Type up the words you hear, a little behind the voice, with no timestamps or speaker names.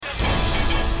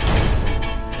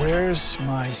Where's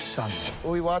my son?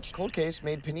 We watched Cold Case,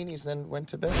 made paninis, then went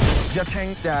to bed. Jeff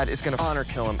Chang's dad is gonna honor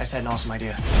kill him. I just had an awesome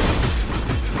idea.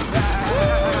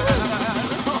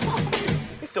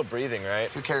 He's still breathing, right?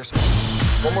 Who cares?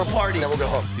 One more party, then we'll go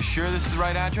home. You sure this is the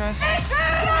right address?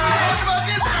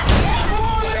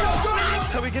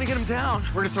 How are we gonna get him down?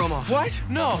 We're gonna throw him off. What?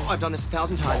 No. I've done this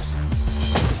 1,000 times.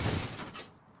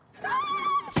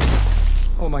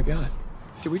 Oh my God.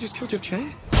 Did we just kill Jeff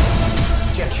Chang?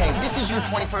 Jeff Chang, this is your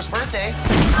 21st birthday.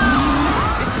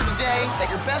 This is the day that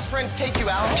your best friends take you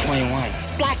out. 21.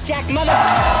 Blackjack mother!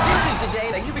 This is the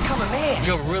day that you become a man. I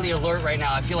feel really alert right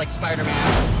now. I feel like Spider-Man.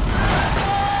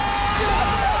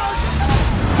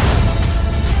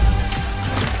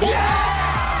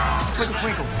 Twinkle,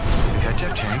 twinkle. Is that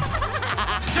Jeff Chang?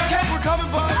 Jeff Chang, we're coming,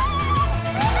 bud!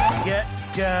 Get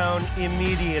down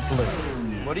immediately.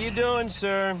 What are you doing,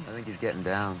 sir? I think he's getting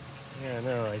down. Yeah,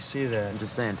 no, I see that. I'm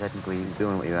just saying, technically, he's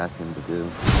doing what you asked him to do.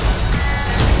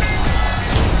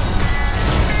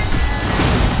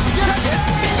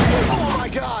 Oh my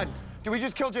God! Did we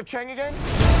just kill Jeff Chang again?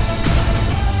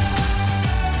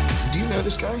 Do you know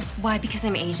this guy? Why? Because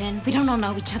I'm Asian? We don't all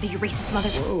know each other, you racist mother.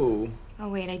 Whoa. Oh,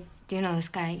 wait, I do know this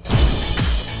guy.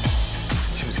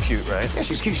 She was cute, right? Yeah,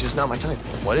 she's cute. She's just not my type.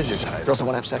 What is your type? Girls that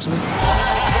want to have sex with me.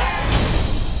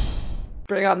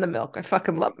 Bring on the milk. I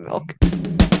fucking love milk.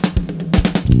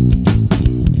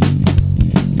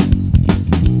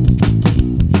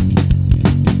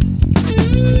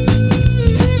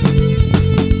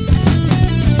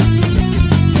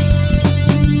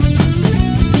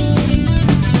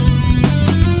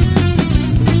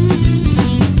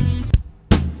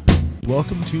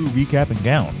 Welcome to Recap and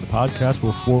Gown, the podcast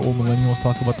where four old millennials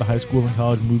talk about the high school and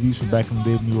college movies from back in the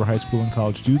day when we were high school and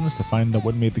college students to find out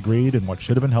what made the grade and what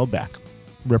should have been held back.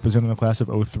 Representing the class of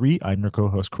 03, I'm your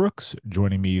co-host Crooks.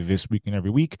 Joining me this week and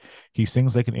every week, he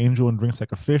sings like an angel and drinks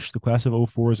like a fish, the class of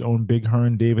 04's own Big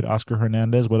Hearn, David Oscar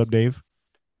Hernandez. What up, Dave?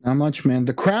 Not much, man.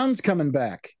 The Crown's coming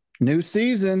back. New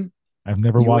season. I've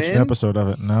never watched an episode of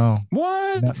it. No.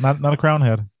 What? Not a Crown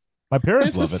head. My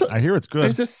parents love it. I hear it's good.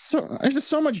 There's just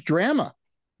so much drama.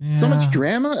 Yeah. So much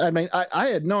drama. I mean, I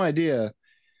had no idea,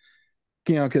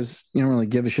 because you don't really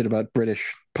give a shit about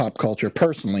British pop culture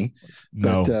personally.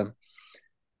 No. But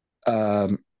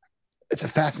it's a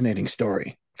fascinating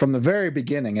story from the very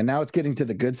beginning. And now it's getting to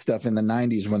the good stuff in the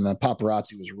 90s when the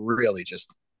paparazzi was really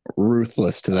just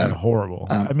ruthless to them. Horrible.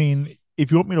 I mean, if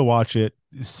you want me to watch it,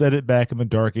 set it back in the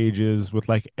dark ages with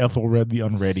like Ethelred the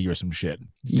Unready or some shit.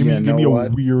 Give me a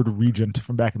weird regent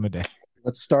from back in the day.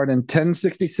 Let's start in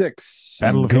 1066.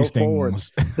 Battle of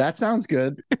Hastings. That sounds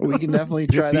good. We can definitely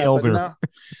try that. Elder.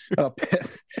 But no,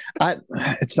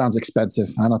 it sounds expensive.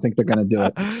 I don't think they're going to do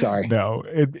it. Sorry. No,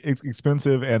 it's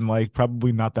expensive and like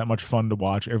probably not that much fun to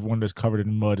watch. Everyone is covered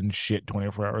in mud and shit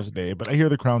 24 hours a day. But I hear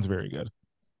The Crown's very good.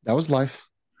 That was life.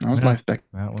 Life back.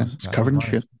 It's covered in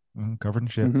shit. Covered in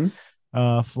shit. Mm-hmm.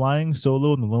 Flying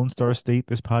solo in the Lone Star State,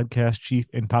 this podcast chief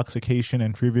intoxication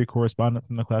and trivia correspondent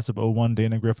from the class of 01,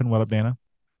 Dana Griffin. What up, Dana?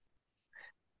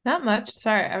 Not much.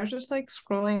 Sorry, I was just like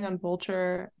scrolling on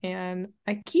Vulture and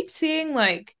I keep seeing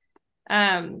like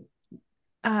Paul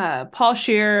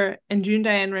Scheer and June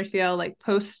Diane Raphael like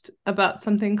post about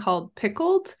something called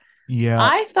Pickled. Yeah.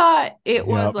 I thought it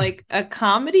was like a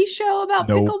comedy show about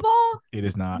pickleball. It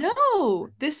is not. No,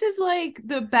 this is like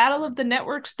the Battle of the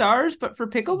Network Stars, but for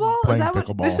pickleball. Is that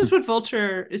pickleball. what this is? What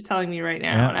Vulture is telling me right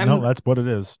now? Yeah, no, that's what it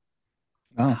is.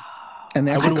 Oh, and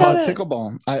they actually call it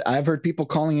pickleball. I've heard people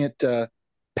calling it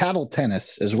paddle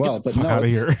tennis as well, but no,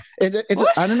 it's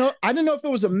I don't know. I don't know if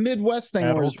it was a Midwest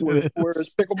thing where it's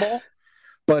pickleball,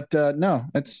 but no,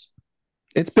 it's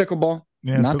pickleball.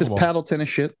 Yeah, not pickleball. This paddle tennis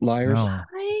shit. Liars. No.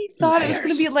 I thought it was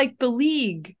going to be like the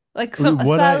league, like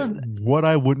what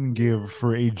I wouldn't give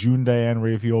for a June Diane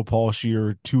Raphael Paul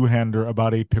Scheer two-hander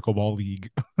about a pickleball league.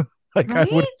 Like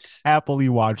right? I would happily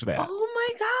watch that. Oh my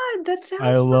god, that sounds.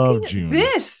 I love June.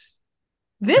 This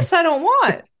I don't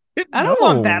want. I don't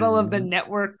want Battle of the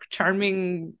Network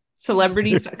charming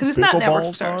celebrities because it's not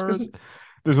network stars.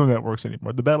 There's no networks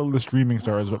anymore. The Battle of the Streaming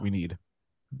Stars is what we need.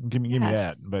 Give me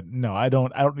that. But no, I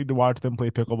don't need to watch them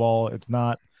play pickleball. It's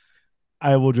not.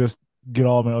 I will just get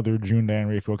all my other June Diane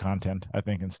Raphael content, I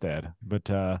think, instead. But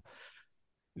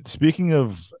speaking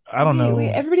of, I don't know.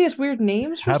 Wait, everybody has weird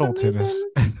names for paddle some tennis.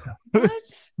 What?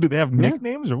 Do they have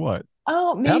nicknames or what?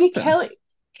 Oh, maybe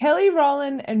Kelly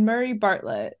Rowland and Murray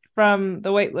Bartlett from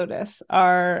The White Lotus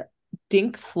are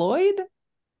Dink Floyd.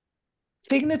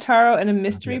 Tig Notaro and a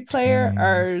mystery player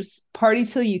are Party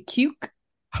Till You Cuke.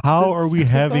 How are we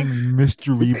having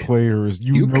mystery players?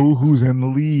 You know who's in the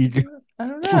league. I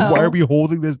don't know. So why are we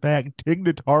holding this back? Tig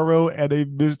Notaro and a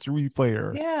mystery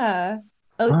player. Yeah.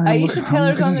 Aisha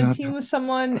Taylor's on the team with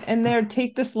someone, and they're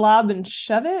take this lob and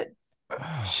shove it.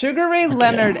 Sugar Ray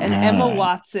Leonard and Emma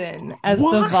Watson as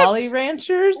the Volley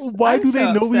Ranchers. Why do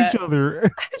they know upset. each other?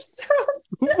 I'm so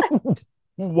upset.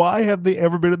 Why have they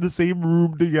ever been in the same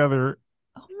room together?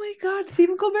 Oh my God,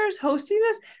 Stephen Colbert is hosting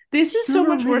this? This is so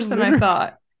much worse than I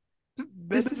thought.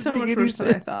 This is so much worse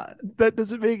than I thought. That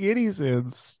doesn't make any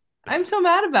sense. I'm so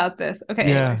mad about this. Okay,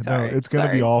 yeah, anyway, sorry. No, it's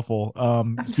gonna be awful.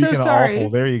 Speaking so of sorry. awful,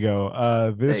 there you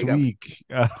go. This week,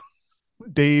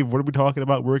 Dave, what are we talking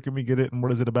about? Where can we get it, and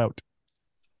what is it about?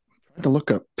 I had to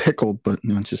look up pickled, but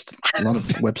it's just a lot of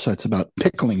websites about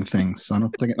pickling things. So I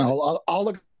don't think I'll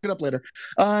look it up later.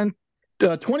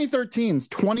 2013's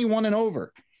 21 and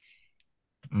over.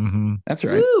 Mm-hmm. That's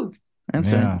right. Woo!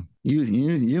 That's right.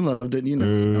 You loved it. You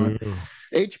know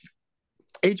it.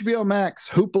 HBO Max,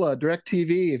 Hoopla,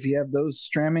 DirecTV. If you have those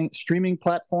streaming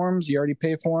platforms, you already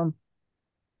pay for them.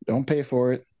 Don't pay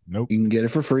for it. Nope. You can get it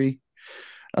for free.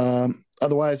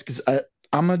 Otherwise, because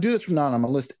I'm going to do this from now on. I'm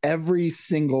going to list every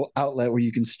single outlet where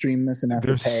you can stream this and have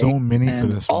There's to pay. so many for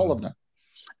this all one. of them.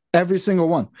 Every single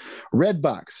one.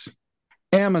 Redbox,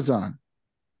 Amazon,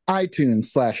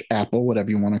 iTunes / Apple, whatever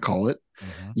you want to call it,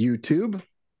 YouTube,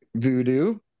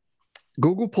 Vudu,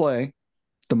 Google Play,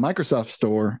 the Microsoft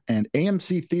Store, and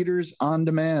AMC Theaters on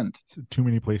Demand. Too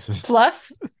many places.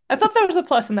 Plus? I thought there was a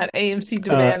plus in that AMC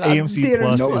Demand. AMC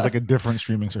Plus is like a different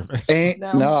streaming service.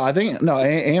 No, I think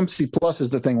AMC Plus is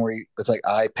the thing where it's like,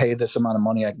 I pay this amount of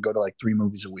money, I can go to like 3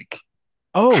 movies a week.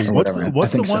 Oh, what's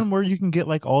the one where you can get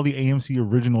like all the AMC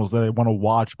originals that I want to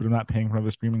watch, but I'm not paying for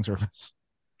another streaming service?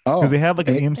 Oh, because they have like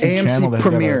an AMC channel.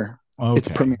 Premiere. Okay. It's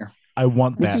Premiere. I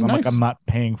want that. I'm nice. Like, I'm not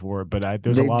paying for it, but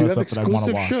there's a lot of stuff that I want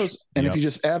to watch. Shows, and if you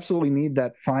just absolutely need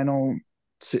that final,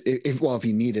 if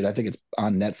you need it, I think it's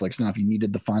on Netflix now. If you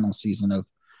needed the final season of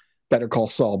Better Call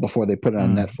Saul before they put it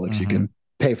on Netflix, you can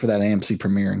pay for that AMC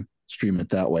Premiere and stream it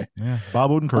that way. Yeah,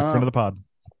 Bob Odenkirk, friend of the pod.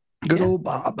 Good old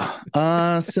Bob.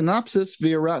 Synopsis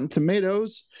via Rotten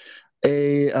Tomatoes.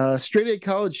 A straight A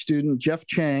college student, Jeff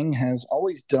Chang, has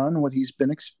always done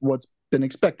what's been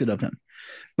expected of him.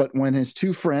 But when his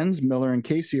 2 friends, Miller and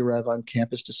Casey, arrive on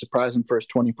campus to surprise him for his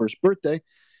 21st birthday,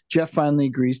 Jeff finally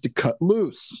agrees to cut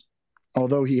loose.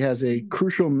 Although he has a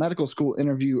crucial medical school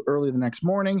interview early the next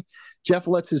morning, Jeff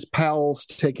lets his pals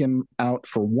take him out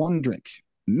for 1 drink.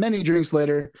 Many drinks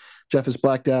later, Jeff is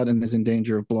blacked out and is in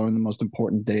danger of blowing the most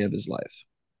important day of his life.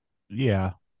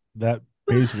 Yeah, that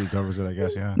basically covers it, I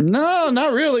guess. Yeah. No,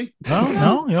 not really.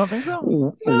 No, you don't think so?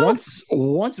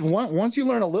 Once you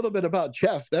learn a little bit about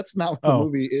Jeff, that's not what the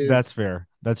movie is. That's fair.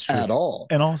 That's true. At all.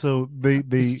 And also,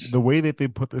 the way that they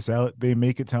put this out, they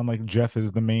make it sound like Jeff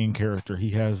is the main character.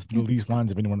 He has the least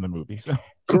lines of anyone in the movie. So.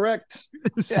 Correct.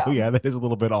 So yeah, that is a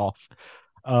little bit off.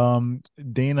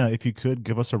 Dana, if you could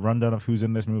give us a rundown of who's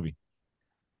in this movie.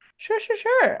 Sure.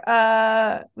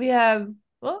 We have,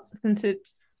 since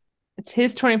it's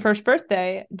his 21st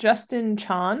birthday, Justin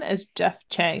Chon as Jeff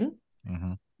Chang,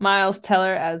 Miles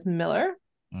Teller as Miller,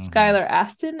 Skylar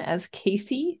Aston as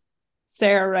Casey,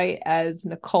 Sarah Wright as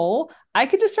Nicole. I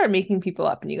could just start making people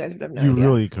up and you guys would have no idea. You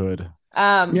really could.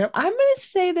 I'm going to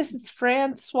say this is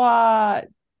Francois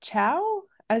Chow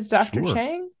as Dr.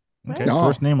 Chang. Right? Okay,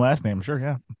 first name, last name. Sure,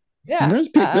 yeah. Yeah. There's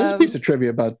a piece of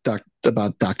trivia about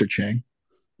Dr. Chang.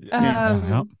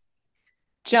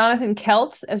 Jonathan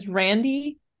Keltz as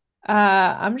Randy.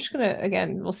 I'm just gonna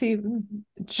we'll see.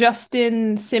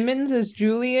 Justin Simmons as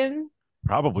Julian.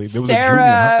 Probably there was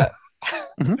Sarah...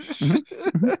 a Julian.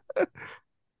 Huh?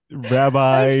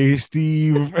 Rabbi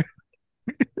Steve.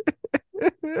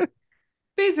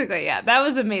 Basically, yeah, that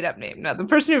was a made-up name. No, the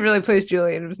person who really plays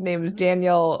Julian, his name is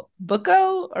Daniel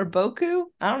Boku.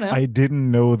 I don't know. I didn't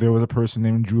know there was a person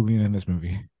named Julian in this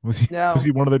movie. Was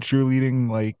he one of the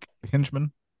cheerleading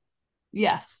henchmen?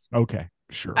 Yes. Okay,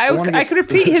 sure. I could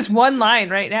repeat his one line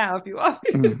right now if you want.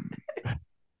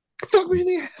 Fuck me in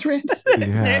the ass, Randy. Yeah.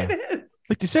 There it is.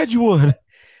 Like you said you would.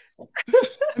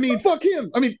 I mean, fuck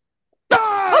him. I mean,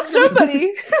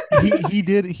 somebody. he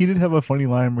did have a funny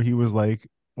line where he was like,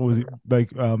 what was it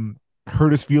like?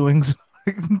 Hurt his feelings,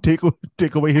 take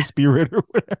away his spirit or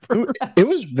whatever. It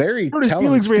was very hurt his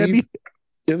feelings, Steve. Randy.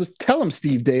 It was tell him,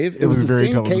 Steve. Dave. It was the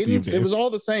very same cadence. It was all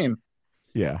the same.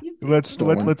 Yeah, let's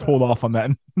hold off on that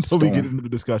until we get into the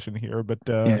discussion here. But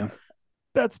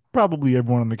that's probably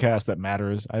everyone in the cast that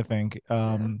matters, I think.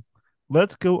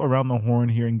 Let's go around the horn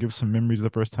here and give some memories of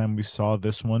the first time we saw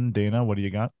this one. Dana, what do you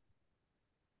got?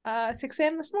 6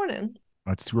 a.m. this morning.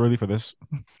 That's too early for this.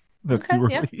 That's too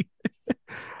early. Yeah.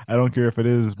 I don't care if it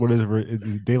is is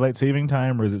it daylight saving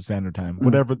time or is it standard time?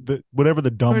 Whatever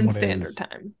the dumb one standard is.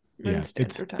 Time. Yeah,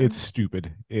 it's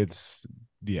stupid. It's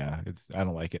I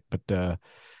don't like it. But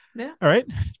yeah. All right,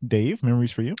 Dave,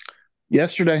 memories for you.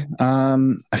 Yesterday,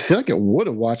 I feel like I would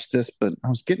have watched this, but I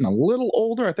was getting a little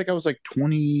older. I think I was like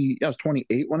 20. I was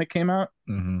 28 when it came out.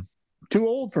 Mm-hmm. Too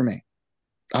old for me.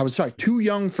 I was sorry, too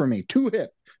young for me. Too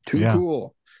hip. Too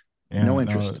cool. Yeah, no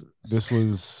interest. This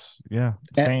was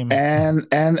same. And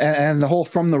the whole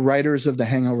from the writers of the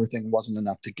Hangover thing wasn't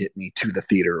enough to get me to the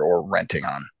theater or renting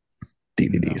on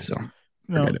DVD. So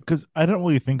no, because I don't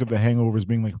really think of the Hangover as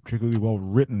being like a particularly well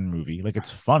written movie. Like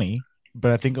it's funny,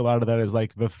 but I think a lot of that is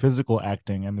like the physical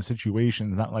acting and the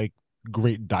situations, not like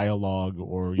great dialogue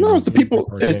or it's the people.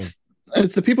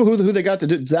 It's the people who they got to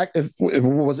do. Zach, if it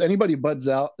was anybody but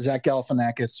Zach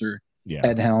Galifianakis or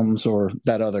Ed Helms or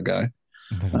that other guy.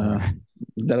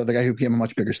 That other guy who became a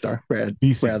much bigger star,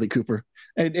 Bradley Cooper.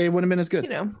 It wouldn't have been as good.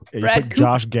 You put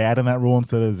Josh Gad in that role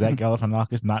instead of Zach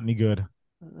Galifianakis, not any good.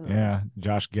 Yeah,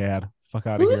 Josh Gad. Fuck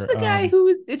out of here. Who's the guy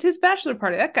it's his bachelor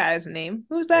party? That guy's name.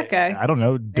 Who's that guy? I don't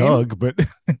know, Doug, but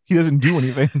he doesn't do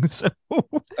anything. So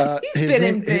he's been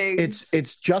in big.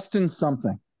 It's Justin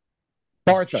something.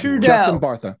 Bartha. Trudell. Justin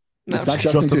Bartha. No. It's not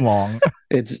Justin Long.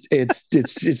 It's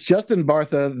Justin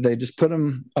Bartha. They just put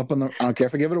him up on the. I don't care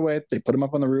if I give it away. They put him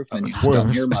up on the roof, and you just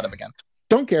don't hear about him again.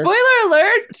 Don't care. Spoiler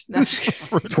alert! No.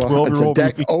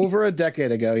 It's over a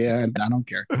decade ago. Yeah, I don't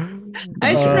care.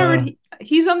 I just remembered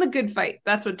he's on The Good Fight.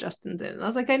 That's what Justin's in. And I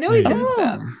was like, I know he's in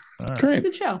stuff. Great.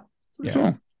 Good show.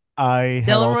 Cool.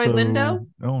 Delroy Lindo.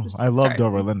 Oh, I love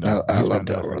Delroy Lindo. I love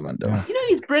Delroy Lindo. Yeah. You know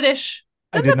he's British.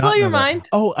 I Doesn't that blow your that. mind?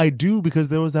 Oh, I do, because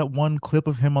there was that one clip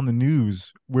of him on the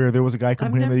news where there was a guy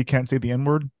complaining that he can't say the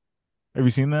N-word. Have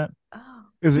you seen that? Oh,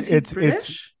 it's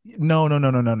no.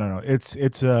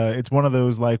 It's one of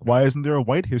those like, why isn't there a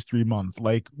White History Month?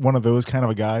 Like one of those kind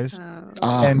of a guys.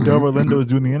 And Delroy Lindo was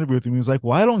doing the interview with him. He was like,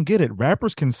 well, I don't get it.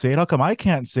 Rappers can say it. How come I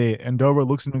can't say it? And Delroy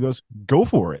looks at him and goes, go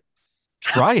for it.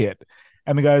 Try it.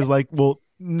 And the guy's like, well,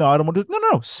 no, I don't want to.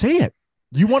 No, say it.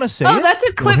 You want to say it? Oh, that's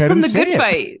a clip from The Good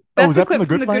Fight. Oh, was that from The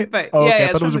Good Fight? Oh, okay.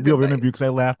 I thought it was a real interview because I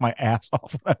laughed my ass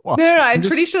off when I watched it. No, I'm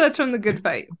pretty sure that's from The Good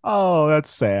Fight. Oh, that's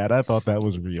sad. I thought that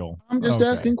was real. I'm just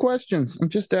asking questions.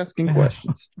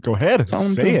 Go ahead.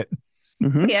 Say it.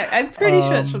 Mm-hmm. Yeah, I'm pretty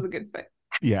sure it's from The Good Fight.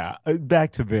 Yeah,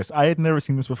 back to this. I had never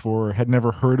seen this before, had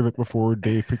never heard of it before.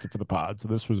 Dave picked it for the pod. So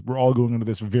we're all going into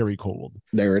this very cold.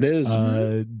 There it is.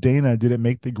 Dana, did it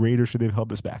make the grade or should they have held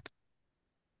this back?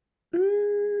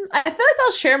 I feel like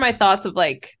I'll share my thoughts of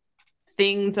like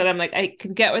things that I'm like, I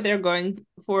can get what they're going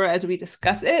for as we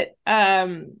discuss it.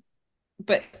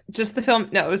 But just the film,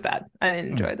 no, it was bad. I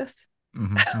didn't enjoy this.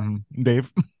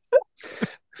 Dave?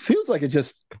 Feels like it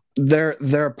just there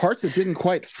are parts that didn't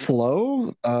quite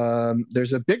flow.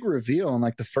 There's a big reveal in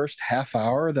like the first half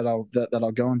hour that I'll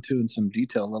go into in some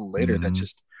detail a little later that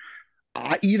just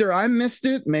either I missed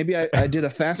it, maybe I did a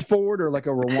fast forward or like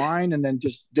a rewind and then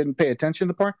just didn't pay attention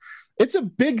to the part. It's a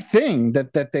big thing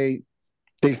that they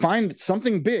find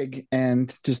something big and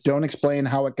just don't explain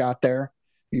how it got there.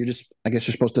 I guess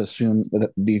you're supposed to assume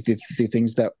that the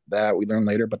things that we learn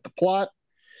later, but the plot,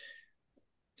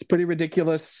 it's pretty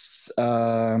ridiculous.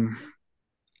 It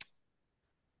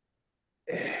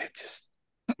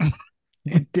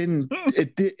didn't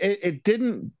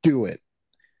do it.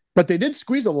 But they did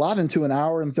squeeze a lot into an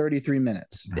hour and 33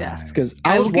 minutes. Yes. Because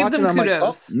I was watching, I'm like,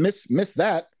 oh, miss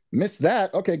that.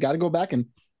 Okay, got to go back and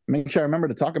make sure I remember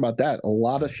to talk about that. A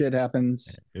lot of shit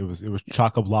happens. It was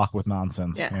chock-a-block with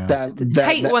nonsense. Yeah. That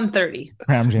tight 130.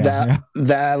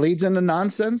 That leads into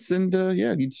nonsense, and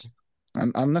you just I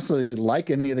don't necessarily like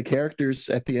any of the characters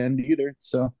at the end either.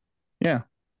 So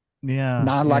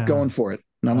not a lot going for it.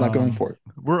 Not a lot going for it.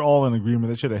 We're all in agreement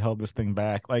that should have held this thing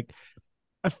back. Like,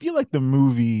 I feel like the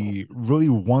movie really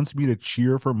wants me to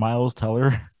cheer for Miles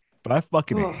Teller, but I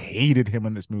fucking hated him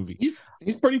in this movie. He's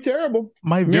pretty terrible.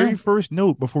 My very first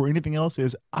note before anything else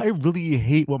is I really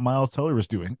hate what Miles Teller is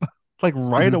doing. Like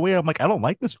right away, I'm like, I don't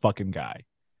like this fucking guy.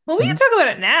 Well, we can talk about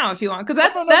it now if you want, because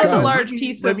that's a large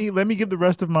piece. Let me give the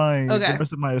rest of my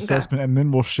assessment, and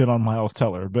then we'll shit on Miles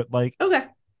Teller. But like,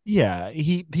 yeah,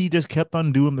 he just kept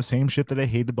on doing the same shit that I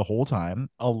hated the whole time.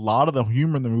 A lot of the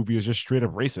humor in the movie is just straight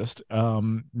up racist.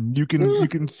 You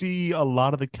can see a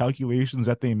lot of the calculations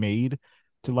that they made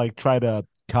to like try to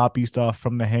copy stuff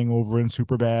from The Hangover and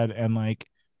Superbad, and like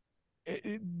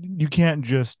you can't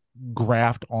just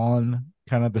graft on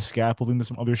kind of the scaffolding to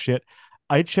some other shit.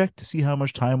 I checked to see how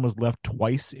much time was left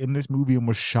twice in this movie and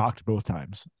was shocked both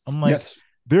times. I'm like,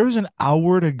 there's an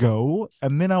hour to go.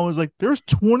 And then I was like, there's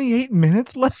 28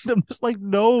 minutes left. I'm just like,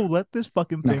 no, let this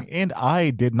fucking thing. And I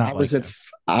did not. I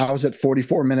was at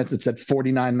 44 minutes. It said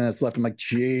 49 minutes left. I'm like,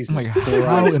 Jesus. I'm like,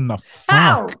 how in the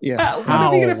fuck? Yeah. What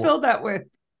are they going to fill that with?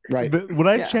 Right. When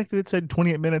I checked it said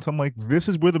 28 minutes. I'm like, this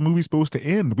is where the movie's supposed to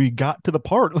end. We got to the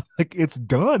part. Like, it's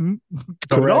done.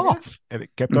 Cut it off. And it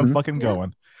kept on fucking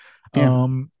going. Yeah.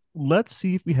 Let's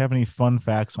see if we have any fun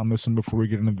facts on this one before we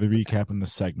get into the recap and the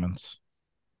segments.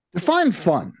 Define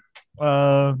fun.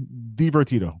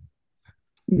 Divertido.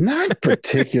 Not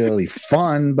particularly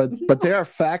fun, but there are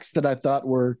facts that I thought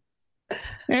were,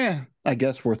 I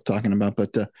guess worth talking about.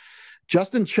 But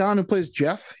Justin Chon, who plays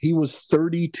Jeff, he was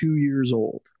 32 years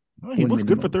old. Oh, he looks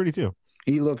good for 32.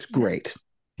 He looks great.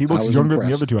 He looks younger than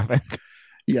the other two, I think.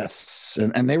 Yes,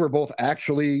 and they were both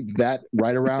actually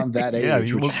right around that age. Yeah,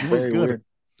 he looks good. Weird.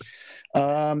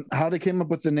 How they came up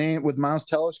with the name, with Miles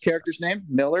Teller's character's name,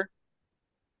 Miller.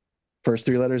 First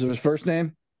 3 letters of his first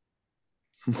name.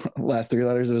 Last 3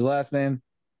 letters of his last name,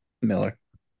 Miller.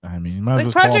 I mean, you might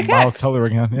as well call him Miles Teller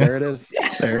again. Yeah. There it is.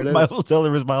 There it is. Miles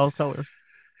Teller is Miles Teller.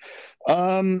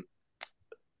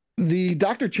 The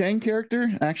Dr. Chang character,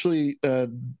 actually,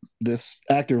 this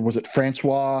actor, was it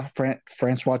Francois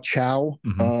Chow?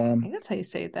 Mm-hmm. I think that's how you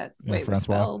say that. Way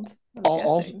Francois.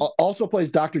 Also plays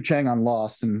Dr. Chang on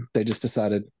Lost, and they just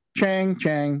decided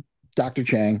Chang, Dr.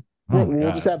 Chang.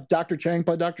 We'll just have Dr. Chang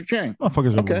play Dr. Chang.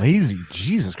 Motherfuckers are lazy.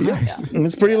 Jesus Christ. Yeah,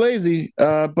 it's pretty lazy.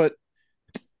 But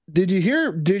did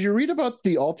you read about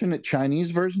the alternate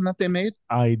Chinese version that they made?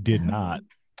 I did not.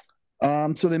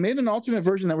 So they made an alternate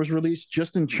version that was released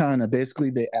just in China. Basically,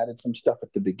 they added some stuff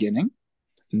at the beginning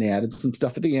and they added some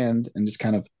stuff at the end and just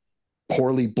kind of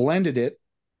poorly blended it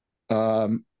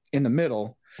in the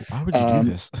middle. Why would you do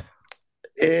this?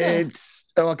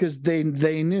 It's because they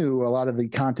knew a lot of the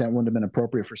content wouldn't have been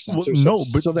appropriate for censor.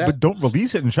 But don't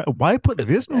release it in China. Why put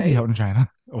this movie out in China?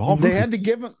 They had to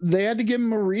give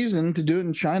them a reason to do it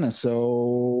in China.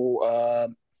 So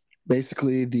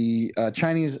basically, the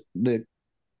Chinese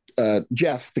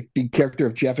Jeff, the character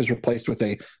of Jeff, is replaced with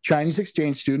a Chinese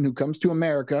exchange student who comes to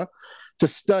America to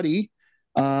study,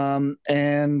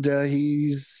 and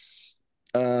he's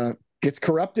gets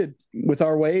corrupted with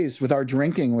our ways, with our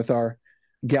drinking, with our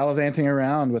gallivanting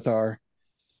around, with our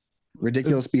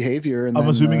ridiculous behavior. And I'm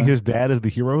assuming his dad is the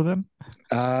hero then?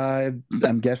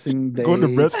 I'm guessing they going to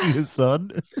rescue his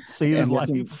son, save his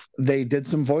life. They did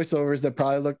some voiceovers that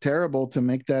probably look terrible to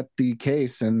make that the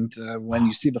case. And when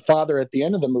you see the father at the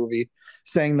end of the movie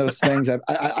saying those things,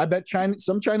 I bet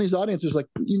some Chinese audience is like,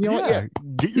 you know what? Yeah,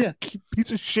 get your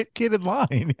piece of shit kid in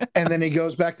line. And then he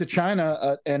goes back to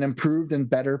China an improved and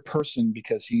better person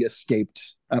because he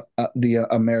escaped the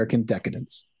American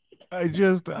decadence.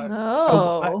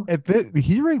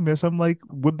 Hearing this, I'm like,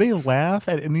 would they laugh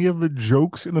at any of the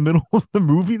jokes in the middle of the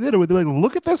movie? Then, or would they like,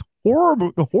 look at this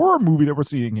horror movie that we're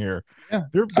seeing here? Yeah,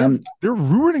 they're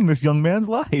ruining this young man's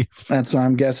life. That's why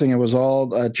I'm guessing it was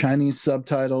all Chinese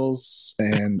subtitles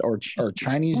or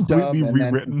Chinese dub, and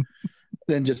rewritten.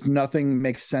 Then just nothing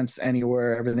makes sense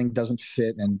anywhere. Everything doesn't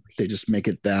fit, and they just make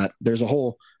it that. There's a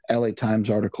whole LA Times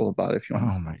article about it if you want.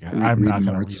 Oh my god, I'm not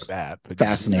going to read that.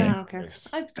 Fascinating. Oh, okay.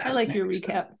 I like your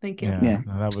recap. Thank you. Yeah,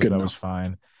 that was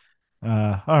fine.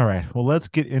 All right, well, let's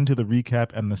get into the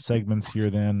recap and the segments here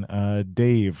then.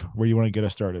 Dave, where you want to get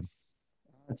us started?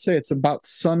 I'd say it's about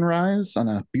sunrise on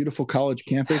a beautiful college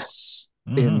campus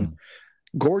in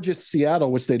gorgeous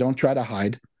Seattle, which they don't try to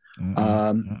hide.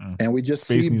 And we just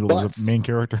Space see Needle butts. Is a main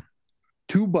character.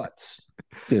 2 butts.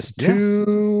 Just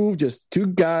two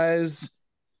guys,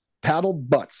 paddle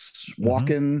butts,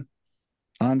 walking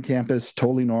on campus,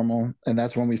 totally normal. And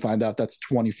that's when we find out that's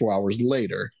 24 hours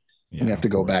later. We have to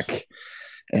go back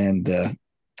and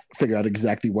figure out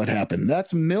exactly what happened.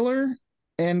 That's Miller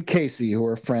and Casey, who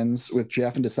are friends with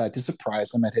Jeff and decide to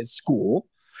surprise him at his school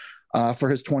for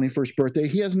his 21st birthday.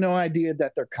 He has no idea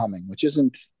that they're coming, which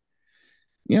isn't,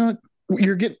 you're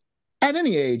getting, at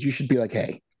any age, you should be like,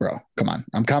 hey, bro, come on,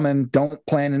 I'm coming. Don't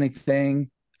plan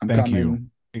anything. I'm coming. You.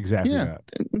 Exactly. Yeah,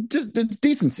 just it's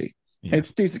decency. Yeah.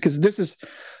 It's decent because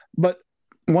but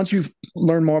once you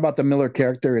learn more about the Miller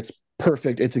character, it's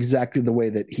perfect. It's exactly the way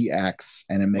that he acts,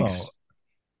 and it makes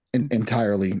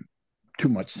entirely too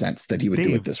much sense that he would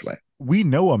do it this way. We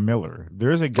know a Miller.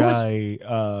 There's a guy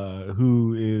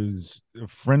who is a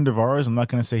friend of ours. I'm not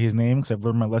going to say his name because I've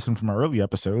learned my lesson from our early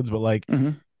episodes, but like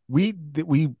we've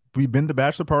been to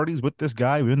bachelor parties with this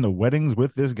guy. We've been to weddings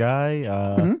with this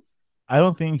guy. I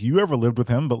don't think you ever lived with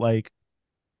him, but like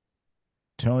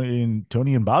Tony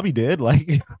and Bobby did.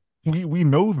 Like we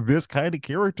know this kind of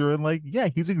character, and like, yeah,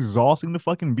 he's exhausting to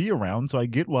fucking be around. So I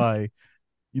get why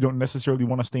you don't necessarily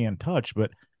want to stay in touch,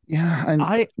 but yeah,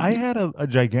 I had a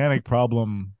gigantic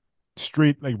problem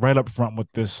straight like right up front with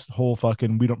this whole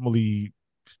fucking we don't really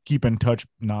keep in touch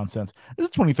nonsense. This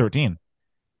is 2013.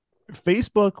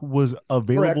 Facebook was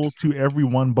available to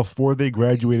everyone before they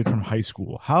graduated from high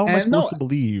school. How am I supposed to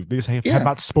believe they just have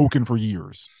not spoken for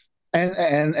years?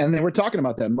 And they were talking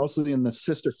about that mostly in the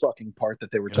sister fucking part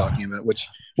that they were talking about,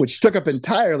 which took up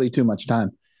entirely too much time.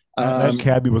 That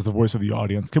cabbie was the voice of the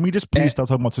audience. Can we just please stop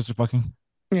talking about sister fucking?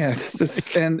 Yeah, it's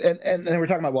this, and they were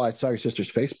talking about, well, I saw your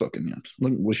sister's Facebook and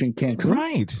wishing Cancun,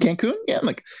 right? Cancun, yeah. I'm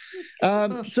like,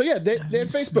 so yeah, they had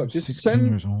Facebook. Just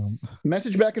send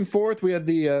message back and forth. We had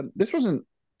the this was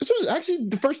actually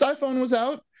the first iPhone was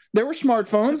out. There were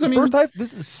smartphones.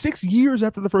 This is 6 years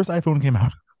after the first iPhone came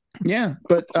out. Yeah,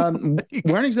 but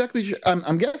we aren't exactly sure.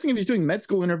 I'm guessing if he's doing med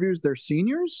school interviews, they're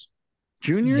seniors,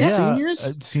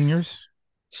 juniors, seniors.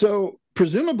 So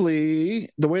presumably,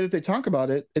 the way that they talk about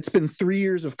it, it's been 3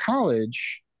 years of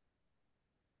college,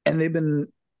 and they've been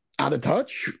out of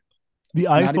touch. The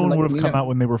iPhone would have come out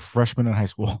when they were freshmen in high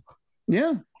school.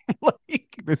 Yeah,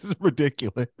 this is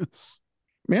ridiculous.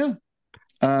 Yeah.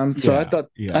 So I thought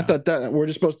that we're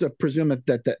just supposed to presume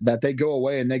that they go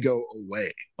away and they go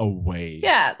away.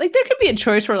 Yeah, like there could be a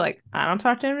choice where like I don't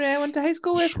talk to anybody I went to high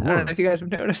school with. Sure. I don't know if you guys have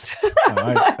noticed.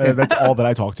 That's all that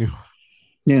I talk to.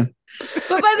 Yeah.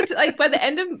 But by the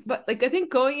end of I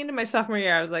think going into my sophomore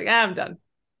year, I was like, I'm done.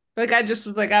 Like I just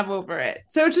was like, I'm over it.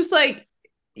 So it's just like,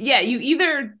 yeah, you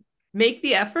either make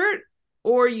the effort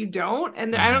or you don't,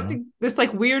 and I don't think this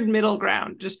like weird middle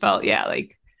ground just felt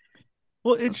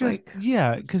Well, it just,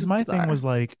 because my thing was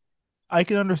like, I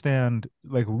can understand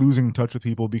like losing touch with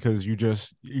people because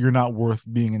you're not worth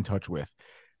being in touch with.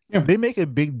 Yeah. They make a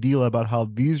big deal about how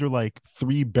these are like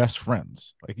 3 best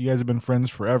friends. Like you guys have been friends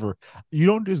forever. You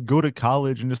don't just go to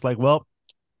college and just like, well,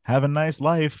 have a nice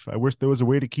life. I wish there was a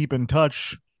way to keep in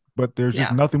touch, but there's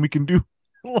just nothing we can do.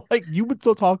 Like you would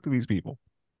still talk to these people.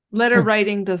 Letter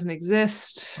writing doesn't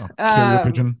exist. Carrier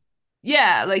pigeon.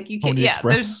 Yeah, like you can't. Pony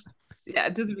Express.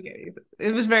 It doesn't make any.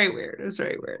 It was very weird.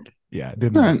 Yeah, it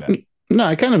didn't like that. No,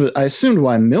 I assumed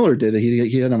why Miller did it. He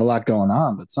didn't have a lot going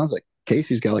on, but it sounds like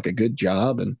Casey's got like a good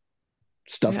job and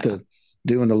stuff to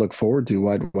do and to look forward to.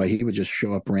 Why he would just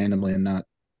show up randomly and not,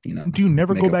 Do you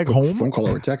never go back home? Phone call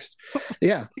or text.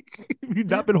 Yeah. You've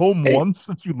not been home once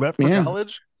since you left for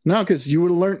college? No, because you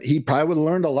would have learned. He probably would have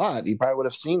learned a lot. He probably would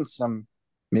have seen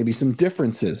maybe some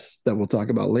differences that we'll talk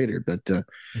about later. But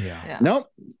no,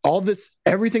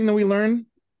 everything that we learn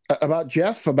about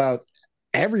Jeff, about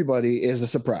everybody is a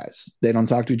surprise. They don't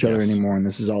talk to each other anymore, and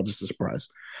this is all just a surprise.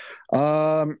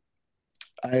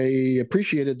 I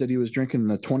appreciated that he was drinking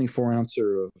the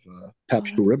 24-ouncer of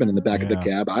Pabst Blue Ribbon in the back of the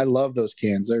cab. I love those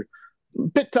cans. They're a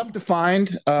bit tough to find,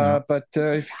 but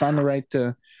if you find the right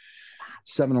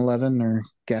 7-Eleven or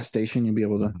gas station, you'll be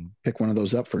able to pick one of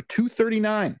those up for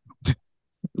 $2.39.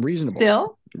 Reasonable.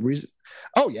 Still?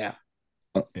 Oh yeah.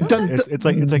 It's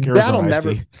like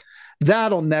Arizona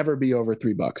that'll never be over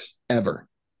 $3 ever.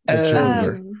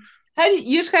 Ever. How do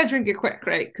you just gotta drink it quick,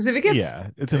 right? Because if it gets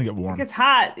it's gonna get warm. If it gets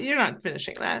hot, you're not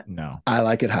finishing that. No. I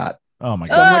like it hot. Oh my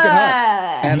god. So I like it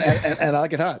hot. And I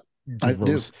like it hot. I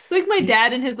do. Like my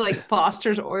dad in his like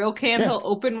Foster's oil can, he'll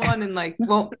open one and like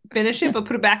won't finish it, but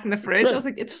put it back in the fridge. I was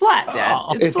like, it's flat, Dad.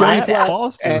 It's flat.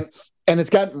 And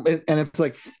it's got it's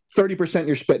like 30%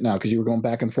 you're spitting out because you were going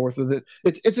back and forth with it.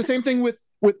 It's the same thing with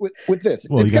this.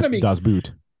 Well, it's gonna be Das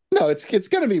Boot. No, it's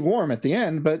gonna be warm at the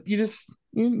end, but you just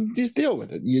deal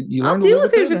with it. You learn I'll deal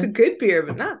with it if it's a good beer,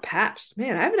 but not Pabst.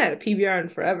 Man, I haven't had a PBR in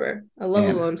forever. I love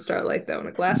a Lone Star like that one,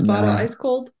 a glass bottle, ice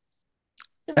cold.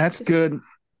 That's good.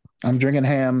 I'm drinking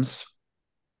Hams.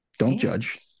 Don't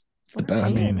judge. It's the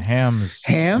best. I mean, Hams.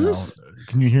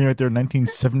 Can you hear it there?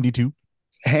 1972.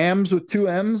 Hams with 2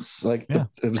 M's. Like it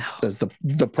was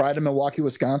the pride of Milwaukee,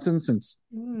 Wisconsin since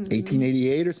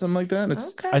 1888 or something like that.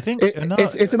 It's I think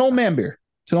it's an old man beer.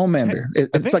 It's an old man beer.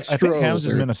 It's like Stroh's. I think Hams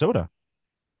is Minnesota.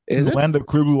 Is it? The land of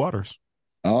clear blue waters.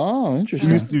 Oh, interesting.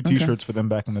 We used to do T-shirts for them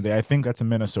back in the day. I think that's a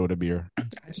Minnesota beer. I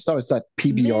just always thought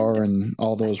PBR and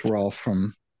all those were all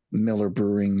from Miller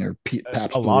Brewing or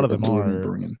Pabst. A lot of them are.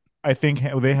 Brewing. I think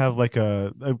they have like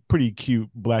a pretty cute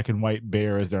black and white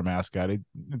bear as their mascot.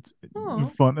 It's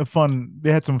fun.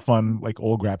 They had some fun like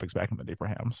old graphics back in the day for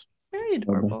Hams. Very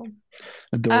adorable.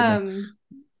 Adorable.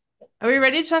 Are we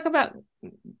ready to talk about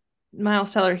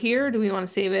Miles Teller here? Or do we want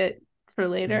to save it for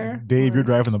later? Dave, you're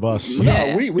driving the bus.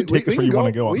 No, we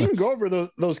can go over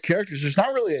those characters. There's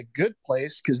not really a good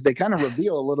place because they kind of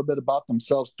reveal a little bit about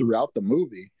themselves throughout the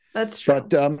movie. That's true. But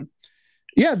the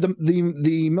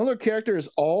Miller character is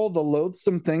all the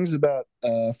loathsome things about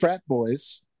frat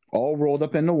boys all rolled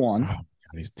up into one. Oh, God,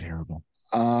 he's terrible.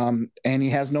 And he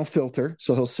has no filter,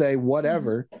 so he'll say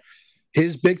whatever.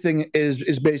 His big thing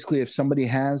is basically if somebody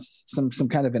has some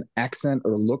kind of an accent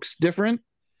or looks different,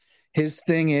 his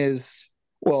thing is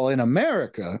Well, in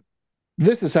America,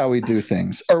 this is how we do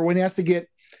things. Or when he has to get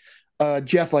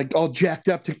Jeff like all jacked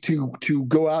up to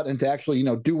go out and to actually, you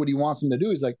know, do what he wants him to do.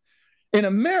 He's like, in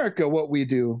America, what we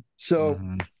do. So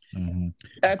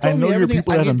I know your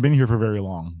people haven't been here for very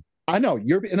long. I know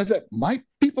and I said, my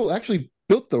people actually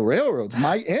built the railroads.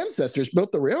 My ancestors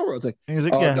built the railroads. Like, he's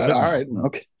like, all right,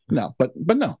 okay, no, but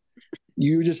no,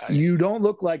 you don't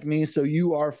look like me, so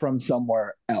you are from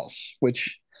somewhere else.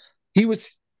 Which he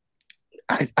was.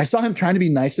 I saw him trying to be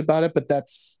nice about it, but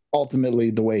that's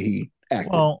ultimately the way he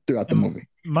acted throughout the movie.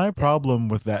 My problem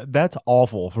with that's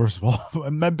awful, first of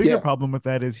all. My bigger problem with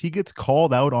that is he gets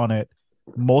called out on it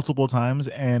multiple times,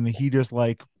 and he just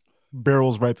like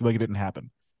barrels right through like it didn't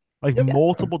happen. Like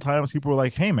multiple times people were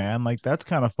like, hey man, like that's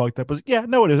kind of fucked up. But yeah,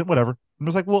 no, it isn't, whatever. I'm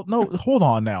just like, well, no, hold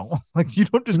on now. Like you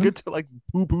don't just get to like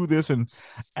poo-poo this and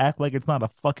act like it's not a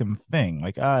fucking thing.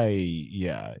 Like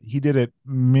he did it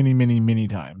many, many, many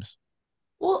times.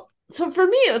 Well, so for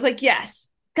me, it was like,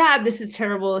 yes, God, this is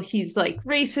terrible. He's like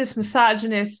racist,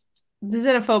 misogynist,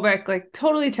 xenophobic, like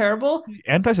totally terrible.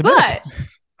 Anti-Semitic.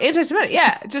 Anti-Semitic,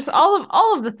 yeah. Just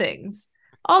all of the things.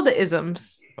 All the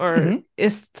isms or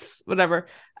ists, whatever.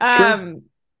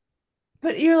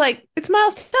 But you're like, it's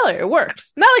Miles Teller. It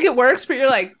works. Not like it works, but you're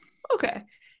like, okay.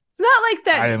 It's not like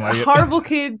that horrible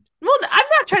kid. Well, I'm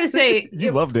not trying to say you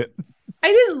loved it.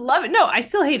 I didn't love it. No, I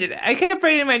still hated it. I kept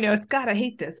writing in my notes, God, I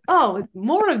hate this. Oh,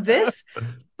 more of this.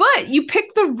 But you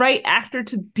pick the right actor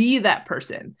to be that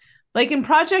person. Like in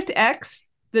Project X,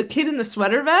 the kid in the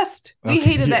sweater vest, we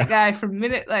hated that guy from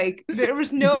minute. Like there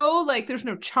was no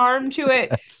charm to it.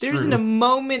 There wasn't a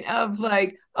moment of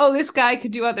like, oh, this guy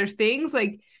could do other things.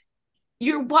 Like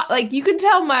you can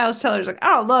tell Miles Teller's like, I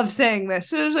don't love saying this.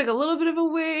 So there's like a little bit of a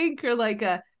wink or like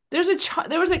there's a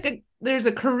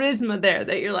charisma there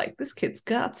that you're like, this kid's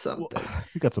got something.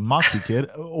 You got some moxie, kid.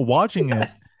 Watching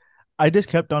it, I just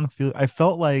kept on feeling. I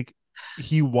felt like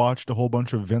he watched a whole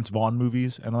bunch of Vince Vaughn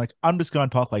movies, and like, I'm just gonna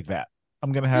talk like that.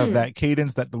 I'm gonna have that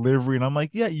cadence, that delivery, and I'm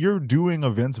like, yeah, you're doing a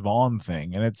Vince Vaughn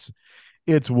thing, and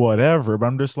it's whatever. But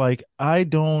I'm just like, I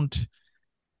don't.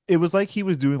 It was like he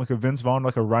was doing like a Vince Vaughn,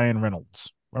 like a Ryan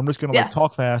Reynolds. I'm just gonna like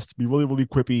talk fast, be really, really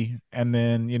quippy, and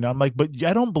then I'm like, but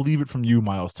I don't believe it from you,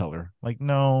 Miles Teller. Like,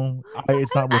 no,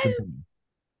 it's not working for me.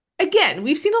 Again,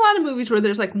 we've seen a lot of movies where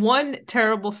there's like one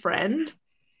terrible friend,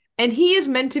 and he is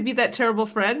meant to be that terrible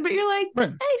friend, but you're like,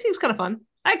 he seems kind of fun.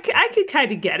 I could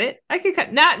kind of get it. I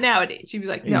could not nowadays. You'd be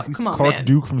like, no, come on, Clark man.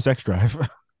 Duke from Sex Drive.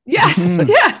 Yes,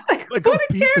 yeah, like a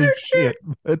piece of shit.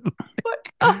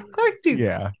 Clark Duke.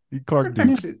 Yeah, Clark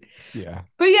Duke. Yeah,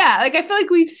 but yeah, like I feel like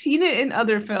we've seen it in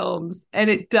other films, and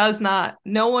it does not.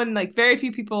 No one, like very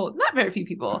few people, not very few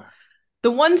people. The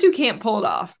ones who can't pull it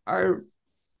off are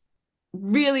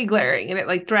really glaring, and it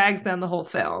like drags down the whole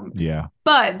film. Yeah,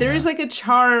 but there is like a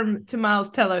charm to Miles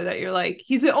Teller that you're like,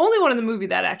 he's the only one in the movie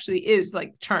that actually is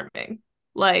like charming.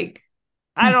 Like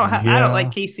I don't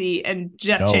like Casey, and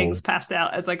Jeff Chang's passed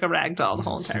out as like a rag doll the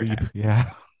whole entire time.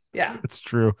 Yeah, it's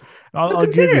true. I'll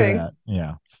give you that.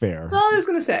 Yeah, fair. That's all I was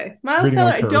gonna say. Miles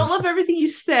Teller, I don't love everything you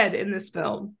said in this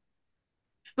film,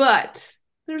 but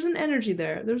there's an energy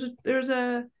there. There is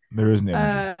an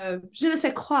energy. Je ne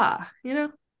sais quoi,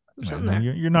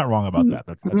 You're not wrong about that.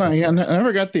 That's I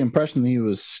never got the impression that he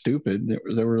was stupid.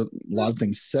 There were a lot of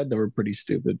things said that were pretty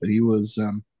stupid, but he was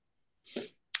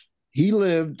he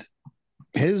lived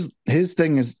his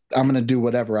thing is, I'm going to do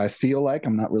whatever I feel like.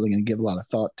 I'm not really going to give a lot of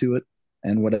thought to it,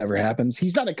 and whatever happens,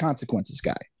 he's not a consequences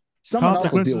guy. Someone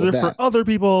else will deal with that. For other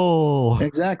people.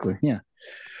 Exactly. Yeah.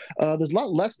 There's a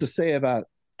lot less to say about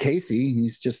Casey.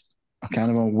 He's just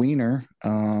kind of a wiener.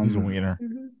 He's a wiener.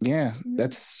 Yeah,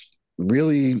 that's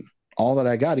really all that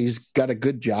I got. He's got a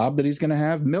good job that he's going to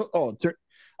have.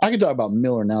 I could talk about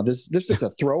Miller now. This is a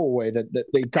throwaway that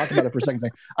they talked about it for a second.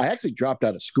 I actually dropped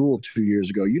out of school 2 years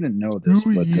ago. You didn't know this.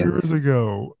 2 years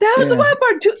ago. That was the one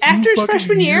part. 2 actors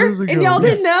freshman year, and y'all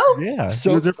didn't know. Yeah.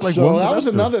 So that was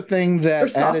another thing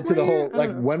that added to the whole.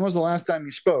 Like, when was the last time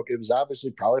you spoke? It was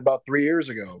obviously probably about 3 years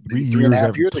ago.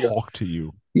 3.5 years ago. Talk to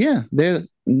you. Yeah, they had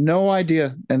no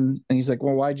idea, and he's like,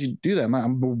 "Well, why'd you do that?"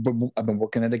 I've been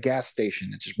working at a gas station.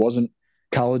 It just wasn't.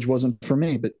 College wasn't for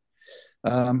me, but.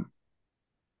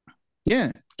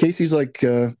 Yeah, Casey's like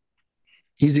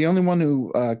he's the only one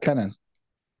who kind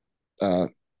of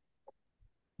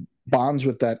bonds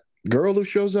with that girl who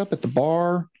shows up at the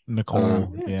bar,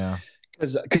 Nicole. Yeah,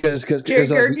 because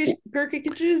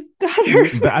Gergich's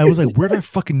daughter. I was like, where do I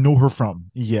fucking know her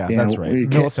from? Yeah, that's right.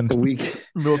 Millicent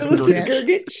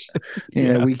Gergich.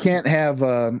 Yeah, we can't have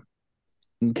all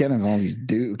these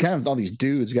dudes. Can't have all these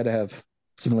dudes. Got to have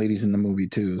some ladies in the movie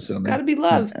too. So gotta be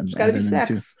love. Gotta be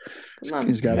sex.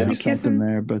 There's got to be something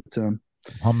there, but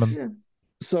Humming. Yeah.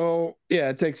 So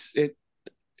yeah,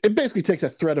 it basically takes a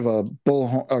threat of a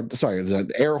there's an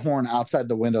air horn outside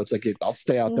the window. It's like, I'll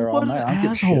stay out there all night. I don't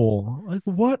give a shit. Like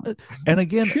what? And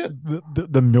again,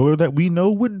 the Miller that we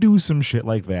know would do some shit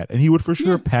like that, and he would for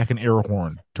sure pack an air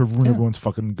horn to ruin everyone's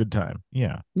fucking good time.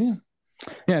 Yeah.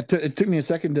 It took me a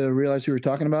second to realize who we were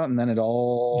talking about, and then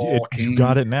you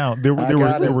got it now. There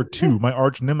were two. My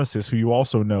arch nemesis, who you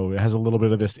also know, has a little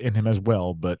bit of this in him as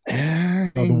well. But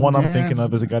the one I'm thinking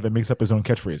of is a guy that makes up his own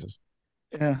catchphrases.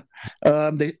 Yeah.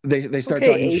 They start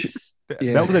talking shit.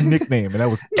 Yeah. That was a nickname, and that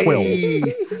was 12.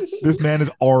 This man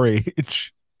is our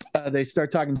age. They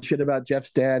start talking shit about Jeff's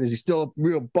dad. Is he still a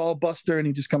real ball buster? And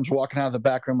he just comes walking out of the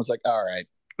back room. I was like, all right,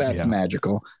 that's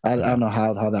magical. I don't know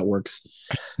how that works.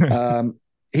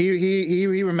 He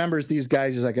remembers these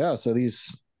guys. He's like, oh, so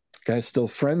these guys still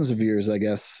friends of yours, I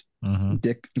guess. Mm-hmm.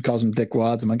 Dick, he calls them Dick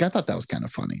Wads. I'm like, I thought that was kind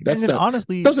of funny.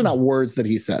 Honestly, those are not words that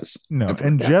he says. No,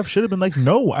 and Jeff should have been like,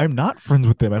 no, I'm not friends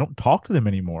with them. I don't talk to them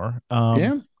anymore.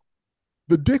 The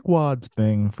Dick Wads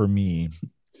thing for me,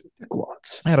 Dick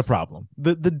Wads, I had a problem.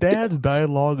 The dad's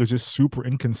dialogue is just super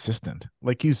inconsistent.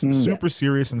 Like he's super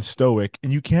serious and stoic,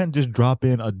 and you can't just drop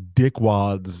in a Dick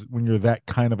Wads when you're that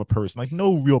kind of a person. Like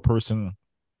no real person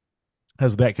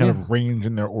has that kind of range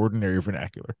in their ordinary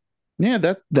vernacular. Yeah,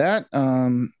 that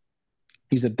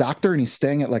he's a doctor and he's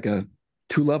staying at like a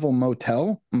 2-level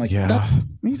motel. I'm like, he's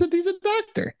a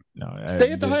doctor. No,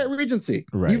 stay at the Hyatt Regency.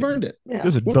 Right. You've earned it. Yeah.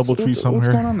 There's a DoubleTree somewhere. What's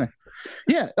going on there?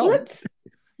 Yeah.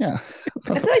 Yeah.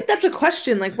 I feel like that's a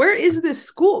question. Like, where is this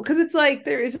school? Because it's like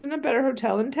there isn't a better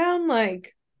hotel in town.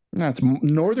 Like, no, it's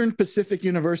Northern Pacific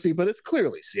University, but it's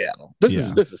clearly Seattle. This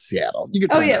is Seattle. You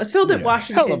could it was filmed at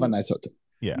Washington. Hell of a nice hotel.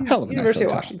 Yeah, hell of a University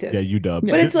nice of hotel. Washington. Yeah, UW.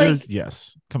 But it's like,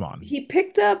 yes, come on. He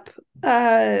picked up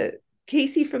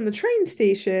Casey from the train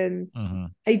station. Mm-hmm.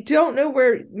 I don't know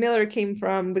where Miller came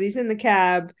from, but he's in the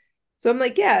cab. So I'm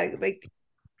like,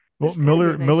 well,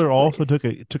 Miller also took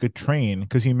a train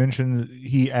because he mentioned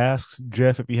he asks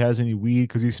Jeff if he has any weed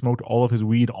because he smoked all of his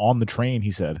weed on the train.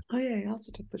 He said, "Oh yeah, he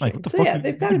also took the train." Like what the fuck? Yeah,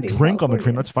 they've got to be drink on the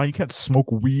train. That's fine. You can't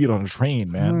smoke weed on a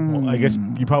train, man. Well, I guess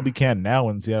you probably can now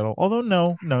in Seattle. Although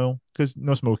no, because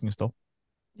no smoking still.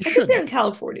 I think they're in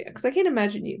California because I can't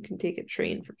imagine you can take a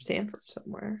train from Stanford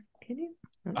somewhere. Can you?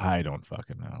 I don't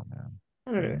fucking know, man.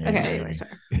 I don't know. Okay, anyway,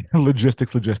 sorry.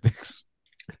 Logistics.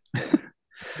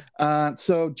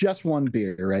 So just one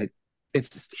beer, right?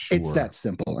 It's that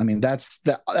simple. I mean, that's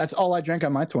all I drank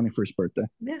on my 21st birthday.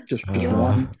 Yeah, just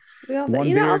one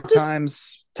beer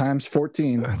times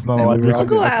 14. That's not all I drink.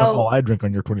 That's not all I drink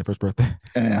on your 21st birthday.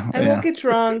 I won't get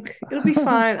drunk. It'll be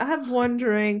fine. I'll have one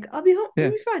drink. I'll be home. Yeah.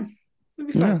 It'll be fine. It'll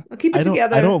be fine. Yeah. I'll keep it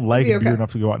together. I don't like beer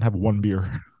enough to go out and have one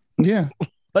beer. Yeah.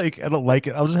 Like I don't like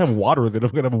it. I'll just have water with it. I'm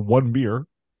gonna have one beer.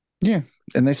 Yeah.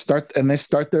 And they start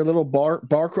their little bar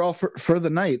crawl for the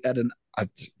night at I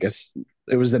guess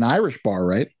it was an Irish bar,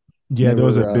 right? Yeah, there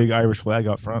was a big Irish flag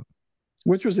out front.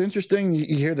 Which was interesting.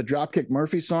 You hear the Dropkick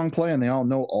Murphys song play and they all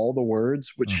know all the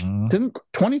words, which didn't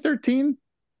 2013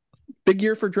 big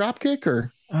year for Dropkick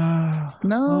or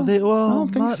no? I don't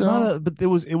think so. But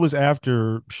it was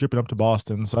after shipping up to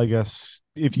Boston, so I guess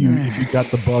if you got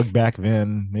the bug back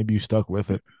then, maybe you stuck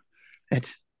with it.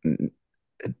 It's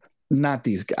not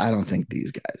these guys. I don't think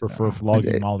these guys prefer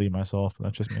flogging Molly myself.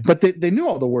 That's just me. But they knew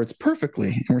all the words perfectly,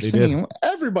 and we're singing.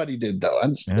 Everybody did though,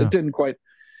 and it didn't quite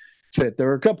fit. There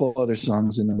were a couple other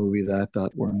songs in the movie that I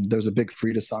thought were. There was a big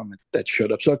Frida song that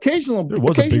showed up. So occasional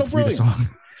brilliance.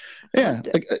 Yeah,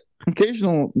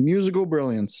 occasional musical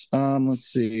brilliance. Let's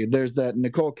see. There's that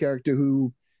Nicole character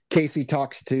who Casey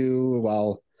talks to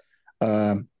while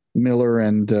Miller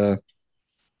and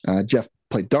Jeff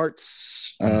play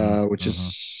darts, which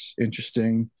is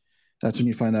interesting. That's when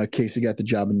you find out Casey got the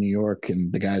job in New York,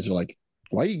 and the guys are like,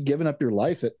 "Why are you giving up your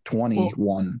life at 21?"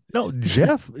 Well, no,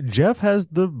 Jeff has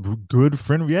the good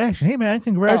friend reaction. Hey man,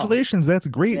 congratulations, that's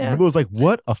great. Yeah. And it was like,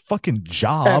 "What a fucking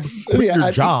job!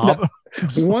 Your job."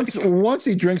 Once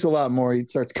he drinks a lot more, he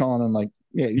starts calling him like,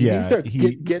 he starts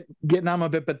getting on a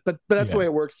bit. But that's the way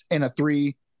it works in a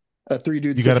three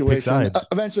dude situation.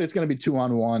 Eventually, it's going to be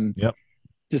 2-on-1. Yep.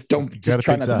 Just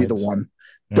try not to be the one.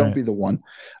 Don't be the one.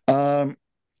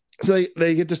 So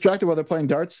they get distracted while they're playing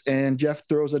darts, and Jeff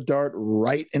throws a dart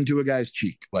right into a guy's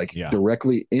cheek,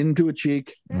 directly into a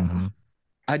cheek. Mm-hmm.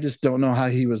 I just don't know how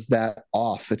he was that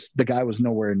off. The guy was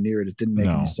nowhere near it. It didn't make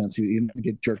any sense. He didn't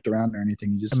get jerked around or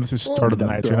anything. He just this is start of the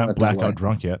night. So you're not blackout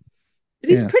drunk yet. But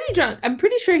he's pretty drunk. I'm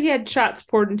pretty sure he had shots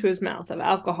poured into his mouth of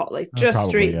alcohol, like just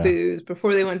straight booze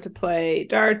before they went to play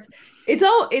darts.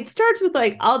 It starts with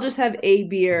like, I'll just have a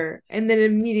beer, and then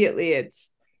immediately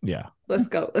it's let's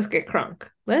go, let's get crunk.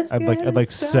 I'd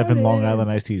like 7 Long Island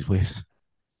iced teas, please.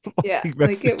 Yeah,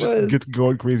 Like it just gets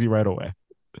going crazy right away.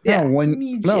 Yeah,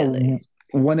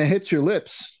 when it hits your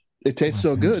lips, it tastes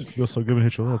so good. It feels so good when it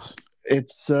hits your lips.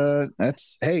 It's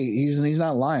hey, he's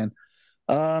not lying.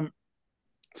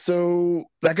 So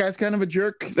that guy's kind of a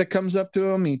jerk that comes up to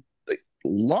him. He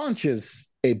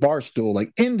launches a bar stool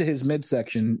like into his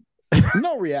midsection.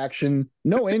 No reaction,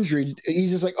 no injury.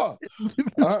 He's just like, oh,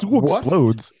 stool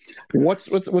explodes.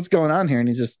 What's going on here? And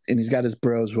he's got his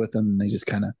bros with him, and they just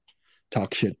kind of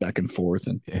talk shit back and forth.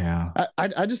 And yeah,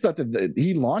 I just thought that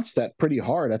he launched that pretty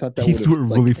hard. I thought that he threw it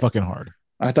really fucking hard.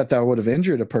 I thought that would have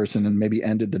injured a person and maybe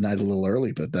ended the night a little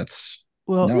early, but that's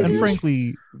and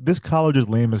frankly, this college is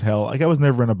lame as hell. Like I was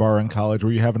never in a bar in college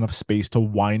where you have enough space to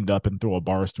wind up and throw a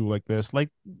bar stool like this. Like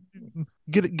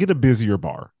get a busier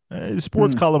bar.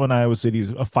 Sports column in Iowa City is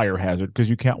a fire hazard because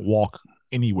you can't walk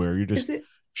anywhere. You're just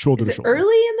shoulder to shoulder. Early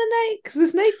in the night? Because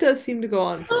this night does seem to go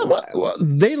on for a while. Well,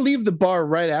 they leave the bar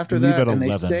right after that, and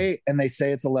they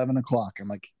say it's 11 o'clock. I'm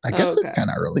like, I guess it's kind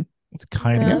of early. It's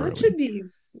kind of early. It should be.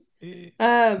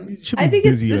 It should be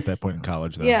busy at that point in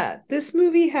college, though. Yeah, this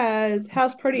movie has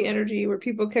house party energy where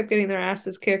people kept getting their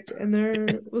asses kicked, and there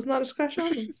was not a scratch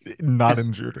on them. Not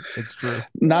injured. It's true.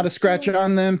 Not a scratch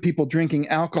on them. People drinking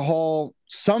alcohol.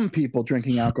 Some people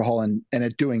drinking alcohol and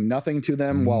it doing nothing to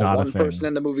them, while one person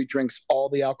in the movie drinks all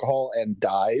the alcohol and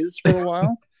dies for a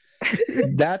while.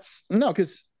 That's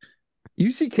because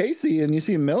you see Casey and you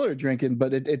see Miller drinking,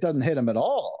 but it doesn't hit him at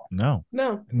all. No.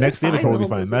 Next day they're totally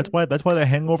fine. That's why the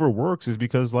hangover works, is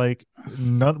because like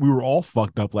we were all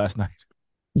fucked up last night.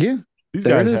 Yeah, these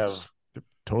guys they're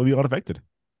totally unaffected.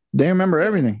 They remember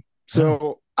everything.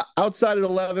 So outside at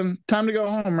 11, time to go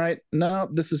home, right? No,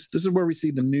 this is where we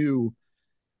see the new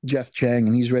Jeff Chang,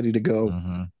 and he's ready to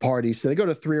go party. So they go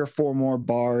to 3 or 4 more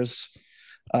bars.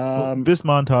 This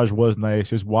montage was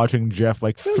nice, just watching Jeff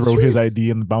like throw his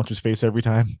ID in the bouncer's face every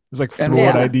time. It was like throw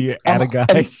an ID at a guy.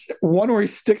 One where he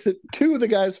sticks it to the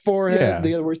guy's forehead,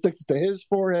 the other where he sticks it to his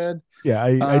forehead. Yeah,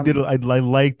 I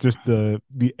like just the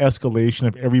escalation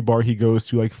of every bar he goes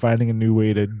to, like finding a new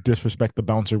way to disrespect the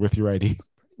bouncer with your ID.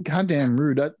 Goddamn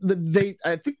rude. I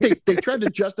think they tried to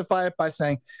justify it by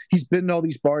saying he's been to all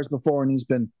these bars before and he's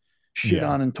been shit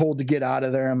on and told to get out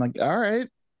of there. I'm like, all right.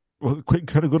 Well, quick,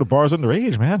 kind of go to bars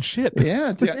underage, man. Shit.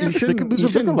 Yeah, you shouldn't. They can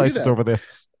lose their liquor license over there.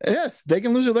 Yes, they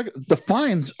can lose their liquor. The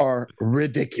fines are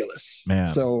ridiculous, man.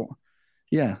 So,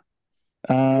 yeah.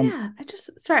 I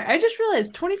just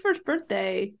realized 21st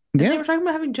birthday. And they were talking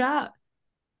about having jobs.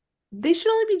 They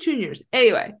should only be juniors.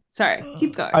 Anyway, sorry.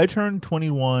 Keep going. I turned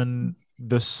 21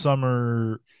 the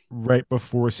summer right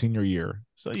before senior year.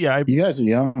 So yeah, you guys are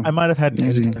young. I might have had an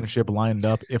internship lined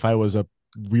up if I was a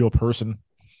real person.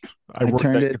 I worked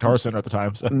at Guitar Center at the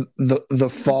time. So. The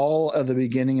fall of the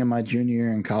beginning of my junior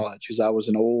year in college, because I was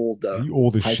an old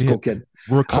high school kid.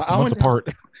 We're a couple months apart.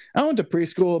 I went to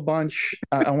preschool a bunch.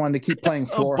 I wanted to keep playing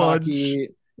floor hockey.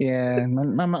 Yeah,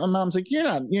 my mom's like, you're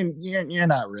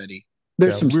not ready.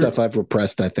 There's some stuff I've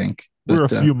repressed, I think. We're a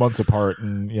few months apart,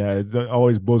 and it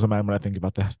always blows my mind when I think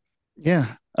about that. Yeah.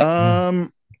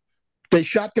 They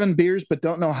shotgun beers, but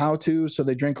don't know how to, so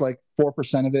they drink like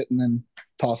 4% of it and then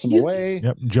toss them away.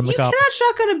 Yep, Jim the Cop. You cannot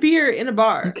shotgun a beer in a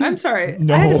bar. I'm sorry.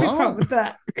 No. I had a big problem with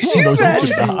that.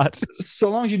 So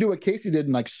long as you do what Casey did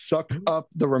and like suck up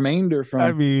the remainder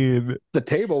from the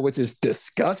table, which is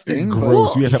disgusting.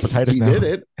 Gross. You have hepatitis now. He did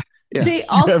it. Yeah. They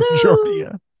also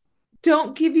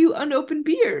don't give you unopened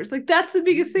beers. Like that's the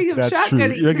biggest thing of shotgunning.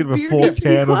 True. You don't give a full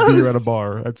can of beer at a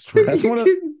bar. That's true. That's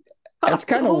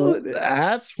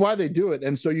that's why they do it.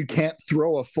 And so you can't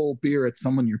throw a full beer at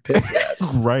someone you're pissed at.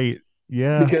 Right.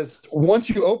 Yeah. Because once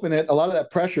you open it, a lot of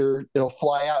that pressure, it'll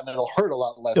fly out and it'll hurt a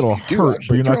lot less. It'll hurt,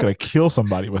 but you're not going to kill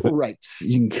somebody with it. Right.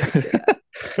 You're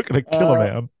going to kill a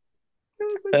man.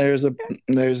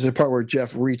 There's a part where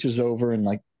Jeff reaches over and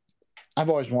like, I've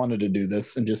always wanted to do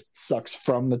this and just sucks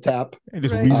from the tap. He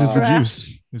just wheezes the juice.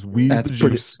 Just wheezes the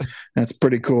juice. That's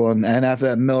pretty cool. And after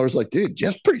that, Miller's like, dude,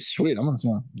 Jeff's pretty sweet. I'm going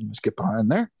to just get behind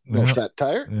there. Little fat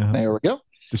tire. There we go.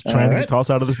 Just trying to get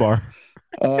tossed out of this bar.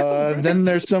 Then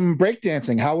there's some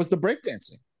breakdancing. How was the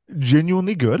breakdancing?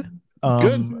 Genuinely good.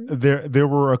 Good. There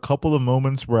were a couple of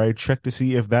moments where I checked to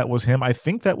see if that was him. I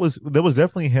think that was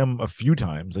definitely him a few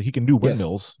times. Like he can do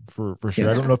windmills for sure.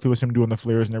 Yes. I don't know if it was him doing the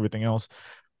flares and everything else.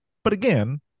 But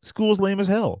again, school's lame as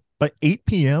hell. By 8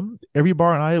 p.m., every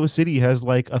bar in Iowa City has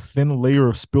like a thin layer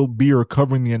of spilled beer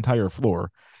covering the entire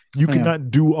floor. You cannot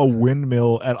do a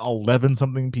windmill at 11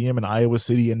 something p.m. in Iowa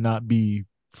City and not be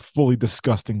fully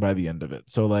disgusting by the end of it.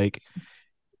 So like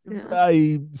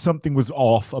something was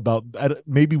off about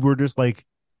maybe we're just like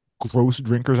gross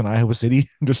drinkers in Iowa City,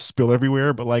 just spill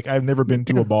everywhere. But like I've never been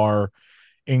to a bar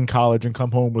in college and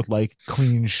come home with like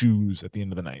clean shoes at the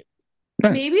end of the night.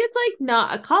 Maybe it's like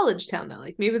not a college town though.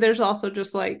 Like maybe there's also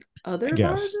just like other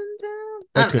bars in town.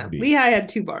 I don't know. Be. Lehigh had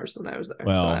 2 bars when I was there.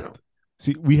 Well, so I don't.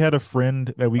 See, we had a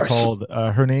friend that we called,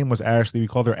 her name was Ashley. We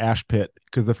called her Ash Pit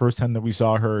because the first time that we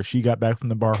saw her, she got back from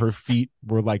the bar. Her feet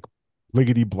were like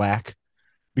bliggity black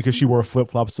because she wore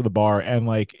flip-flops to the bar. And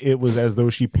like, it was as though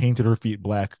she painted her feet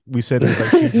black. We said it was like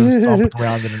she'd been stomping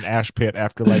around in an ash pit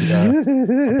after like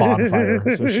a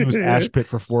bonfire. So she was Ash Pit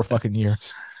for 4 fucking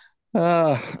years.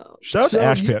 Shout out to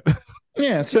Ash Pit.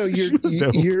 Yeah. So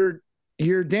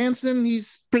you're dancing.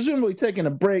 He's presumably taking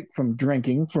a break from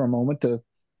drinking for a moment to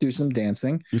do some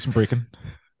dancing, do some breaking.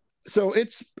 So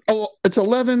it's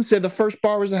 11. Say the first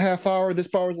bar was a half hour. This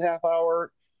bar was a half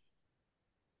hour.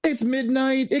 It's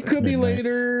midnight. It could be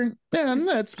later. Yeah,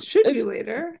 should be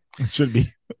later. It should be.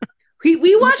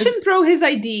 We watch him throw his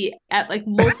ID at like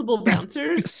multiple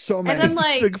bouncers. So many. And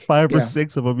then like 5 or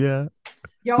 6 of them. Yeah.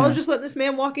 Y'all just let this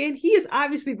man walk in. He is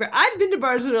obviously. I've been to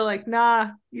bars where they're like,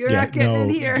 "Nah, you're not getting in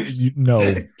here. No,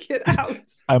 get out."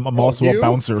 I'm also a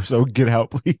bouncer, so get out,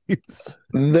 please.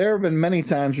 There have been many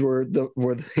times where the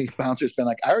bouncer's been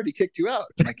like, "I already kicked you out."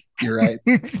 I'm like, you're right.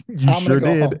 I'm sure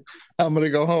did. Home. I'm gonna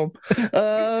go home.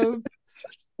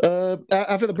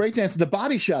 After the breakdance, the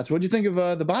body shots. What do you think of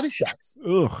the body shots?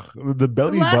 Ugh, the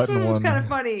belly button one was kind of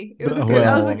funny. It was a good.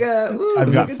 I was like,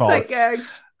 I've got thoughts. Gag.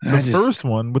 The first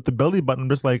one with the belly button,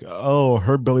 just like, oh,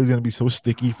 her belly's gonna be so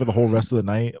sticky for the whole rest of the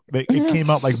night. It came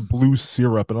out like blue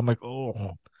syrup, and I'm like,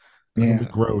 oh, yeah,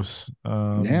 gross.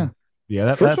 Yeah,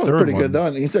 that first that one's pretty one. good though,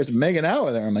 and he starts making out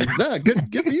with her. I'm like,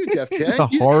 good for you, Jeff Chang. It's a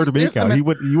hard make out.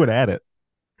 You would add it.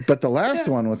 But the last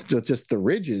one with just the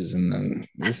ridges and then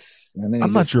this, and then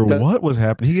I'm not sure what was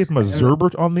happening. He gave him a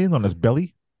Zerbert on his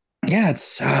belly. Yeah,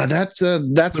 it's that's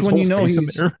when you know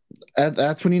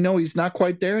that's when you know he's not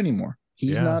quite there anymore.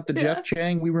 He's not the Jeff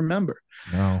Chang we remember.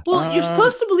 No. Well, you're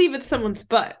supposed to believe it's someone's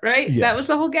butt, right? Yes. That was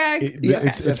the whole gag.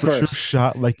 It's for sure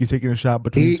shot like you're taking a shot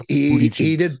between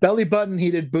he did belly button, he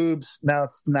did boobs. Now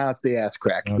it's the ass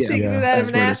crack. Taking it out of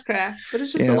an ass crack, but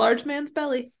it's just a large man's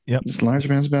belly. Yep, it's a large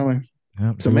man's belly.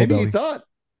 Yep, so maybe he thought,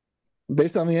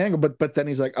 based on the angle, but then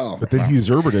he's like, oh. But then he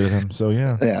zerberted him, so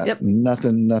yeah. Yep.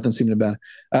 Nothing seemed about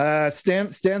it.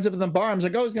 Stands up in the bar. I was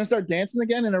like, oh, he's gonna start dancing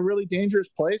again in a really dangerous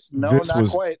place. No, not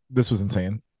quite. This was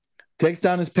insane. Takes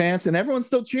down his pants, and everyone's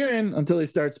still cheering until he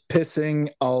starts pissing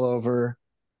all over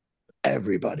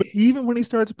everybody. But even when he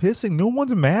starts pissing, no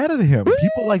one's mad at him.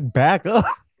 People like back up.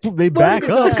 They back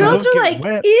up. The girls are like,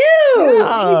 wet. Ew.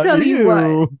 Let me tell you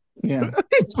what. Yeah. Let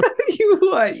me tell you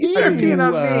what. You start peeing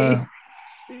on me.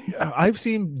 I've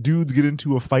seen dudes get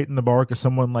into a fight in the bar because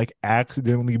someone like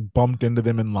accidentally bumped into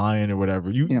them in line or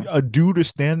whatever. A dude is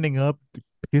standing up,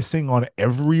 pissing on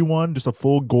everyone, just a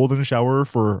full golden shower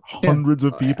for hundreds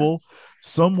of people.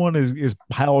 Someone is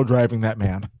pile driving that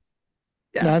man.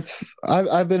 Yes.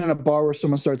 I've been in a bar where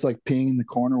someone starts like peeing in the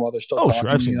corner while they're still talking. Sure,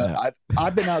 I've seen that.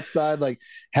 I've been outside like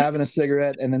having a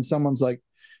cigarette, and then someone's like,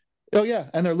 "Oh yeah,"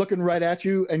 and they're looking right at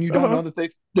you, and you don't know that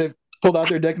they've pulled out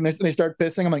their dick and they start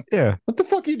pissing. I'm like, yeah, what the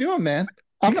fuck are you doing, man?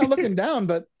 I'm not looking down,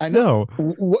 but I know.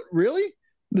 What really?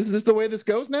 Is this the way this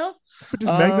goes now? But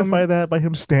just magnify that by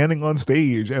him standing on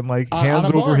stage and like hands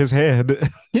over his head.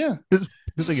 Yeah, just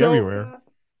like everywhere.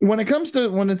 When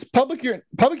it's public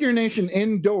urination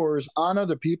indoors on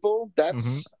other people,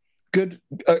 that's good.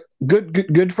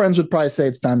 Good friends would probably say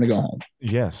it's time to go home.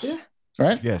 Yes. Yeah.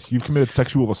 Right. Yes, you've committed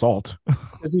sexual assault.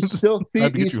 Because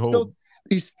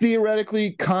he's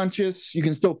theoretically conscious. You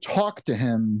can still talk to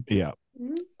him. Yeah.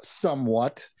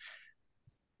 Somewhat.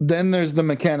 Then there's the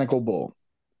mechanical bull.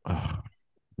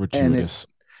 Gratuitous.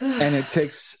 And it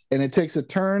takes a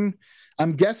turn.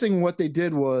 I'm guessing what they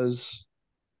did was,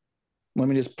 let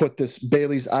me just put this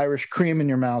Bailey's Irish cream in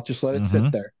your mouth. Just let it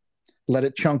sit there. Let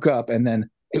it chunk up, and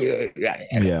then some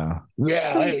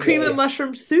cream and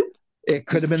mushroom soup. It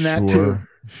could have been that too.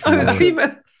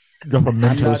 Drop a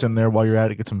Mentos in there while you're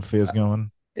at it. Get some fizz going.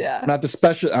 Yeah. I'm not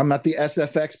the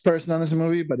SFX person on this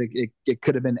movie, but it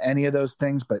could have been any of those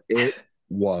things. But it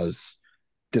was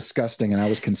disgusting, and I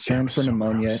was concerned for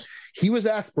pneumonia. Gross. He was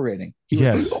aspirating. He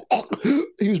was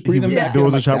breathing back. There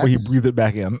was a shot where he breathed it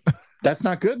back in. That's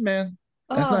not good, man.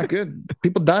 That's not good.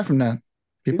 People die from that.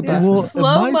 People die from that.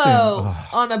 Slow-mo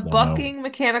on a bucking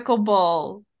mechanical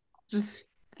bull. Just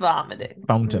vomiting.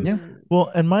 Fountain. Yeah. Well,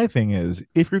 and my thing is,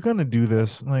 if you're going to do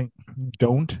this, like,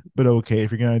 don't, but okay.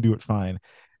 If you're going to do it, fine.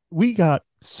 We got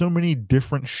so many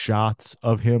different shots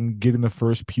of him getting the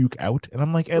first puke out, and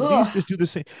I'm like, at least just do the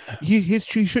same. He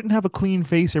shouldn't have a clean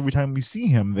face every time we see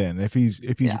him. Then if he's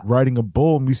riding a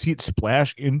bull and we see it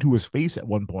splash into his face at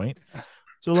one point,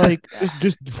 So like,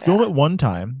 just film it one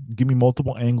time. Give me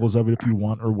multiple angles of it if you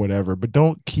want or whatever, but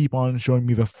don't keep on showing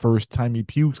me the first time he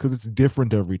pukes because it's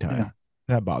different every time. Yeah.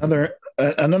 That bothers me.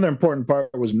 Another important part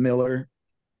was Miller.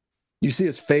 You see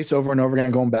his face over and over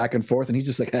again going back and forth, and he's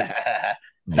just like, yeah.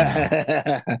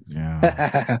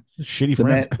 Shitty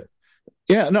friend.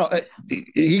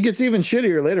 He gets even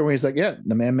shittier later when he's like, yeah,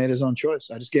 the man made his own choice.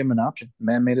 I just gave him an option. The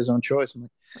man made his own choice. I'm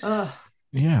like,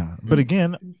 yeah, but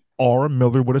again, Aura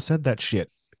Miller would have said that shit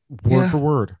word for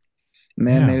word.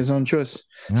 Man made his own choice.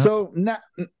 Yeah. So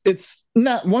it's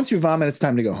not once you vomit, it's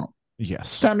time to go home. Yes,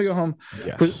 it's time to go home.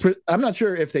 Yes. I'm not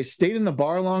sure if they stayed in the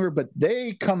bar longer, but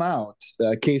they come out,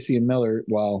 Casey and Miller,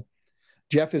 while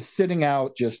Jeff is sitting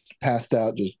out, just passed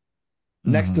out, just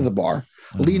next to the bar,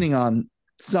 leaning on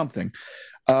something.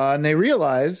 And they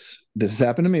realize, this has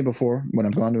happened to me before when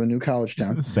I've gone to a new college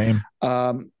town. Same.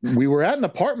 We were at an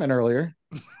apartment earlier,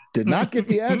 did not get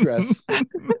the address,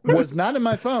 was not in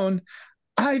my phone.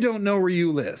 I don't know where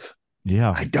you live.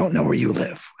 Yeah. I don't know where you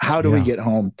live. How do we get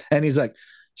home? And he's like,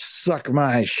 suck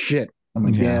my shit. I'm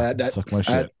like, suck my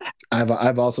shit.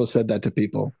 I've also said that to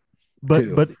people.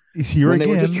 But here when again, they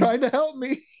were just trying to help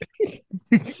me.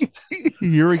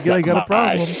 Here again, I got a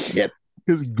problem. Shit.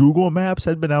 Because Google Maps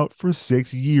had been out for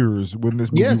 6 years when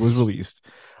this movie was released.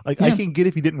 Like, I can get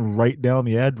if you didn't write down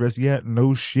the address yet.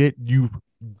 No shit, you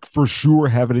for sure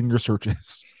have it in your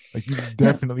searches. Like, you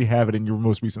definitely have it in your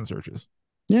most recent searches.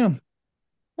 Yeah.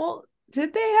 Well,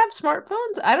 did they have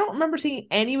smartphones? I don't remember seeing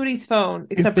anybody's phone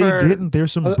except if they didn't.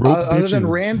 There's some broke other bitches. than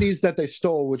Randy's that they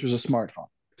stole, which was a smartphone.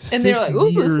 And they're like,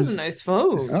 "Oh, this is a nice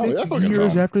phone." 6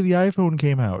 years after the iPhone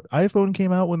came out. iPhone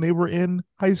came out when they were in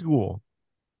high school.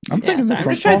 I'm thinking they're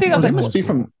from. They must be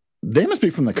from. They must be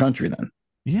from the country then.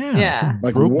 Yeah.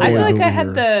 Like, I feel like I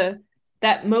had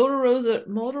that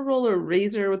Motorola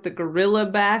Razor with the gorilla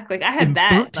back. Like I had in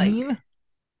that. 13? Like,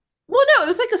 well, no, it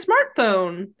was like a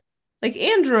smartphone, like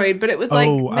Android, but it was like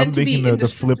meant I'm to be thinking the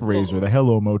flip Razor, the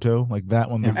Hello Moto, like that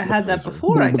one. I had that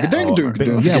before. I got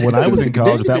yeah, when I was in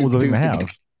college, that was the thing to have.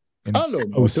 In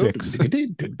 06.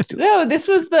 No, this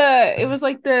was it was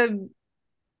like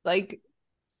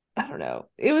I don't know.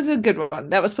 It was a good one.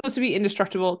 That was supposed to be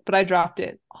indestructible, but I dropped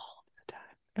it all the time.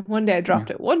 And one day I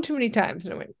dropped it one too many times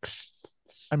and it went.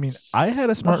 I mean, I had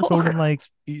a smartphone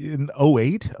in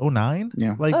 08, 09.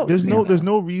 Yeah. Like there's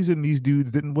no reason these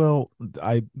dudes didn't. Well,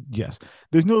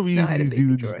 there's no reason these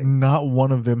dudes, not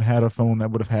one of them had a phone that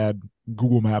would have had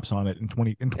Google Maps on it in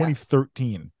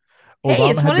 2013. Hey,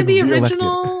 Obama it's one of the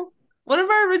original, one of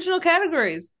our original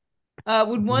categories.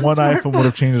 Would one iPhone would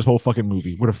have changed this whole fucking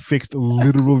movie. Would have fixed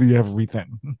literally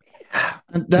everything.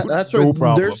 That's no right.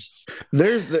 problem.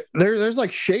 There's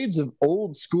like shades of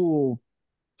old school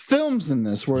films in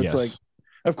this where it's like,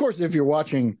 of course, if you're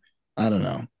watching, I don't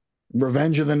know,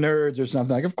 Revenge of the Nerds or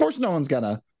something, like, of course, no one's got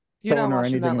a phone or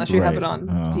anything unless you have it on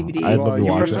DVD. I'd love to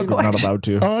watch it. I'm not allowed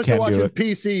to. Unless you're watching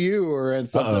PCU or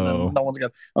something, and no one's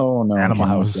got. Oh no, Animal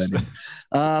House.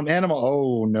 Animal.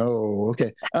 Oh no.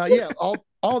 Okay. Yeah.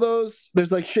 All those.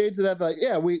 There's like shades of that. Like,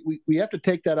 yeah, we have to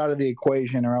take that out of the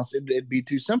equation, or else it'd be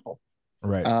too simple.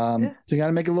 Right. So you got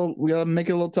to make it a little. We got to make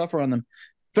it a little tougher on them.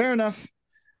 Fair enough.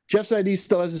 Jeff's ID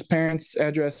still has his parents'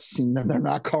 address. They're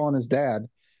not calling his dad.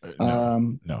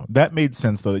 No, that made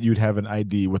sense though, that you'd have an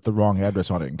ID with the wrong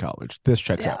address on it in college. This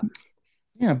checks out.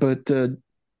 Yeah, but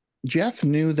Jeff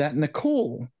knew that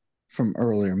Nicole from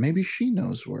earlier. Maybe she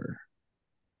knows where.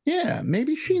 Yeah,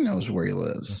 maybe she knows where he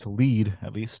lives. It's a lead,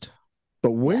 at least.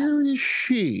 But where is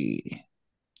she?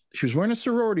 She was wearing a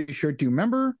sorority shirt. Do you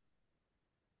remember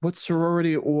what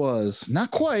sorority it was?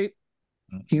 Not quite.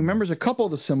 He remembers a couple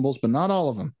of the symbols, but not all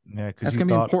of them. Yeah, that's going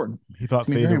to be important. He thought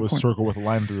theta was circle with a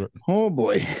line through it. Oh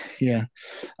boy, yeah.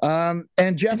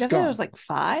 And Jeff's gone. It was like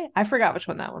Phi. I forgot which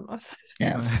one that one was.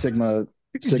 Yeah, Sigma,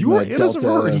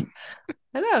 Delta.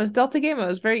 I know, it was Delta Gamma. It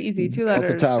was very easy. 2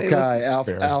 letters. Delta Tau Chi,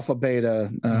 Alpha Beta.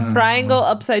 Triangle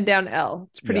upside down L.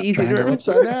 It's pretty easy to remember.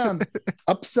 Upside down.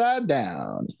 Upside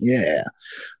down. Yeah.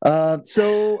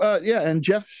 And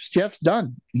Jeff's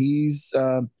done. He's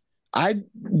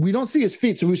we don't see his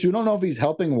feet, so we don't know if he's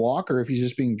helping walk or if he's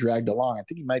just being dragged along. I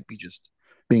think he might be just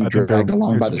being dragged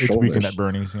along by the shoulders. It's Weekend at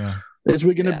Bernie's, yeah. It's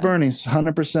Weekend at Bernie's,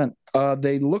 100%.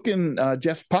 They look in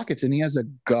Jeff's pockets, and he has a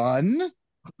gun.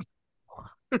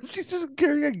 She's just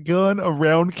carrying a gun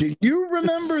around. Do you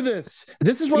remember this?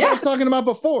 This is what I was talking about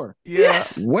before.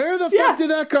 Yes. Where the fuck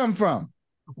did that come from?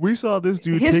 We saw this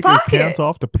dude take his pants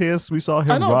off to piss. We saw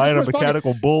him ride a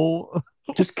mechanical bull.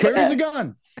 Just carries a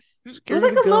gun. It was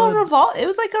like a little revolver. It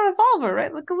was like a revolver,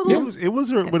 right? Like a little. It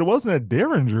was, but it wasn't a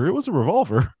Derringer. It was a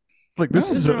revolver. Like this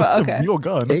is a real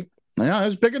gun. Yeah, it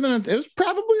was bigger than it was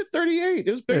probably a 38.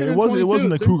 It was bigger than it 22. It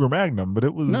wasn't a Cougar Magnum, but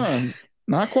it was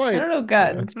not quite. I don't know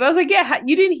guns, but I was like, yeah,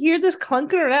 you didn't hear this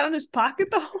clunking around in his pocket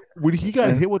though. When he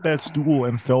got hit with that stool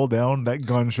and fell down, that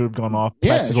gun should have gone off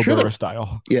Plaxico Burress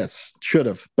style. Yes, should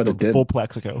have, but it did full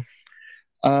Plaxico.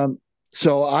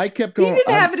 So I kept going. He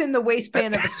didn't have it in the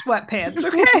waistband of his sweatpants,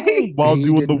 okay? While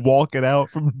doing the walk it out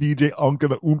from DJ Unk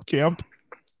in the Oomp Camp.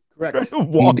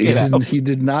 Correct. He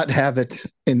did not have it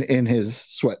in his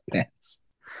sweatpants.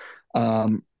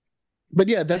 But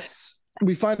yeah,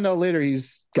 we find out later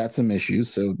he's got some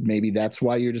issues, so maybe that's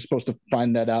why you're just supposed to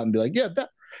find that out and be like, yeah,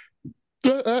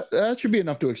 that should be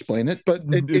enough to explain it. But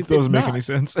it doesn't make any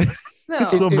sense. No,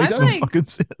 it makes no fucking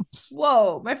sense.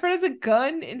 Whoa, my friend has a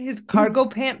gun in his cargo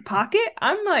pant pocket.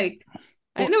 I'm like,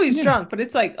 I know he's drunk, but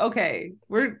it's like, okay,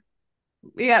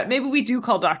 maybe we do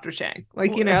call Dr. Chang.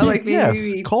 Like,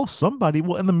 maybe call somebody.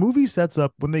 Well, and the movie sets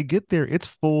up when they get there, it's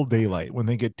full daylight when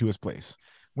they get to his place.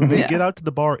 When they get out to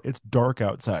the bar, it's dark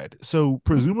outside. So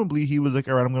presumably he was like,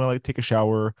 all right, I'm gonna take a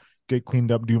shower, get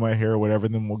cleaned up, do my hair or whatever,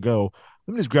 and then we'll go.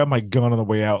 Let me just grab my gun on the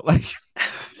way out. Like,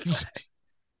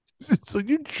 so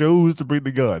you chose to bring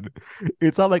the gun.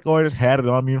 It's not like, oh, I just had it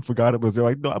on me and forgot it was there.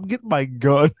 Like, no, I'm getting my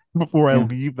gun before I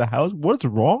leave the house. What's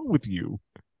wrong with you?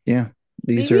 Yeah.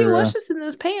 Maybe it was just in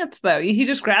his pants, though. He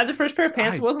just grabbed the first pair of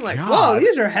pants. It wasn't like, whoa,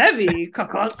 these are heavy. These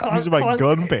are my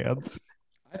gun pants.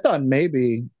 I thought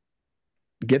maybe,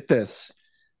 get this,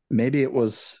 maybe it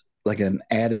was like an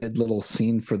added little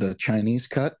scene for the Chinese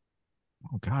cut.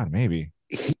 Oh, God, maybe.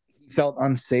 He felt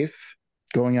unsafe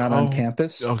going out on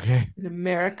campus. Okay. In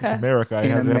America.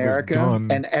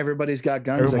 And everybody's got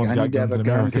guns. Like, I need to have a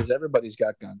gun because everybody's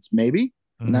got guns. Maybe.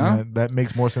 No, that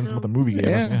makes more sense what the movie gave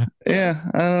us. Yeah,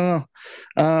 I don't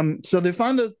know. So they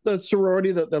found the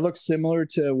sorority that looks similar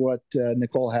to what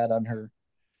Nicole had on her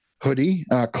hoodie.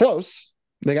 Close.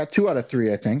 They got 2 out of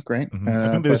 3, I think. Right? I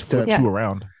think they just flipped 2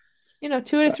 around. 2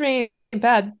 out of 3 ain't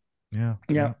bad. Yeah.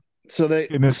 So they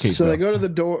in this case, they go to the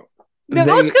door. No,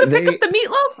 I was gonna pick up the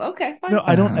meatloaf. Okay, fine. No,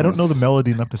 I don't know the melody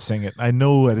enough to sing it. I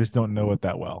just don't know it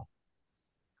that well.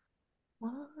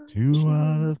 2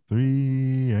 out of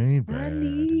 3 ain't bad.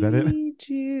 Is that it?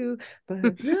 You,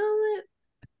 but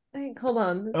hold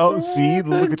on. Oh, see,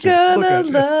 look at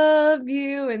you. Love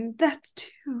you, and that's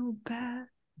too bad.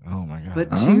 Oh my God!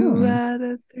 But 2 out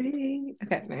of 3.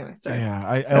 Okay, anyway, sorry. Yeah,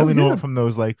 I only know it from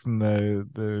those, like, from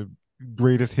the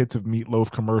greatest hits of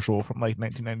Meatloaf commercial from like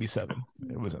 1997.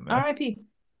 It was in there. R.I.P.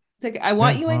 It's like, I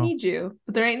want you, I need you,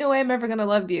 but there ain't no way I'm ever gonna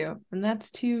love you, and that's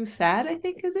too sad. I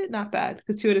think, is it not bad?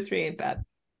 Because 2 out of 3 ain't bad.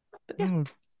 But yeah.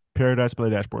 Paradise by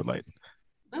the Dashboard Light.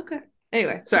 Okay.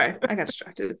 Anyway, sorry, I got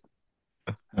distracted.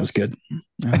 That was good.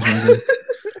 Really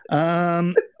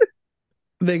good.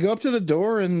 They go up to the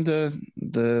door, and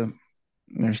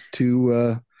there's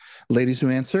 2 ladies who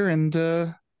answer, and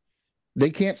they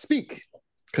can't speak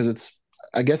because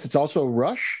I guess it's also a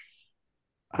rush,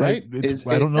 right?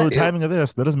 I don't know the timing of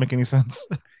this. That doesn't make any sense.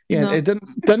 Yeah, no. It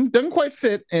doesn't quite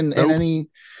fit in any,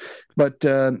 but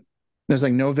there's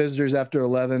like no visitors after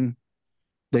 11.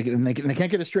 They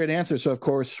can't get a straight answer. So of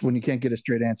course, when you can't get a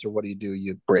straight answer, what do?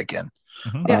 You break in.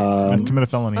 And commit a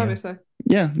felony. Obviously.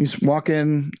 Yeah, you walk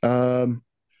in.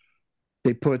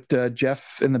 They put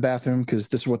Jeff in the bathroom because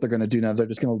this is what they're going to do now. They're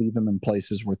just going to leave him in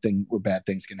places where bad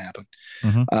things can happen.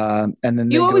 And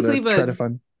then you always leave try to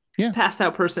find passed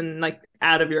out person like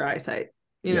out of your eyesight.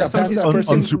 Passed out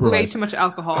person, way too much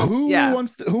alcohol.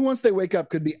 Once they wake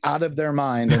up could be out of their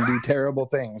mind and do terrible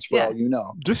things for all you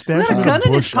know. Just stash him in a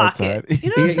bush outside.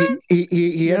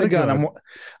 He had a gun.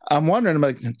 I'm wondering, I'm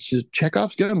like,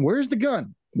 Chekhov's gun. Where's the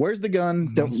gun? We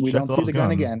don't see the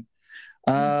gun again.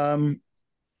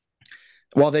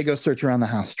 While they go search around the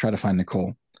house, try to find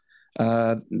Nicole.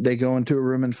 They go into a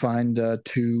room and find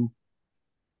 2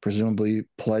 presumably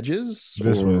pledges.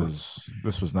 This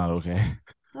was not okay.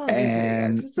 Oh,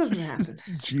 and this doesn't happen.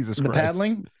 Jesus Christ. The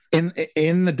paddling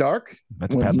in the dark.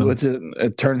 That's paddling. Let's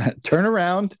turn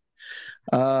around.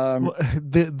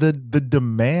 The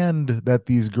demand that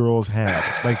these girls had,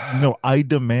 like, no, I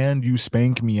demand you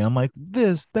spank me. I'm like,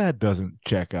 that doesn't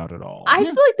check out at all. I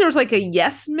feel like there was like a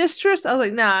yes mistress. I was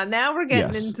like, nah, now we're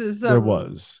getting into some.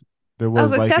 There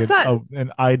was like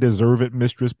an I deserve it,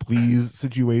 mistress, please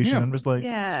situation. I'm just like,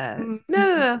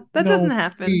 no, that doesn't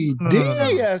happen.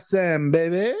 DSM,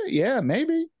 baby. Yeah,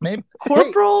 maybe.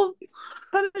 Corporal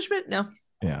punishment? No.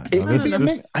 Yeah. It could be a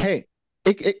mix. Hey,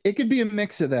 it could be a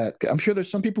mix of that. I'm sure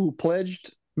there's some people who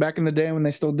pledged back in the day when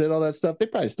they still did all that stuff. They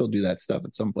probably still do that stuff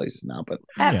at some places now, but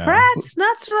at frats,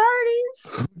 not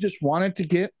sororities. Just wanted to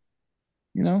get,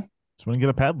 just want to get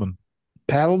a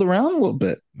paddled around a little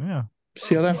bit. Yeah.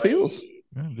 See how that feels.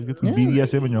 Yeah, just get some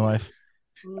BDSM in your life.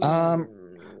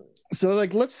 So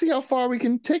like, let's see how far we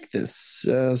can take this.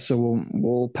 So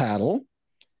we'll paddle.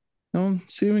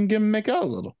 See if we can get him make out a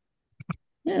little.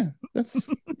 Yeah, it's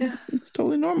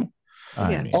totally normal.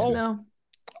 All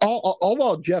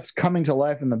while Jeff's coming to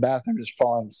life in the bathroom, just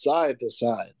falling side to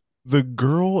side. The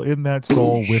girl in that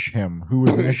stall with him, who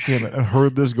was next to him and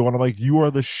heard this going, I'm like, you are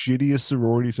the shittiest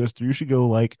sorority sister. You should go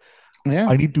like,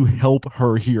 I need to help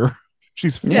her here.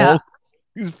 She's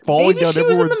falling down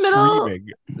everywhere screaming.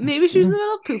 Maybe she was in the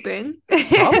middle of pooping.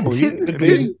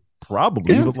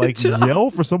 Probably, but like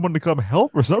yell for someone to come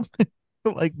help or something.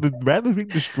 Like the bathroom's being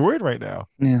destroyed right now.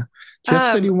 Yeah,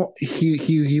 Jeff said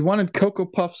he wanted Cocoa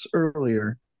Puffs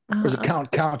earlier. Or was it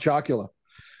Count Chocula?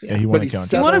 Yeah, he wanted Count.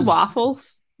 He wanted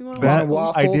waffles.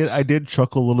 I did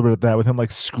chuckle a little bit at that with him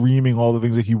like screaming all the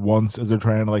things that he wants as they're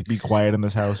trying to like be quiet in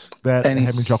this house. That had me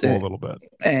chuckle a little bit.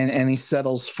 And he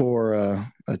settles for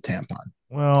a tampon.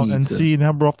 Well, and see,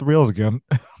 now we're off the rails again.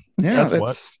 Yeah,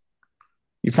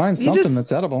 you find something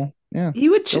that's edible. Yeah, he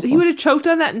would have choked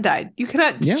on that and died. You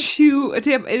cannot chew a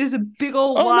tampon. It is a big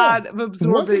old wad of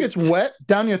absorbent. Once it gets wet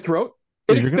down your throat,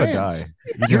 it expands. Gonna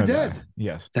die. You're dead. Die.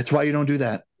 Yes, that's why you don't do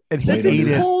that. And that's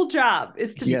his whole job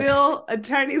is to fill a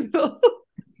tiny little.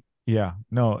 Yeah,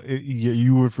 no,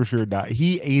 you would for sure die.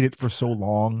 He ate it for so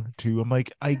long too. I'm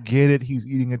like, I get it. He's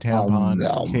eating a tampon.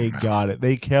 Okay, got it.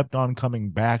 They kept on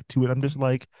coming back to it. I'm just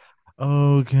like,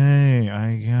 okay,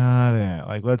 I got it.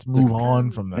 Like, let's move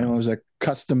on from that. It was a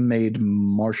custom-made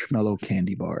marshmallow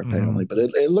candy bar, apparently, but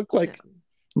it looked like.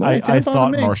 I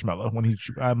thought marshmallow when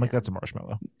I'm like, that's a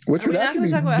marshmallow, which would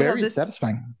actually be very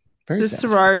satisfying. The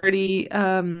sorority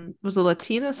was a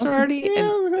Latina sorority.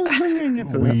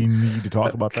 We need to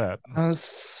talk about that.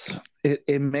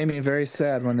 It made me very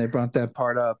sad when they brought that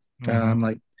part up. I'm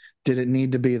like, did it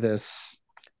need to be this?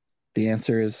 The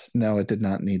answer is no, it did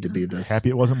not need to be this. Happy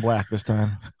it wasn't black this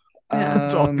time.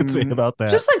 That's all I can say about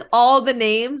that. Just like all the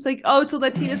names, like, it's a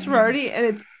Latina sorority and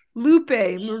it's Lupe,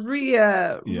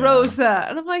 Maria, Rosa.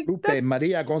 And I'm like, Lupe,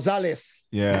 Maria Gonzalez.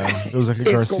 Yeah, it was like a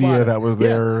Garcia that was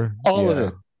there. All of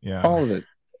it. Yeah, all of it.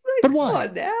 But why?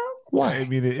 Why? I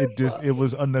mean, it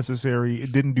was unnecessary.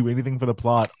 It didn't do anything for the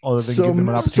plot other than give them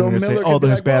an opportunity to say, the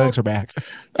Hispanics are back.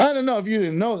 I don't know if you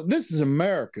didn't know, this is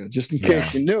America, just in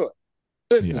case you knew it.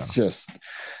 This is just,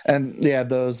 and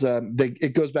those,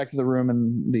 it goes back to the room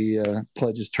and the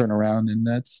pledges turn around and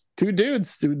that's two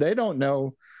dudes, they don't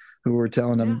know who we're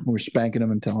telling them, we're spanking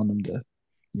them and telling them to,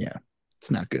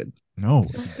 it's not good. No,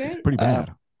 it's pretty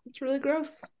bad. It's really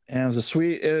gross. And it was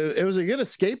it was a good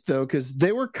escape though, because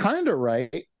they were kind of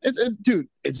right. It's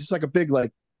just like a big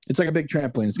it's like a big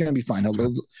trampoline. It's gonna be fine.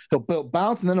 He'll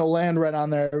bounce and then he'll land right on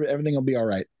there. Everything will be all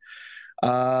right.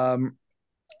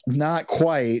 Not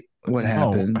quite what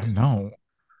happened. No,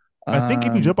 I think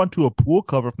if you jump onto a pool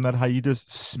cover from that high, you just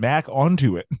smack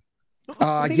onto it.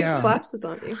 I think it collapses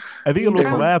on you. I think it'll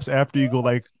collapse after you go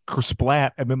like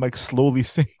splat and then like slowly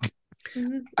sink.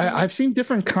 Mm-hmm. I've seen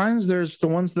different kinds. There's the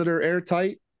ones that are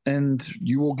airtight, and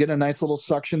you will get a nice little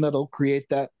suction that'll create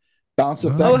that bounce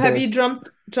effect. Oh, have you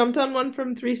jumped on one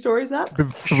from 3 stories up?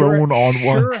 Been thrown on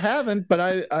one. Sure haven't, but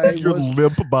I your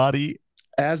limp body.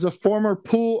 As a former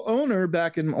pool owner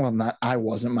back in, not I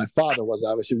wasn't. My father was,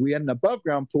 obviously. We had an above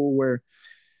ground pool where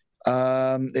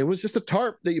it was just a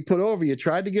tarp that you put over. You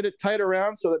tried to get it tight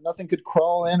around so that nothing could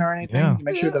crawl in or anything to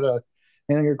make sure that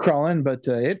anything could crawl in. But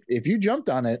if you jumped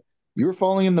on it, you were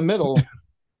falling in the middle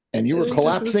and you were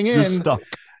collapsing in. You're stuck.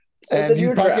 And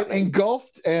you'd probably get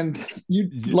engulfed and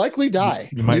you'd likely die.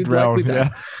 You might drown.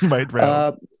 You might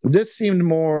drown. This seemed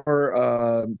more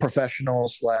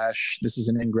professional / this is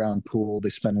an in-ground pool. They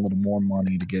spend a little more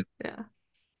money to get. Yeah.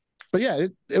 But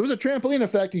it was a trampoline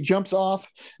effect. He jumps off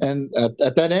and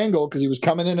at that angle, because he was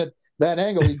coming in at that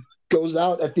angle, he goes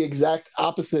out at the exact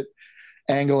opposite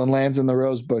angle and lands in the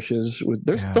rose bushes.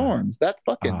 There's thorns. That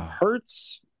fucking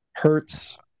hurts.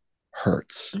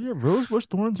 Yeah, rosebush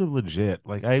thorns are legit.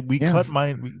 Like we cut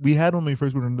mine. We had when we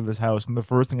first went into this house, and the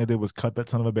first thing I did was cut that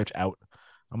son of a bitch out.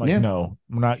 I'm like, no,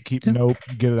 I'm not nope,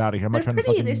 get it out of here. I'm not trying to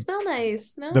fucking. They smell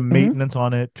nice. No? The maintenance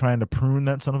on it, trying to prune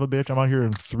that son of a bitch. I'm out here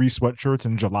in 3 sweatshirts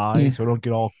in July, so I don't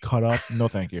get all cut up. No,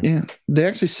 thank you. Yeah, they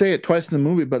actually say it twice in the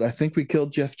movie, but I think we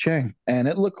killed Jeff Chang, and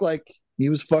it looked like he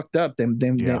was fucked up. They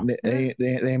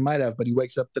might have, but he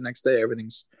wakes up the next day.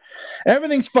 Everything's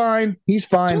fine. He's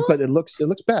fine, but it looks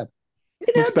bad.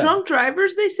 Drunk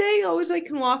drivers, they say, always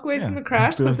can walk away from the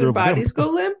crash, but their bodies go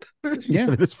limp. Yeah,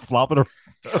 they just flop it around.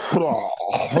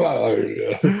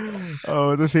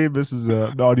 Oh, it's a shame this is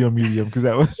an audio medium, because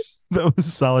that was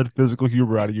solid physical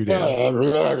humor out of you, Dan.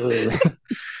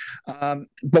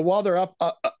 But while they're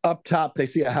up top, they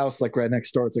see a house right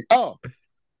next door. It's like,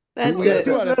 We got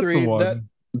 2 out of 3.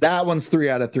 That one's 3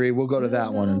 out of 3. We'll go to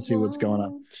that one and see what's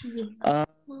going on.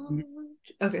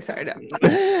 Okay, sorry.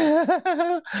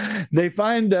 No. They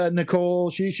find Nicole.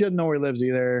 She shouldn't know where he lives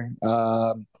either.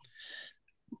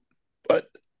 But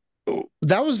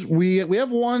that was we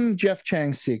have one Jeff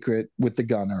Chang secret with the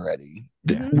gun already.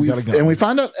 Yeah, we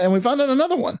found out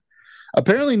another one.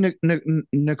 Apparently,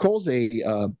 Nicole's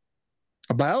a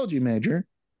biology major,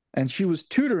 and she was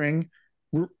tutoring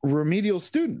remedial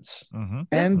students.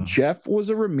 And Jeff was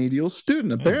a remedial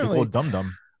student.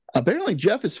 Apparently,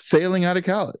 Jeff is failing out of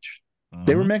college.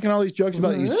 They were making all these jokes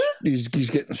about he's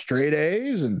getting straight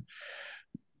A's and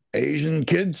Asian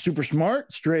kid, super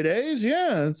smart, straight A's.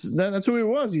 Yeah, that's who he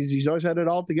was. He's always had it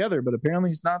all together, but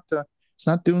apparently he's not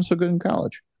doing so good in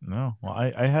college. No, well,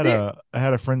 I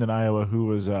had a friend in Iowa who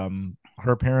was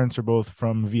her parents are both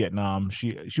from Vietnam.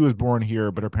 She was born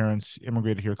here, but her parents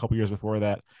immigrated here a couple years before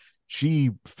that.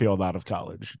 She failed out of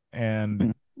college,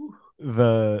 and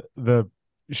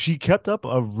she kept up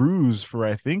a ruse for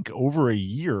I think over a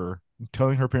year,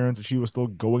 telling her parents that she was still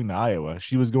going to Iowa.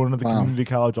 She was going to the community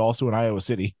college also in Iowa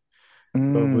City. So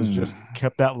it was just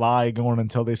kept that lie going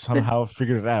until they somehow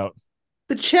figured it out.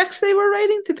 The checks they were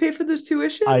writing to pay for this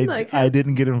tuition? I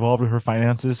didn't get involved with her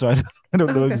finances, so I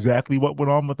don't know exactly what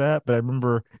went on with that. But I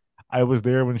remember I was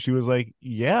there when she was like,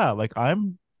 yeah, like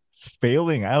I'm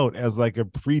failing out as like a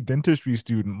pre-dentistry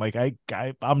student. Like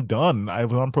I'm done. I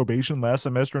was on probation last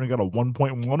semester and I got a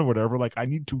 1.1 or whatever. Like I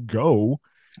need to go.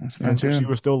 And so she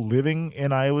was still living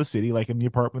in Iowa City, like in the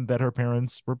apartment that her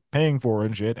parents were paying for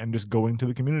and shit, and just going to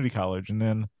the community college. And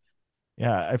then,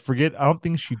 yeah, I forget. I don't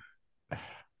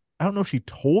know if she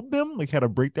told them, like had a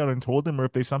breakdown and told them, or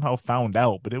if they somehow found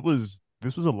out. But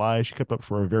this was a lie she kept up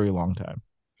for a very long time.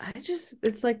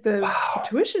 It's like the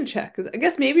tuition check. I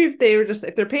guess maybe if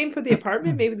they're paying for the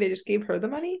apartment, maybe they just gave her the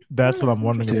money. That's what I'm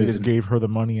wondering. If they just gave her the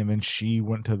money and then she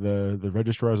went to the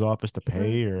registrar's office to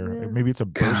pay, or maybe it's a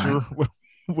bursar.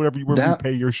 Whatever you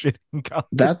pay your shit in college.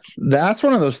 That's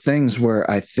one of those things where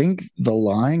I think the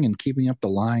lying and keeping up the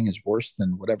lying is worse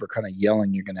than whatever kind of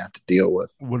yelling you're going to have to deal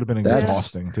with. Would have been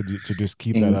exhausting to just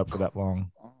keep that up for that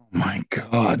long. Oh my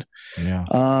God. Yeah.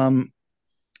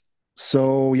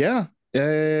 So yeah,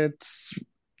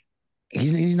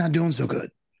 he's not doing so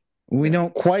good. We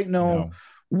don't quite know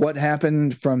what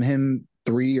happened from him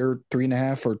 3 or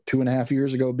 3.5 or 2.5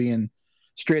 years ago being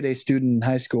straight A student in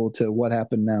high school to what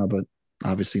happened now, but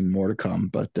obviously more to come.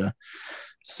 But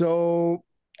so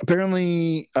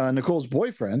apparently Nicole's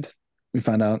boyfriend, we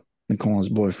found out Nicole's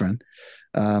boyfriend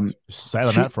sat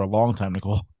on that for a long time,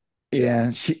 Nicole.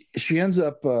 Yeah, she ends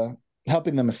up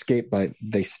helping them escape by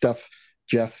they stuff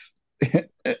Jeff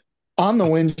on the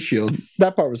windshield.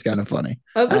 That part was kind of funny.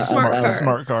 Oh, the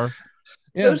smart car.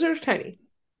 Yeah. Those are tiny.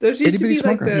 Those used to be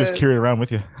like the... You just carry it around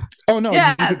with you. Oh no,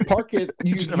 you could park it.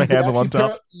 You could have a handle on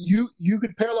top. You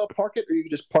could parallel park it, or you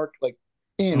could just park like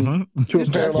in to a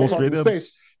parallel parking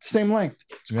space, same length.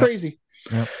 It's crazy.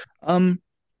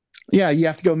 Yeah, you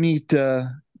have to go meet.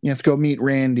 You have to go meet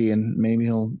Randy, and maybe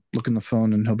he'll look in the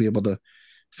phone and he'll be able to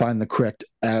find the correct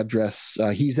address.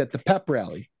 He's at the pep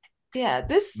rally. Yeah,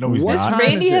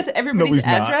 Randy has everybody's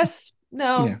address.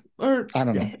 No, yeah. Or I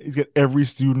don't know. He's got every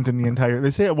student in the entire.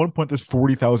 They say at one point there's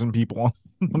 40,000 people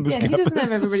on this campus. He doesn't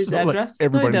have everybody's address. Like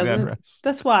everybody's address.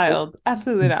 That's wild.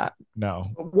 Absolutely not. No.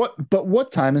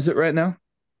 What time is it right now?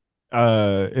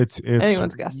 It's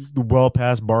anyone's guess. Well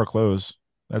past bar close.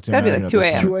 That's gotta be like 2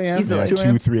 a.m. 2 a.m. Yeah,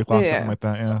 2, 3 o'clock, something like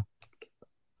that. Yeah.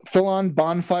 Full on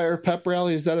bonfire pep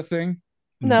rally. Is that a thing?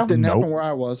 No, didn't happen where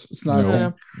I was. It's not a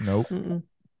thing. Nope.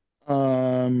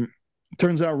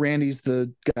 Turns out Randy's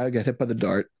the guy who got hit by the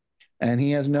dart, and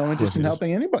he has no interest in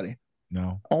helping anybody.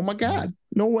 No. Oh my God,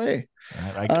 no way.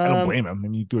 I don't blame him. I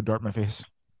mean, you do a dart in my face.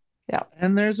 Yeah.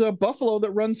 And there's a buffalo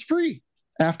that runs free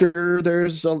after I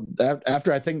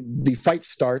think the fight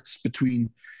starts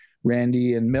between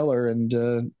Randy and Miller,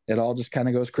 and it all just kind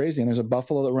of goes crazy. And there's a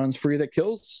buffalo that runs free that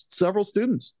kills several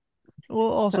students.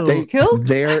 Well, also they're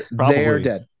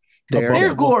dead.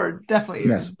 They're gored, definitely.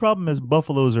 Yes. The problem is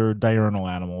buffaloes are diurnal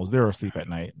animals. They're asleep at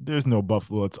night. There's no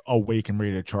buffalo that's awake and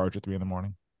ready to charge at 3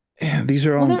 a.m. Yeah, these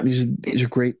are these are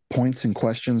great points and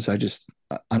questions. I'm just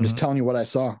telling you what I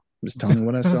saw. Could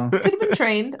have been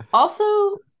trained. Also,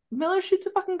 Miller shoots a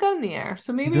fucking gun in the air.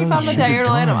 So maybe if I'm a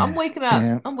diurnal animal, I'm waking up.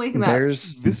 Yeah. I'm waking up.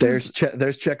 There's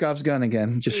Chekhov's gun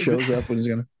again. Just shows up when he's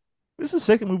gonna. This is the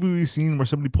second movie we've seen where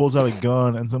somebody pulls out a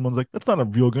gun and someone's like, "That's not a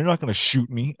real gun. You're not going to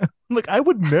shoot me." Like, I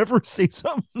would never say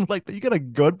something like that. You got a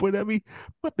gun pointed at me?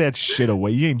 Put that shit away.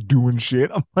 You ain't doing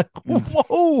shit. I'm like,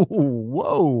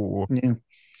 whoa. Yeah.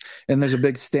 And there's a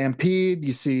big stampede.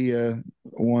 You see,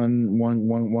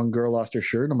 one girl lost her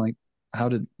shirt. I'm like, How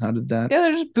did that? Yeah,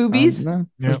 there's just boobies. No,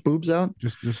 there's boobs out.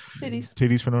 Just titties.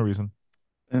 Titties for no reason.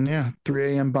 And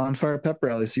 3 a.m. bonfire pep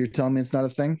rally. So you're telling me it's not a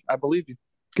thing? I believe you.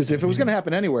 Because if it was going to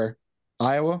happen anywhere,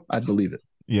 Iowa, I'd believe it.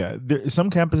 Yeah, some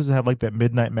campuses have like that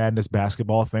Midnight Madness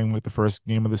basketball thing. Like the first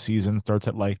game of the season starts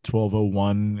at like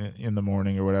 12:01 in the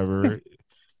morning or whatever.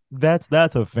 That's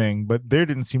a thing, but there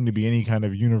didn't seem to be any kind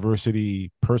of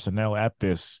university personnel at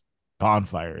this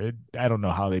bonfire. I don't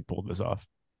know how they pulled this off.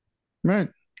 Right,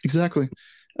 exactly.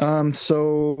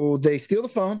 So they steal the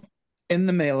phone in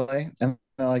the melee, and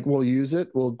they're like, "We'll use it.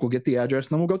 We'll get the address,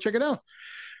 and then we'll go check it out."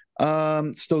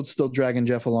 Still dragging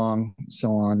Jeff along,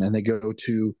 so on, and they go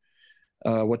to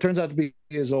what turns out to be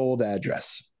his old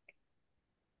address.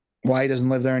 Why he doesn't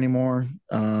live there anymore?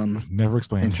 Never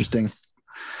explained. Interesting.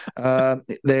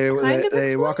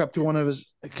 They walk up to one of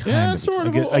his sort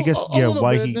of. I guess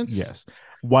why bit.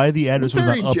 Why the address was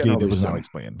not updated was so. not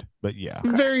explained, but yeah,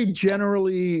 very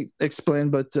generally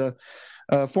explained. But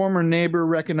a former neighbor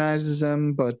recognizes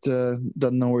him, but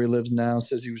doesn't know where he lives now.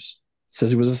 Says he was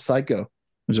a psycho.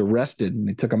 He was arrested, and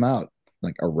they took him out.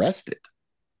 Like arrested.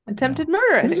 Attempted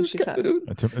murder, I think she says.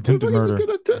 Attempted murder.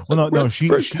 Well, no, she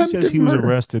says he was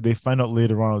arrested. They find out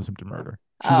later on it was attempted murder.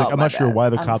 She's like, I'm not sure why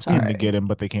the cops came to get him,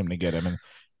 but they came to get him. And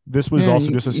this was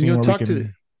also just a scene where we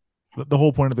can. The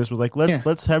whole point of this was like,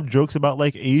 let's have jokes about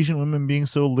like Asian women being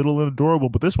so little and adorable,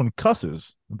 but this one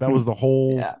cusses. That was the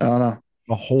whole. The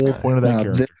whole point of that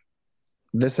character.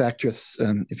 This actress,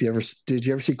 did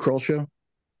you ever see Kroll Show?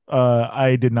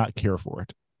 I did not care for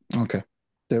it. Okay.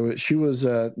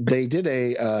 They did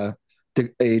a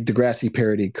Degrassi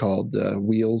parody called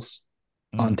Wheels,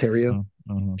 Ontario.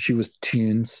 Mm-hmm. She was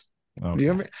Tunes. Okay.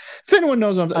 If anyone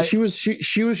knows, she was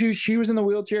in the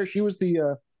wheelchair. She was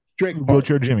the Drake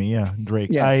wheelchair Jimmy. Yeah, Drake.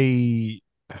 Yeah.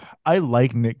 I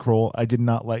like Nick Kroll. I did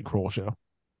not like Kroll Show.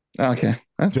 Okay,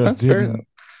 that's fair. There's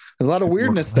a lot of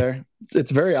weirdness there.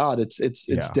 It's very odd.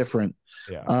 It's different.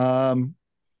 Yeah.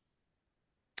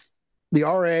 The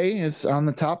RA is on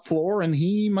the top floor, and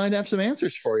he might have some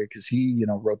answers for you because he,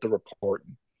 wrote the report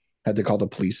and had to call the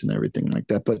police and everything like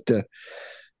that. But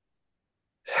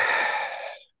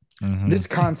this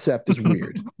concept is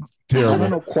weird. Terrible. I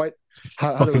don't know quite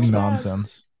how to explain.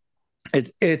 Nonsense.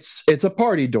 It's a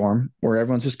party dorm where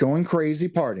everyone's just going crazy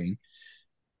partying,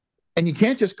 and you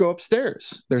can't just go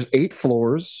upstairs. There's 8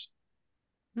 floors,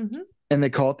 and they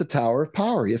call it the Tower of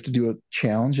Power. You have to do a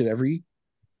challenge at every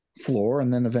floor,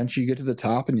 and then eventually you get to the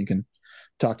top and you can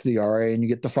talk to the RA and you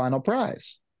get the final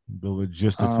prize. The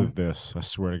logistics of this, I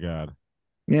swear to God.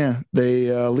 Yeah,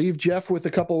 they leave Jeff with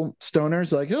a couple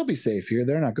stoners, like he'll be safe here.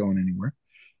 They're not going anywhere.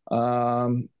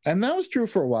 And that was true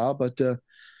for a while, but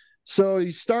so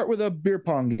you start with a beer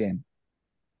pong game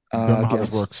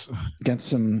against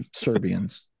some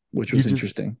Serbians, which was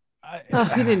interesting. We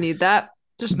didn't need that.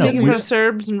 Just making fun of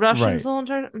Serbs and Russians.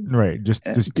 Right. Just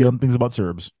yelling things about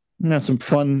Serbs. Yeah, some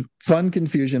fun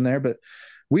confusion there, but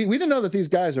we didn't know that these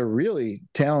guys are really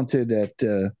talented at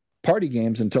party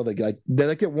games until they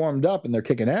get warmed up and they're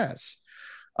kicking ass.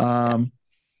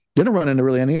 Didn't run into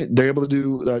really any. They're able to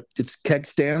do it's keg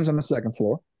stands on the second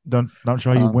floor. Not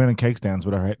sure how you win in keg stands,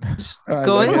 but all right.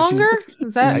 Going longer?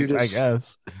 Is that? I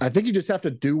guess. I think you just have to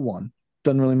do one.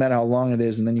 Doesn't really matter how long it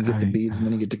is, and then you get the beads, and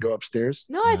then you get to go upstairs.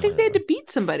 No, I think they had to beat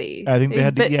somebody. I think they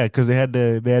had to, because they had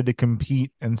to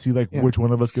compete and see which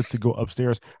one of us gets to go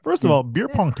upstairs. First of all, beer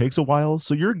pong takes a while,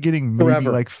 so you're getting maybe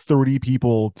like 30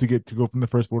 people to go from the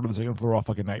first floor to the second floor all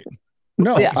fucking night.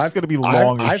 No, it's going to be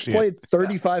long. I've played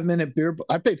 35-minute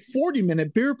I played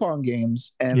 40-minute beer pong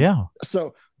games, and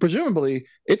so presumably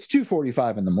it's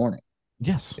 2:45 in the morning.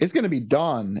 Yes, it's going to be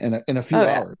done in a few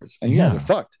hours, and you guys are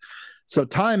fucked. So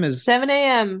time is 7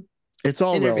 a.m. It's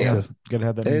all relative. Yeah. Gotta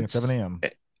have that meeting at 7 a.m.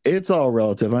 It's all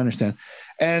relative. I understand.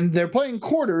 And they're playing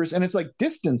quarters, and it's like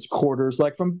distance quarters,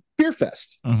 like from Beer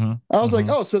Fest. I was like,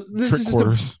 oh, so this Trick is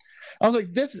quarters. I was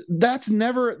like, that's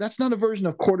not a version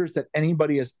of quarters that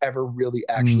anybody has ever really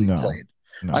actually played.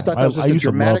 No. I thought that was just a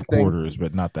dramatic thing. Quarters,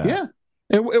 but not that. Yeah,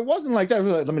 it wasn't like that. It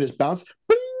was like, let me just bounce,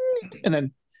 and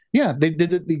then. Yeah, they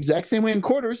did it the exact same way in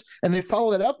quarters, and they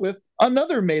followed it up with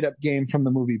another made-up game from the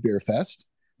movie Beer Fest,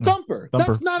 Thumper.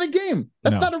 That's not a game.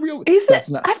 That's not a real. I feel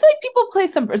like people play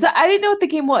Thumper. I didn't know what the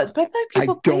game was, but I feel like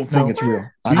people. I don't think it's real.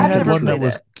 We had one that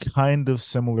was kind of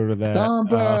similar to that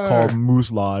called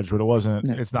Moose Lodge, but it wasn't.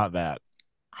 Yeah. It's not that.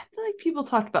 I feel like people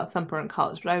talked about Thumper in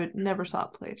college, but I never saw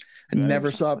it played. I never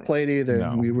saw it played either.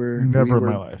 No, we were in my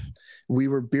life. We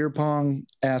were beer pong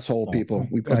asshole people.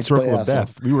 We played Circle of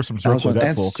Death. We were some Circle of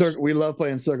Death folks. We love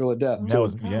playing Circle of Death. That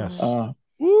was yes.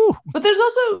 Woo. But there's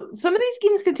also some of these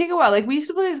games can take a while. Like we used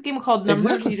to play this game called Numbers.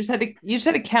 Exactly. You just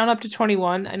had to count up to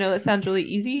 21. I know that sounds really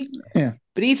easy. Yeah.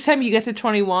 But each time you get to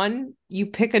 21, you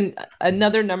pick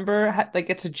another number like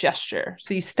it's a gesture.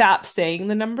 So you stop saying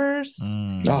the numbers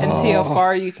and see how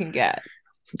far you can get.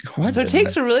 What? So it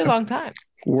takes a really long time.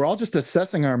 We're all just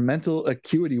assessing our mental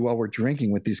acuity while we're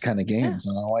drinking with these kind of games.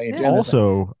 I don't know why you're doing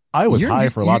also, I was high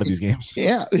for a lot of these games.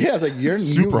 Yeah. It's like you're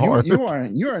super hard.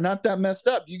 You are not that messed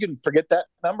up. You can forget that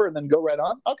number and then go right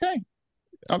on.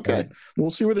 Okay. We'll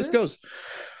see where this goes.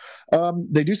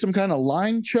 They do some kind of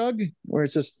line chug where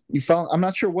it's just I'm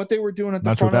not sure what they were doing at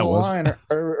the front of the line,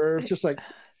 or it's just like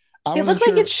it looked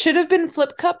like it should have been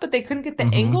flip cup, but they couldn't get the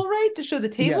angle right to show the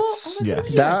table.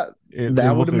 Yes. That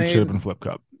would have should have been flip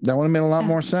cup. That would have made a lot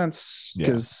more sense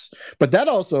but that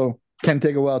also can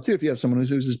take a while too if you have someone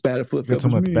who's as bad at flip cup.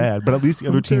 Someone that's bad, but at least the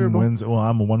other team wins. Well,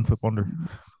 I'm a 1 flip wonder.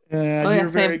 You're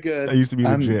very good. I used to be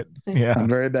legit. I'm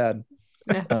very bad.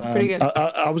 Yeah, pretty good.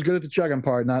 I was good at the chugging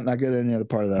part, not good at any other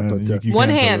part of that. But one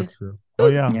hand.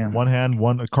 One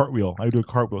hand, a cartwheel. I do a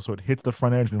cartwheel, so it hits the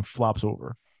front edge and flops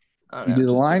over. You do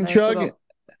the line chug,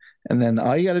 and then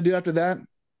all you got to do after that,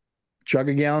 chug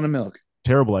a gallon of milk.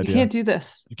 Terrible idea. You can't do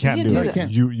this. You can't do it.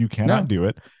 You cannot do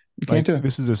it. You can't do it.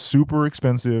 This is a super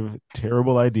expensive,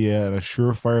 terrible idea and a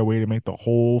surefire way to make the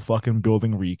whole fucking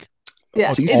building reek.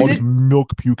 Yeah, all this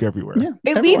milk puke everywhere. Yeah,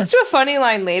 it leads to a funny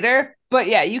line later, but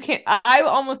yeah, you can't. I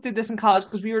almost did this in college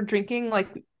because we were drinking like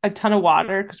a ton of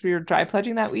water because we were dry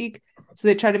pledging that week. So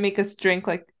they tried to make us drink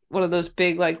like one of those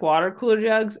big like water cooler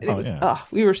jugs, and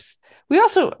we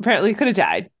also apparently could have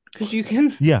died because you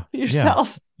can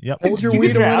yourself. Yep. Hold your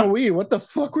wee to win a wee. What the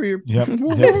fuck were you? Yep.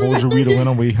 Hold your wee to win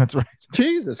a wee. That's right.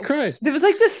 Jesus Christ. It was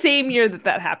like the same year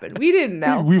that happened. We didn't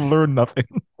know. We've learned nothing.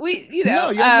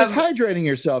 You're just hydrating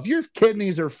yourself. Your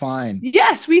kidneys are fine.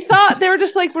 Yes, we thought they were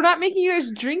just like, we're not making you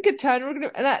guys drink a ton. We're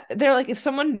gonna. They're like, if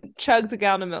someone chugs a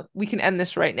gallon of milk, we can end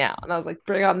this right now. And I was like,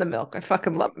 bring on the milk. I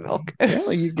fucking love milk.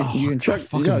 Apparently, you can chug.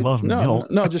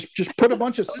 No, just put a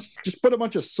bunch of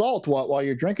salt while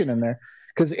you're drinking in there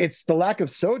because it's the lack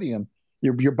of sodium.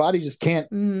 Your body just can't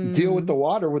deal with the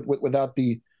water without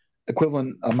the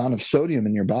equivalent amount of sodium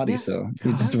in your body. So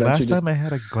you just eventually last time I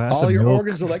had a glass all of your milk.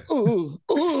 organs are like, ooh,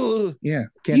 yeah,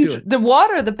 can't do it. The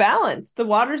water, the balance, the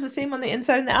water is the same on the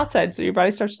inside and the outside, so your body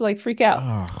starts to like freak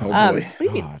out. Oh boy!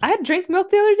 I had drank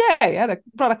milk the other day. I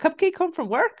brought a cupcake home from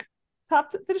work.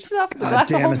 Finished it off with a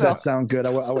glass of whole does milk. That sound good?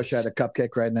 I wish I had a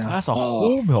cupcake right now. That's a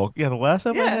whole milk. Yeah, the last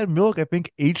time I had milk, I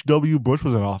think H.W. Bush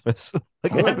was in office. I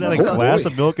haven't had a glass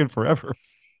of milk in forever.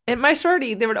 At my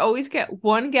sorority, they would always get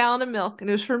 1 gallon of milk, and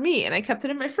it was for me, and I kept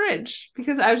it in my fridge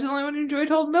because I was the only one who enjoyed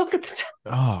whole milk at the time.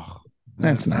 Oh,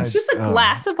 that's nice. Just a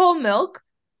glass of whole milk.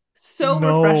 So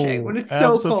refreshing when it's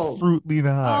so cold. Absolutely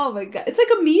not. Oh my god, it's like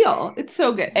a meal. It's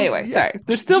so good. Anyway, sorry.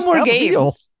 There's still more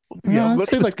games.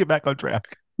 Let's get back on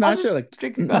track. No, I say like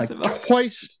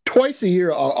twice a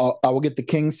year, I will get the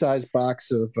king size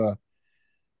box of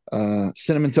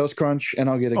cinnamon toast crunch, and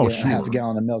I'll get a half a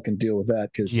gallon of milk and deal with that.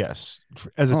 Because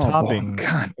as a topping,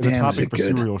 for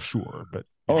cereal, sure, but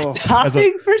as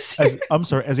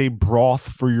a broth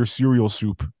for your cereal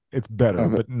soup, it's better,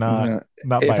 but not.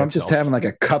 Not if I'm just having like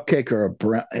a cupcake or a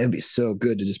brown, it'd be so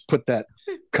good to just put that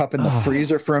cup in the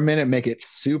freezer for a minute, make it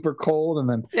super cold, and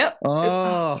then it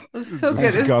was so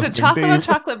good. It was the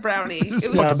chocolate brownie.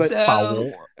 It was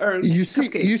you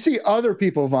see other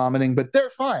people vomiting, but they're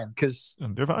fine because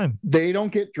they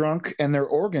don't get drunk and their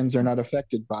organs are not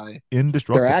affected by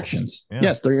their actions. Yeah.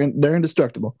 Yes, they're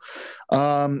indestructible.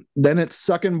 Then it's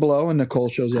suck and blow, and Nicole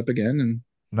shows up again, and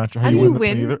not sure how you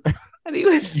win either. How do you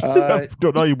win?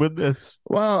 Don't know you win this.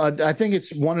 Well, I think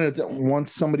it's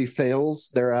once somebody fails,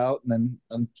 they're out, and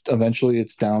then eventually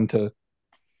it's down to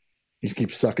you just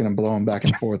keep sucking and blowing back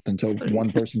and forth until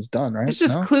one person's done, right? It's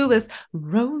just Clueless,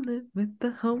 rolling with the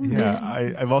home. Yeah,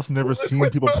 I've also never seen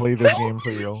people play this game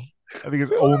for real. I think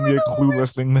it's only a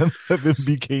Clueless thing that then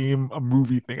became a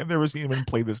movie thing. I've never seen anyone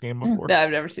play this game before. No,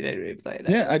 I've never seen anybody play it.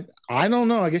 Yeah, I don't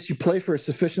know. I guess you play for a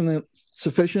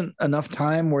sufficient enough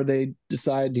time where they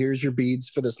decide here's your beads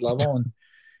for this level and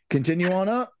continue on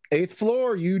up. 8th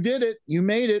floor, you did it. You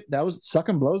made it. That was Suck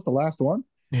and Blow's the last one.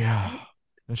 Yeah.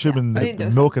 It should have been the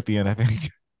milk at the end, I think.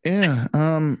 Yeah.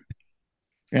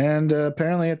 And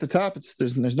apparently at the top,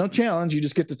 there's no challenge. You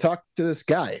just get to talk to this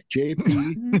guy,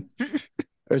 JP.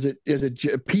 Or is it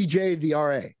PJ the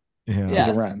RA? Yeah.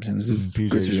 It rhymes. And this is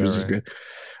good.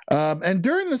 And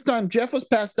during this time, Jeff was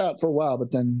passed out for a while,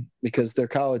 but then because they're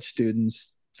college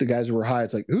students, the guys who were high,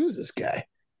 it's like, who's this guy?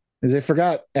 Because they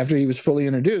forgot after he was fully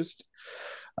introduced.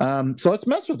 So let's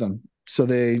mess with him. So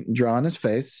they draw on his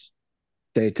face.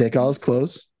 They take all his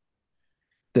clothes,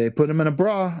 they put him in a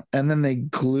bra, and then they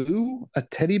glue a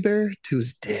teddy bear to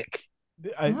his dick.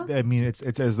 I mean, it's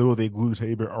as though they glued the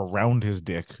teddy bear around his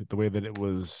dick. The way that it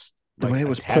was, the way it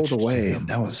was pulled away,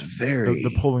 that was very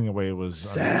the pulling away was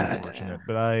sad, unfortunate.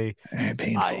 But very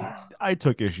painful. I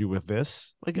took issue with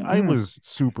this. Like I was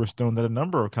super stoned at a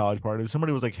number of college parties.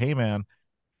 Somebody was like, "Hey, man,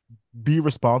 be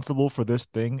responsible for this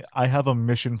thing. I have a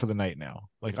mission for the night now.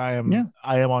 Like I am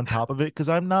on top of it because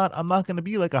I'm not going to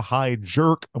be like a high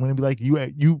jerk. I'm going to be like,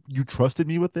 you trusted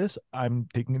me with this. I'm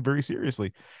taking it very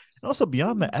seriously." And also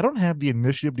beyond that, I don't have the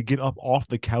initiative to get up off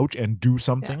the couch and do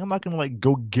something. I'm not going to like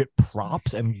go get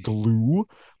props and glue.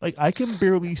 Like I can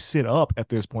barely sit up at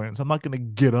this point. So I'm not going to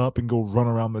get up and go run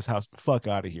around this house. Fuck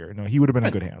out of here. No, he would have been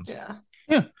in good hands.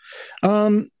 Yeah.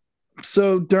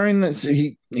 So during this,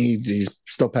 he's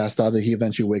still passed out. He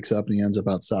eventually wakes up and he ends up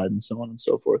outside and so on and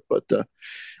so forth. But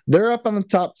they're up on the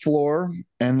top floor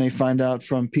and they find out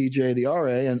from PJ, the RA,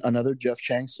 and another Jeff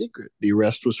Chang secret. The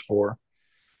arrest was for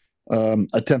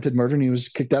attempted murder and he was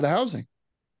kicked out of housing.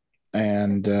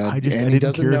 And I didn't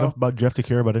care enough about Jeff to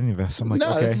care about any of this. I'm like,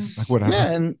 okay, like, whatever.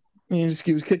 Yeah, and he was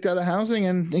kicked out of housing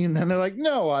and then they're like,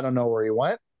 no, I don't know where he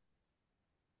went.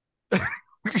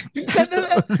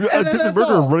 Attempted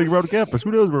murder running around campus.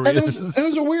 Who knows where he is? It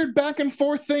was a weird back and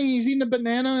forth thing. He's eating a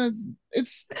banana.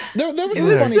 There was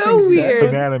some funny things said.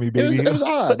 Banana me, baby. It was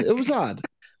odd. It was odd.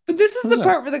 But this is the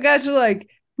part where the guys are like,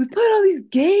 we put all these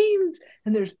games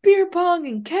and there's beer pong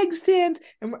and keg stands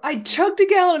and I chugged a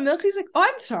gallon of milk. He's like, oh,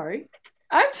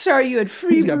 I'm sorry you had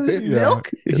free booze and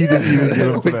milk. He didn't even get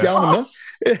up for that. Gallon of milk.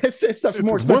 It's stuff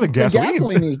more expensive than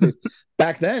gasoline these days.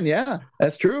 Back then, yeah,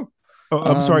 that's true. Oh,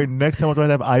 I'm sorry. Next time I'll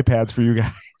have iPads for you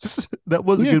guys. That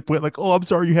was a good point. Like, oh, I'm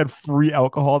sorry you had free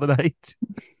alcohol tonight.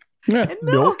 Yeah, and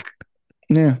milk.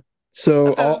 Yeah.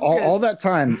 So all that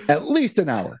time, at least an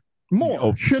hour.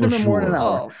 More. Should have been more than an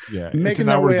hour. Yeah. Making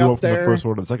their way up there. From the first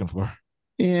floor to the second floor.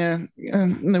 Yeah.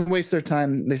 And they waste their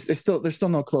time. They're still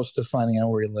no close to finding out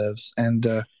where he lives. And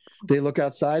they look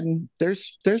outside and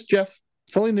there's Jeff,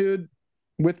 fully nude,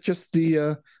 with just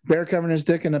the bear covering his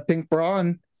dick in a pink bra.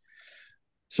 And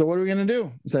so what are we going to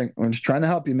do? It's like, I'm just trying to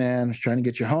help you, man. I'm just trying to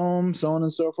get you home, so on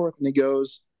and so forth. And he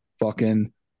goes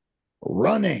fucking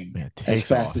running as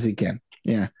fast as he can.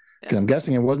 Yeah. Because I'm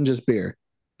guessing it wasn't just beer.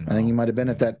 No. I think he might have been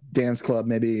at that dance club,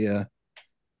 maybe a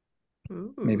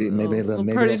little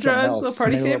party something else. Little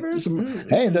party favors.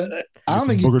 Hey, I don't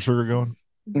think booger sugar going.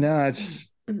 No,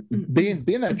 it's being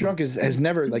that drunk has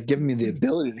never like given me the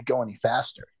ability to go any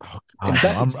faster. In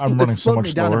fact, I'm running so much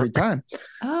me down every time.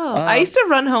 Oh, I used to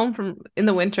run home in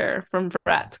the winter from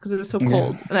frats because it was so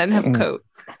cold and I didn't have a coat.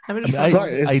 I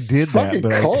did that,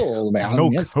 but cold, man.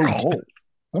 No it's coat. Cold.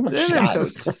 Oh my God,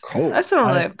 it's so cold. I still don't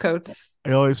really have coats.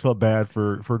 I always felt bad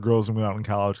for girls when we went out in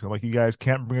college. I'm like, you guys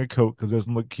can't bring a coat because it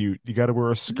doesn't look cute. You got to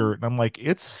wear a skirt. And I'm like,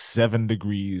 it's 7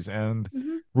 degrees and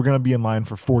we're going to be in line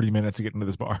for 40 minutes to get into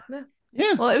this bar.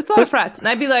 Yeah. Well, it was a lot of frats. And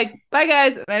I'd be like, bye,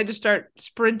 guys. And I'd just start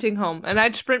sprinting home. And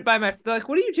I'd sprint by they're like,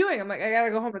 what are you doing? I'm like, I got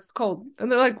to go home. It's cold.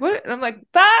 And they're like, what? And I'm like,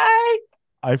 bye.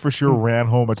 I for sure ran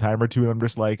home a time or two. And I'm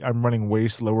just like, I'm running way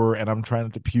slower and I'm trying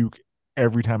not to puke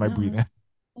every time I breathe in. That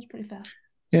was pretty fast.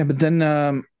 Yeah, but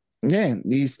then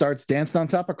he starts dancing on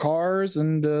top of cars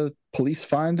and police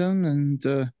find him. And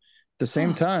at the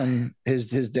same time,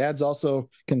 his dad's also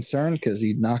concerned because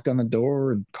he knocked on the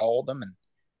door and called him and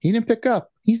he didn't pick up.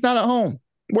 He's not at home.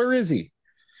 Where is he?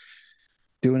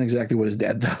 Doing exactly what his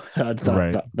dad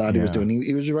thought he was doing.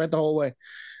 He was right the whole way.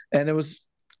 And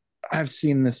I've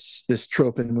seen this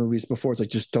trope in movies before. It's like,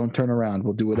 just don't turn around.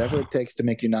 We'll do whatever it takes to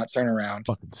make you not turn around.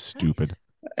 Fucking stupid.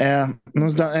 Just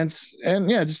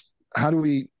how do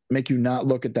we make you not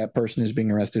look at that person who's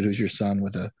being arrested, who's your son,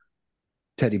 with a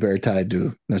teddy bear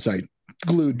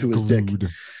glued to his dick?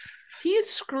 He is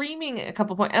screaming at a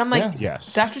couple points. And I'm like,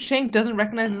 yes. Dr. Chang doesn't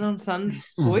recognize his own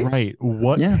son's voice. Right.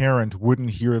 What parent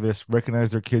wouldn't hear this, recognize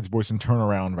their kid's voice, and turn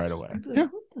around right away? Yeah.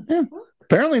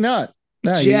 Apparently not.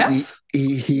 No, Jeff?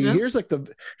 He hears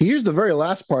the very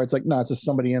last part. It's like, no, it's just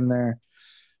somebody in there.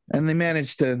 And they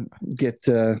managed to get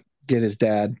his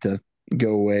dad to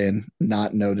go away and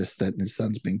not notice that his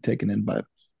son's being taken in by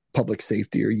public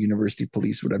safety or university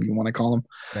police, whatever you want to call them.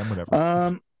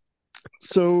 Whatever.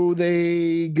 So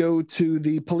they go to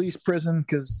the police prison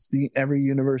because every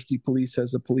university police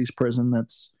has a police prison.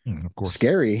 That's of course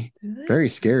scary, very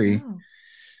scary.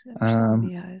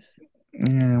 Yeah,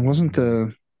 it wasn't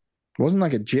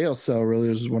like a jail cell really.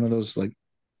 It was one of those like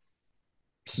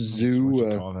zoo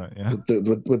with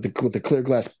the clear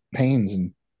glass panes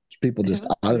and people just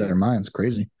out of their minds,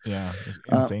 crazy. Yeah,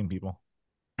 insane people.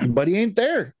 But he ain't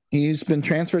there. He's been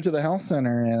transferred to the health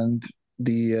center, and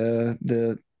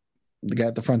the guy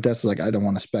at the front desk is like, I don't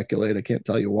want to speculate. I can't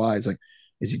tell you why. He's like,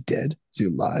 is he dead? Is he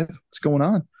alive? What's going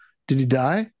on? Did he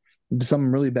die? Did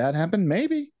something really bad happen?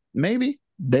 Maybe.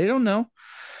 They don't know.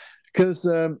 Because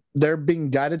they're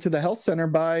being guided to the health center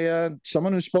by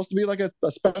someone who's supposed to be like a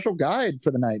special guide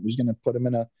for the night, who's going to put them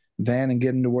in a van and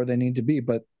get them to where they need to be.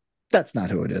 But that's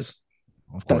not who it is.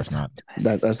 Of course not.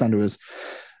 That's not who it is.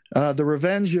 The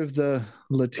revenge of the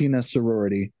Latina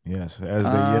sorority. Yes, as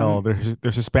they yell, there's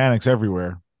Hispanics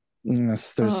everywhere.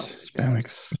 Yes, there's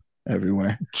Hispanics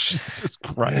everywhere. Jesus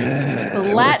Christ.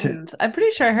 The Latins. I'm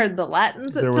pretty sure I heard the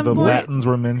Latins at some point. Latins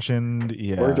were mentioned.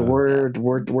 Yeah.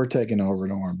 We're taking over.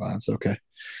 Don't worry about it. It's okay.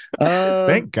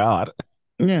 Thank God.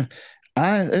 Yeah.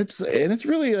 It's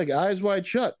really like Eyes Wide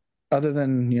Shut, other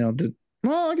than, the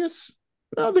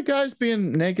guys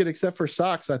being naked except for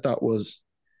socks, I thought was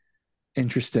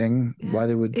interesting. Why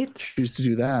they would choose to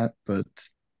do that, but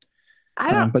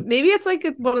I don't. But maybe it's like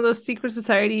one of those secret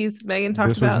societies Megan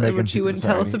talked about, which you wouldn't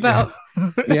tell us about.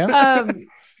 Yeah.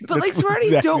 But like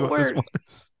sororities don't wear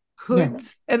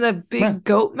hoods and a big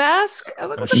goat mask. I was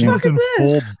like, what the fuck is this?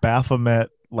 Full Baphomet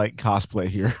like cosplay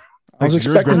here. I was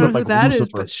expecting who that is,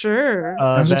 but sure.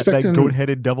 That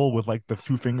goat-headed devil with like the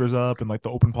 2 fingers up and like the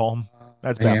open palm.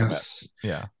 That's Baphomet. Yes.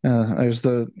 Yeah. I was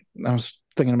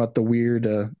thinking about the weird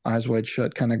Eyes Wide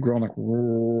Shut kind of growing like.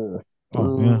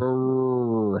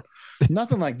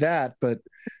 Nothing like that, but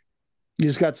you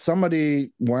just got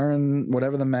somebody wearing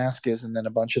whatever the mask is, and then a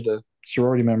bunch of the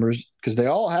sorority members, because they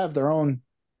all have their own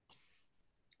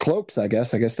cloaks. I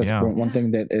guess that's one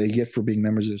thing that you get for being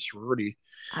members of a sorority.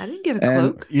 I didn't get a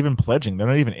cloak. Even pledging, they're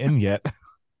not even in yet.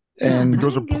 And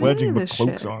girls are pledging with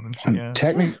cloaks on.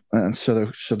 Technically,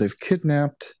 so they've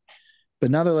kidnapped,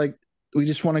 but now they're like, we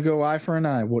just want to go eye for an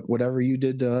eye. Whatever you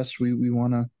did to us, we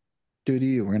want to do to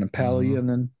you. We're going to paddle you, and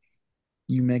then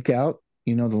you make out.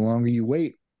 The longer you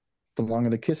wait, the longer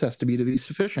the kiss has to be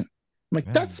sufficient. I'm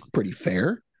like, that's pretty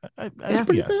fair. That's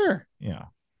pretty fair. Yeah.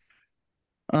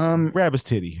 Grab his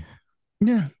titty.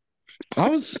 Yeah. I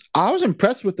was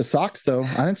impressed with the socks though.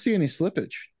 I didn't see any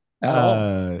slippage at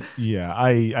all. Yeah,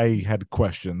 I had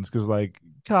questions because like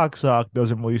cock sock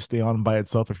doesn't really stay on by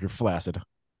itself if you're flaccid.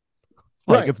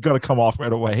 Like it's gonna come off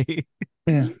right away.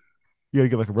 Yeah. You gotta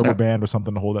get like a rubber band or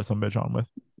something to hold that some bitch on with.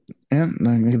 Yeah,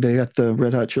 they got the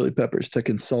Red Hot Chili Peppers to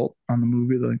consult on the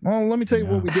movie. They're like, well, let me tell you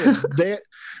what we did.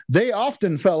 They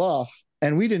often fell off,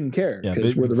 and we didn't care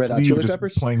because we're the Red Hot Chili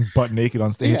Peppers playing butt naked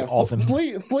on stage. Often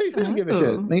Flea didn't give a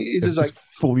shit. He's just like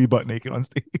fully butt naked on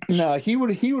stage. No, he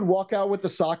would walk out with the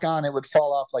sock on. It would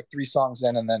fall off like 3 songs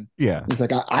in, and then he's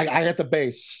like, I got the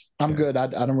bass. I'm good. I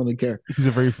don't really care. He's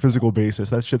a very physical bassist.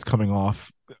 That shit's coming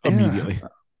off immediately.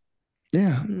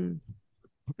 Yeah.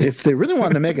 If they really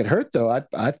wanted to make it hurt, though, I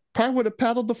probably would have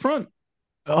paddled the front.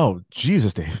 Oh,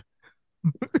 Jesus, Dave.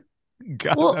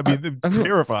 God, well, I mean,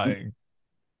 terrifying.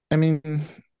 I mean,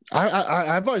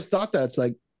 I've always thought that it's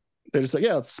like, they're just like,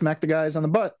 let's smack the guys on the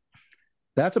butt.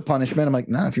 That's a punishment. I'm like,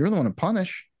 nah, if you really want to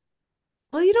punish.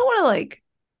 Well, you don't want to like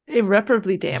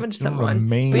irreparably damage someone.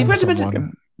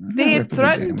 They had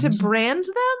threatened to brand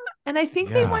them, and I think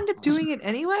they wound up doing it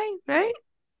anyway, right?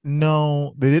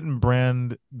 No, they didn't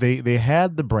brand. They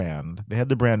had the brand. They had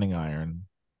the branding iron.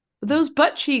 Those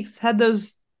butt cheeks had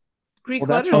those Greek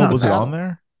letters on. Was it on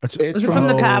there? Was it from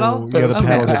the paddle? Yeah, the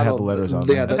paddle that had the letters on.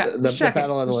 Yeah, the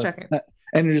paddle had the letters.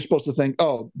 And you're just supposed to think,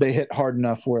 they hit hard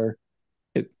enough where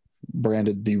it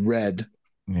branded the red.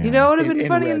 Yeah. You know what would have been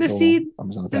funny in the scene?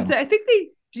 Since I think they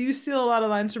do steal a lot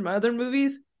of lines from other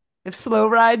movies. If Slow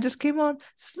Ride just came on,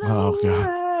 Slow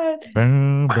Ride.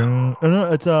 Boom, boom.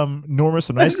 No, it's Norma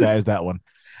Some Nice Guy is that one.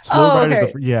 Slow Ride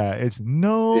is it's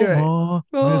No More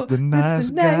Mr. Nice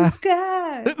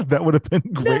Guy. That would have been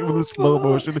great with the slow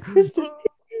motion.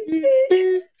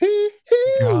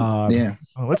 God. Yeah.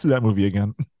 Let's do that movie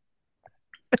again.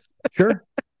 Sure.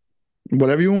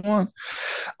 Whatever you want.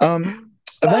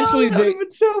 Eventually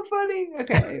it's so funny.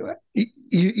 Okay, anyway.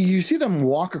 You see them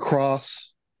walk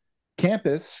across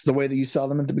campus the way that you saw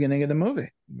them at the beginning of the movie.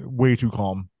 Way too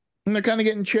calm. And they're kind of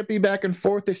getting chippy back and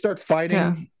forth. They start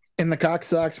fighting in the cock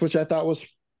socks, which I thought was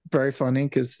very funny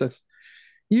because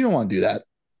you don't want to do that.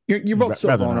 You're both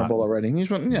so vulnerable already. You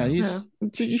shouldn't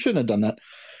have done that.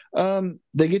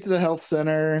 They get to the health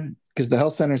center because the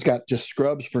health center's got just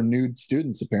scrubs for nude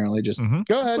students. Apparently, just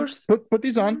go ahead, put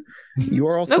these on. You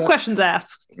are all set. Questions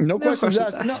asked. No questions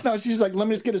asked. No. She's like, let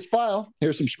me just get his file.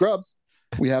 Here's some scrubs.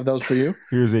 We have those for you.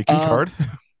 Here's a key card.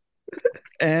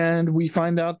 And we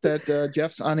find out that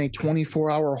Jeff's on a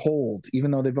 24-hour hold,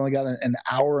 even though they've only got an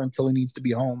hour until he needs to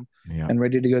be home and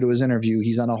ready to go to his interview.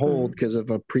 He's on a hold because of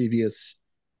a previous.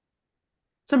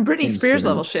 Some Britney Spears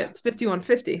level shit. It's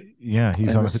 5150. Yeah,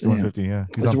 he's on a 5150. Yeah,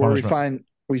 this is where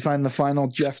we find the final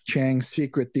Jeff Chang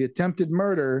secret: the attempted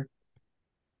murder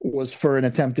was for an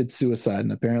attempted suicide.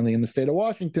 And apparently in the state of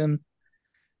Washington,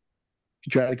 if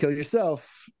you try to kill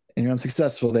yourself and you're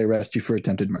unsuccessful, they arrest you for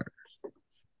attempted murder.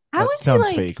 How that is sounds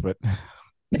he like fake, but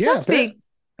it sounds fake.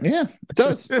 Yeah, it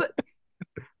does.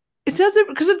 It sounds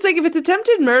because it's like if it's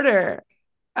attempted murder,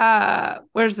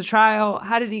 where's the trial?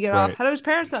 How did he get off? How did his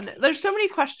parents done it? There's so many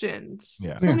questions.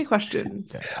 Yeah. So many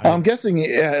questions. Yeah, I'm guessing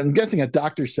a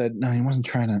doctor said no, he wasn't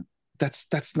trying to.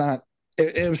 That's not.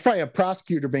 It was probably a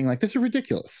prosecutor being like, "This is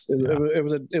ridiculous."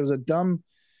 It was a dumb,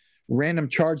 random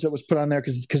charge that was put on there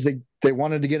because they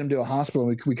wanted to get him to a hospital.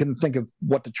 We couldn't think of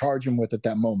what to charge him with at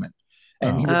that moment,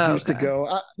 and he refused to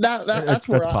go. That's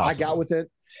where I got with it.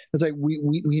 It's like we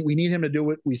need him to do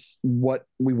what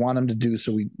we want him to do,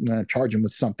 so we charge him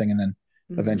with something, and then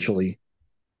eventually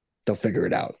they'll figure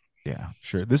it out. Yeah,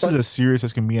 sure. This is as serious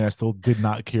as can be, and I still did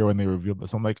not care when they revealed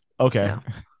this. I'm like, okay,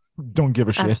 don't give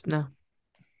a shit. No.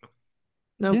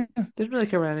 Didn't really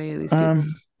care about any of these people.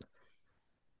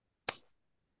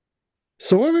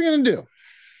 So what are we gonna do?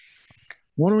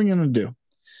 What are we gonna do?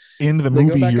 End the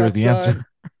movie here is the answer.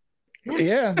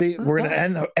 Yeah, we're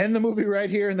gonna end the movie right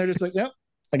here, and they're just like, "Yep,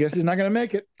 I guess he's not gonna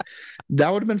make it."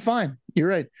 That would have been fine. You're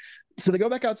right. So they go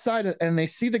back outside, and they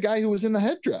see the guy who was in the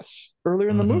headdress earlier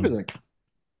in the movie. Like,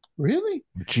 really?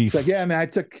 The chief. Like, yeah, I mean, I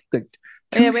took the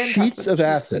two sheets of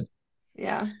acid.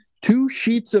 Yeah. 2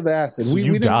 sheets of acid. So we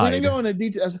didn't go into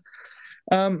details.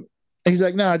 He's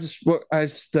like, no, I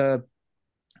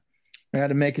had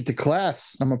to make it to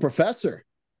class. I'm a professor.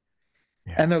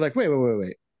 Yeah. And they're like, wait.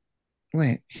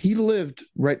 He lived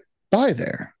right by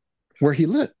there where he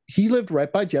lived. He lived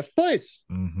right by Jeff's place.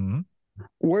 Mm-hmm.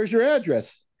 Where's your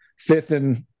address? 5th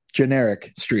and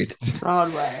Generic Street.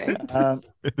 Broadway. 5th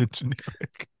and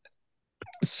Generic.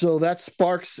 So that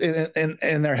sparks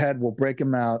in their head. We'll break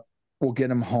him out. We'll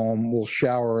get him home. We'll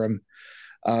shower him.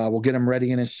 We'll get him ready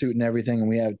in his suit and everything. And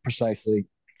we have precisely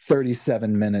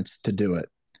 37 minutes to do it.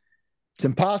 It's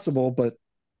impossible, but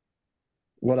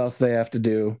what else they have to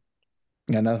do?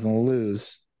 Got nothing to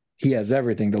lose. He has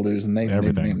everything to lose, and they have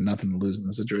nothing to lose in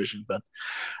the situation. But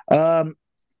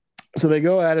so they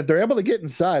go at it. They're able to get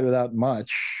inside without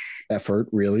much effort,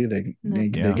 really. They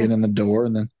get in the door,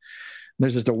 and then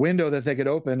there's just a window that they could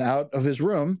open out of his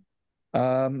room.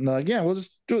 Like, yeah, we'll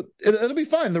just do it. It'll be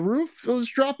fine. The roof, we'll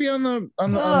just drop you on the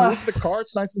roof of the car.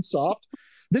 It's nice and soft.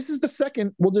 This is the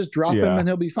second. We'll just drop him and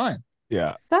he'll be fine.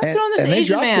 Yeah. Stop throwing this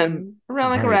Asian man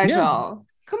around like a rag doll.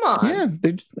 Come on. Yeah.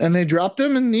 They dropped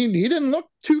him, and he didn't look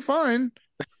too fine.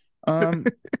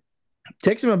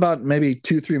 Takes him about maybe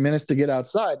 2-3 minutes to get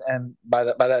outside, and by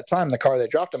that time, the car they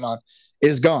dropped him on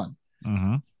is gone.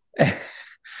 Mm-hmm.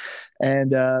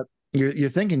 And you're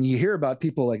thinking, you hear about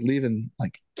people like leaving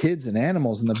like kids and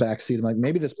animals in the back seat. I'm like,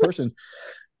 maybe this person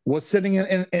was sitting in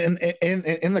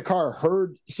the car,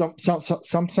 heard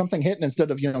something hit, and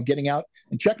instead of getting out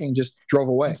and checking, just drove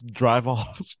away. Drive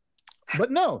off. But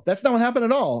no, that's not what happened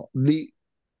at all. It's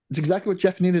exactly what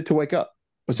Jeff needed to wake up.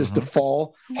 Was just to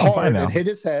fall hard and hit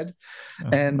his head,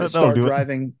 and start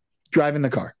driving the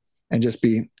car, and just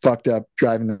be fucked up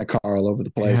driving the car all over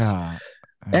the place. Yeah.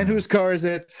 And whose car is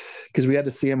it? Because we had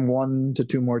to see him 1 to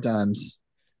 2 more times.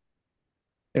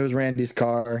 It was Randy's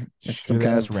car. It's some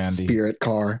kind of spirit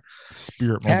car.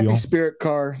 Happy spirit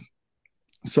car.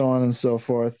 So on and so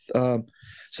forth.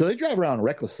 So they drive around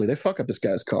recklessly. They fuck up this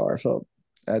guy's car. So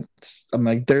I'm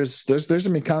like, there's gonna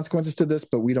be consequences to this,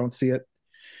 but we don't see it.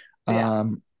 Yeah.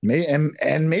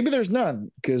 Maybe there's none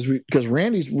because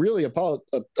Randy's really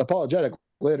apologetic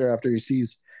later after he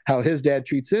sees how his dad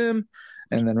treats him.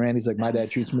 And then Randy's like, my dad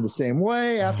treats me the same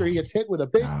way after he gets hit with a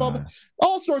baseball bat.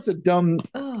 All sorts of dumb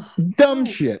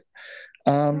shit.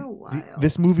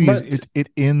 This movie it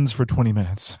ends for 20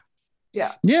 minutes.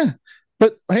 Yeah. Yeah.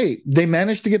 But hey, they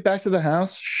managed to get back to the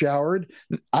house, showered.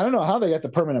 I don't know how they got the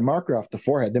permanent marker off the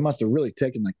forehead. They must have really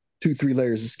taken like 2-3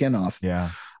 layers of skin off. Yeah.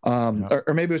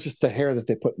 Or maybe it was just the hair that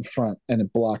they put in front and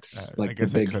it blocks I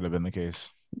guess it could have been the case.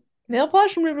 Nail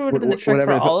polish remover would have been the trick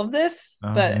for all of this,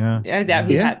 but I doubt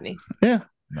he had any. Yeah.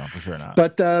 No, for sure not.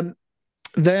 But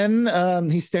then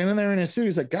he's standing there in his suit.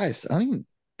 He's like, guys, I don't even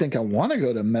think I want to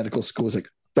go to medical school. He's like,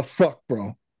 the fuck,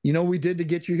 bro? You know what we did to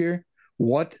get you here?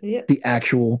 What the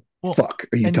actual fuck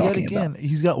are you talking about?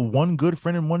 He's got one good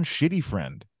friend and one shitty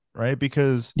friend, right?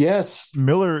 Because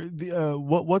Miller,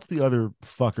 what's the other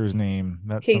fucker's name?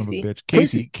 That Casey. Son of a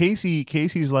bitch.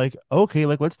 Casey's like, okay,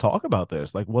 like let's talk about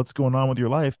this. Like, what's going on with your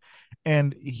life?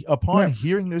 And upon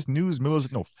hearing this news, Miller's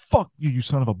like, no, fuck you, you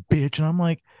son of a bitch. And I'm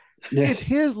like, it's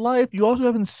his life. You also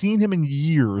haven't seen him in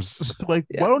years. Like,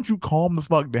 why don't you calm the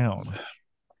fuck down?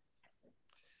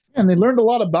 And they learned a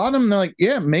lot about him. And they're like,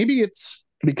 yeah, maybe it's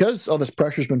because all this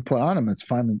pressure's been put on him.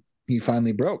 He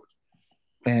finally broke.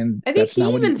 and I think that's he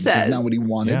not what even this is says. not what he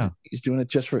wanted. Yeah. He's doing it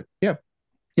just for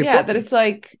that it's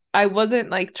like I wasn't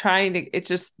like trying to. It's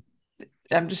just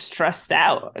I'm just stressed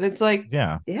out, and it's like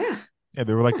yeah. Yeah,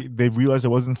 They were like they realized it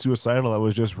wasn't suicidal. I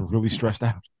was just really stressed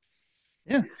out.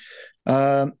 Yeah.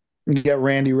 You got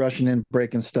Randy rushing in,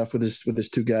 breaking stuff with his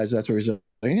two guys. That's where he's like,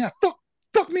 yeah,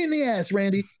 fuck me in the ass,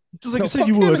 Randy. Just like you said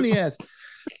you would. In the ass.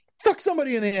 Fuck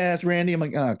somebody in the ass, Randy. I'm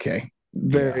like, okay.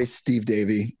 Very Steve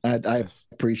Davey. I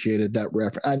appreciated that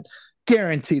reference. I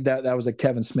guaranteed that was a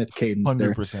Kevin Smith cadence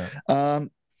 100%. there.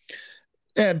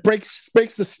 And breaks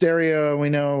the stereo. We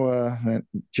know that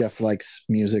Jeff likes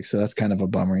music, so that's kind of a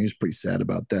bummer. He was pretty sad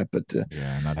about that. But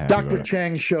not happy Dr.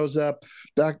 Chang shows up,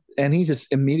 and he's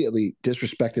just immediately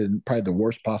disrespected in probably the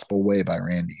worst possible way by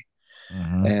Randy.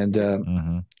 Mm-hmm.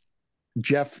 And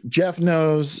Jeff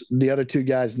knows, the other two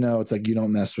guys know. It's like, you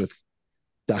don't mess with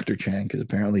Dr. Chang, because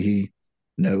apparently he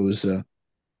knows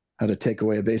how to take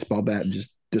away a baseball bat and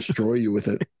just destroy you with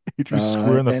it. He just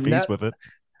screw in the face with it.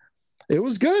 It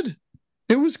was good.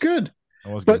 It was good.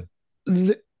 But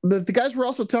the guys were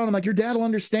also telling him, like, your dad will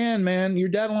understand, man. Your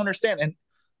dad will understand. And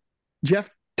Jeff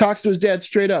talks to his dad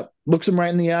straight up, looks him right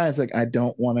in the eyes, like, I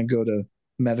don't want to go to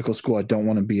medical school. I don't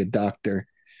want to be a doctor.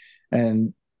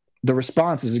 And the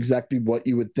response is exactly what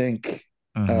you would think.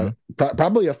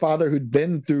 Probably a father who'd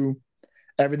been through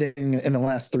everything in the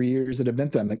last 3 years that have been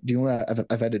through. I'm like, do you know what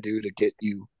I've had to do to get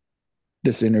you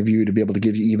this interview, to be able to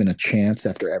give you even a chance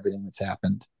after everything that's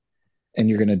happened? And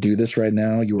you're going to do this right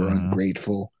now? You are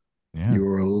ungrateful. Yeah. You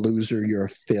are a loser. You're a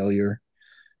failure.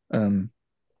 You're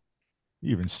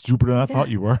even stupider than I thought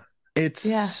you were. It's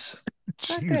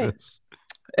Jesus.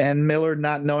 And Miller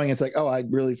not knowing, it's like, oh, I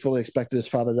really fully expected his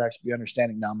father to actually be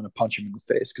understanding. Now I'm going to punch him in the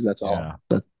face, because that's all.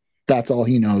 That's all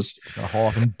he knows. It's going to haul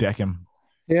off and deck him.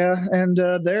 Yeah, and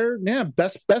they're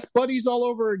best buddies all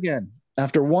over again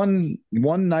after one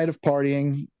night of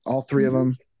partying. All three of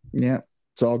them. Yeah,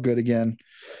 it's all good again.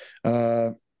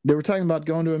 They were talking about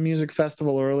going to a music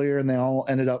festival earlier, and they all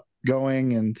ended up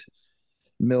going. And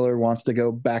Miller wants to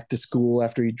go back to school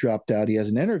after he dropped out. He has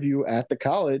an interview at the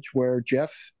college where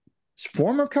Jeff's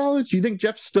former college. You think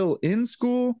Jeff's still in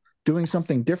school doing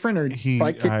something different, or he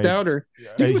kicked out, or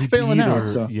he was failing out?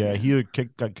 So yeah, he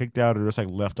got kicked out, or just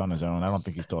like left on his own. I don't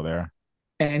think he's still there.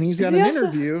 And he's got an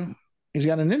interview. He's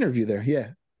got an interview there.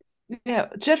 Yeah.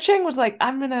 Jeff Chang was like,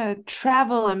 I'm gonna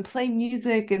travel and play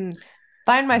music and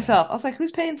find myself. I was like,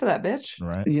 who's paying for that, bitch?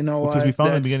 Right. You know, because we found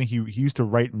in the beginning he used to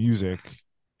write music,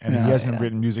 and he hasn't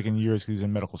written music in years because he's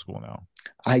in medical school now.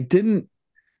 I didn't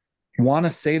want to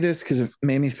say this because it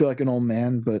made me feel like an old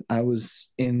man, but I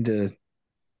was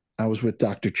with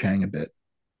Dr. Chang a bit,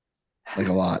 like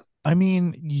a lot. I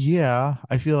mean, yeah,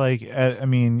 I feel like,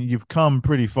 you've come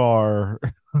pretty far.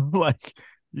 Like,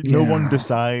 no one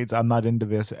decides I'm not into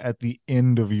this at the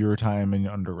end of your time in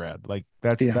undergrad. Like,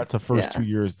 that's a first 2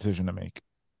 years decision to make.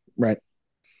 Right.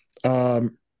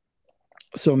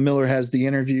 So Miller has the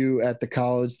interview at the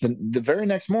college the very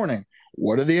next morning.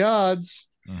 What are the odds?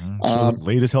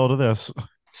 Late as hell to this.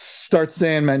 Starts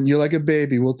saying, man, you're like a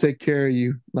baby. We'll take care of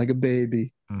you like a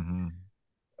baby.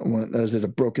 Was it a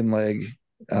broken leg?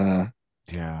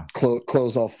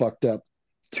 Clothes all fucked up.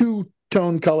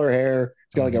 2-tone color hair.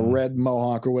 It's got like a red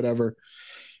mohawk or whatever.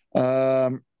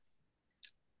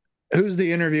 Who's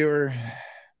the interviewer?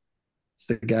 It's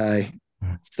the guy.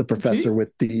 It's the professor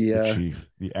with the chief,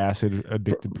 the acid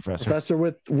addicted professor. Professor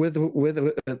with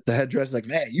the headdress. Like,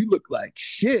 man, you look like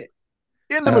shit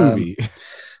in the movie.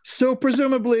 So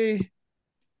presumably,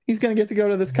 he's gonna get to go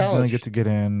to this college. He's gonna get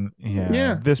in.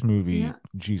 Yeah. This movie,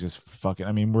 Jesus fucking.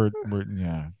 I mean, we're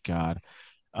God.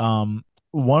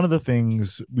 One of the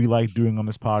things we like doing on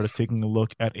this pod is taking a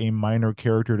look at a minor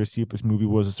character to see if this movie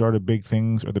was the start of big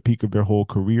things or the peak of their whole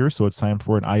career. So it's time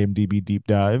for an IMDb deep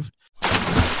dive.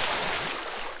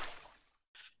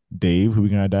 Dave, who are we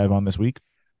gonna dive on this week?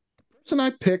 The person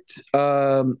I picked,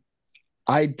 I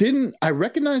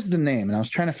recognized the name, and I was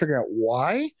trying to figure out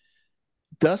why.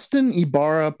 Dustin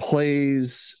Ibarra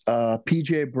plays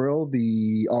PJ Brill,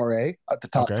 the RA at the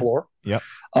top floor. Yep.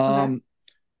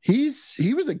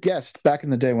 He was a guest back in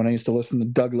the day when I used to listen to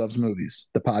Doug Loves Movies,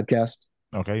 the podcast.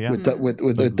 Okay, yeah.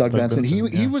 With Doug Benson. He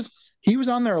was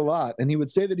on there a lot, and he would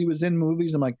say that he was in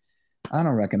movies. I'm like, I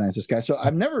don't recognize this guy. So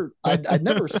I'd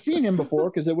never seen him before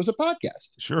because it was a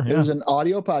podcast. Sure. Yeah. It was an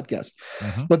audio podcast.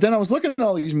 But then I was looking at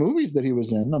all these movies that he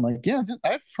was in. I'm like, yeah,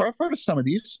 I've heard of some of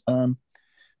these. I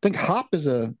think Hop is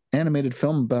a animated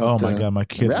film about. Oh my god, my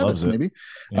kid rabbits, loves it. Maybe.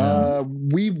 Yeah.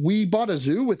 We bought a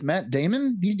zoo with Matt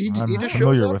Damon. He I'm just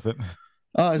familiar shows up. with it.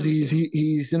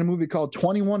 He's in a movie called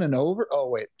 21 and Over. Oh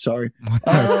wait, sorry.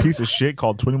 A piece of shit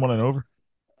called 21 and Over.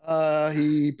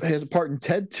 He has a part in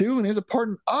Ted 2, and he has a part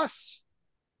in Us.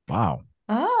 Wow.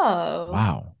 Oh.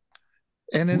 Wow.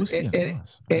 And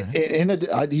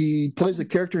he plays a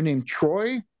character named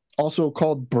Troy, also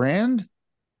called Brand.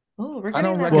 Oh, I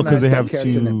don't recognize. Well, because they that have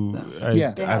character two. name. I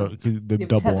don't. Cause the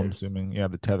double. I'm assuming. Yeah,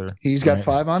 the tether. He's got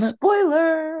 5 on it.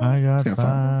 Spoiler. I got 5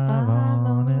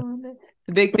 on it.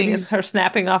 The big thing is her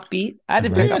snapping off beat. I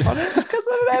didn't pick up on it because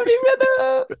I didn't have any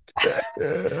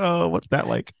rhythm. Oh, what's that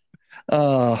like?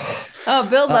 Bill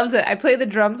loves it. I play the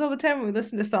drums all the time when we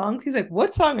listen to songs. He's like,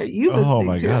 "What song are you listening Oh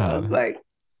my to?" God. I was like,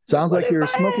 sounds like you're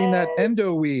smoking that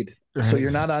endo weed, so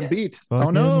you're not on beat. Fucking oh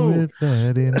no! With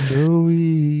that endo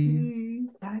weed.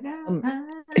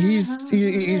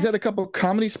 He's had a couple of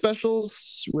comedy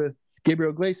specials with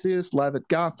Gabriel Iglesias live at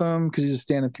Gotham because he's a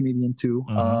stand-up comedian too.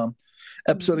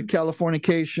 Episode of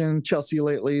Californication, Chelsea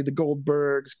Lately, The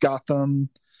Goldbergs, Gotham.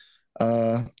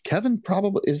 Kevin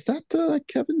probably is that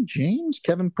Kevin James?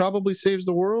 Kevin Probably Saves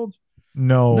the World.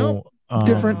 No,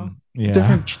 different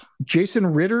Jason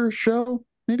Ritter show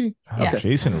maybe. Okay.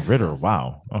 Jason Ritter.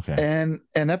 Wow. Okay. And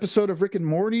an episode of Rick and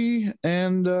Morty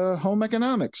and Home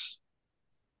Economics.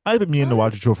 I've been meaning to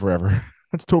watch a show forever.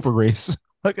 That's Topher Grace.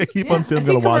 Like I keep on saying I'm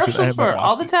gonna watch it. I haven't for watched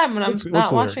all the it. time when I'm It's not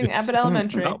hilarious. watching Abbott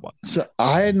Elementary. So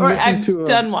I hadn't listened to. I'm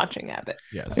done watching Abbott.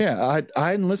 Yes. Yeah, I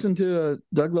hadn't listened to a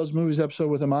Doug Loves Movies episode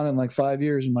with him on in like 5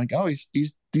 years. I'm like, oh, he's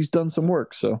done some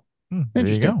work. So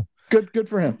interesting. Good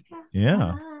for him.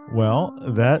 Yeah. Well,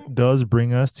 that does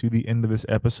bring us to the end of this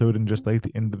episode, and just like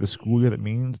the end of the school year, that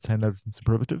means 10 out of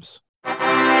superlatives.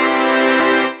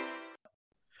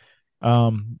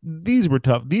 These were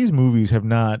tough. These movies have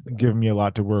not given me a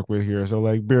lot to work with here, so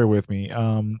like bear with me.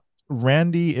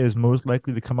 Randy is most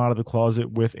likely to come out of the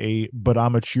closet with a "but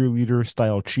I'm a cheerleader"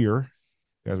 style cheer.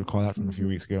 You guys recall that from a few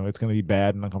weeks ago. It's going to be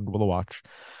bad and uncomfortable to watch.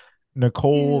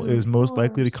 Nicole is most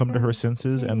likely to come to her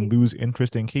senses and lose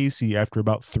interest in Casey after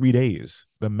about 3 days.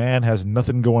 The man has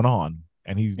nothing going on,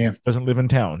 and he doesn't live in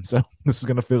town, so this is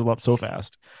going to fizzle up so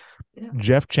fast.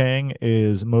 Jeff Chang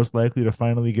is most likely to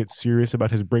finally get serious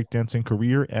about his breakdancing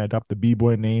career and adopt the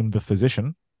b-boy name The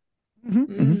Physician.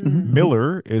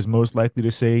 Miller is most likely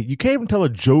to say, "You can't even tell a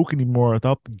joke anymore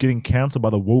without getting canceled by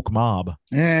the woke mob."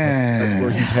 That's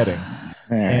where he's heading.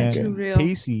 And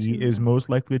Pacey is most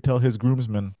likely to tell his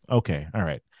groomsmen, "Okay, all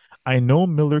right, I know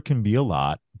Miller can be a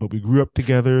lot, but we grew up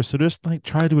together, so just like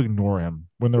try to ignore him,"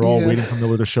 when they're all waiting for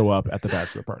Miller to show up at the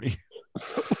bachelor party.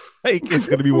 Like it's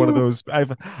gonna be one of those.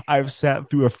 I've sat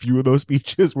through a few of those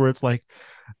speeches where it's like,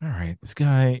 all right, this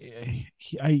guy,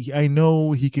 I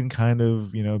know he can kind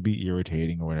of be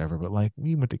irritating or whatever, but like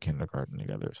we went to kindergarten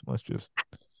together, so let's just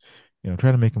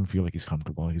try to make him feel like he's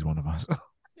comfortable. He's one of us.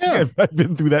 Yeah, I've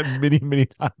been through that many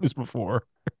times before.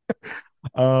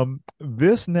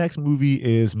 This next movie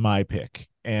is my pick,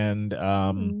 and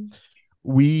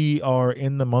we are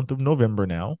in the month of November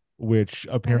now, which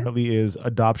apparently is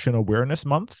Adoption Awareness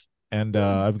Month. And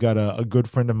I've got a good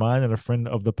friend of mine and a friend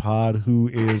of the pod who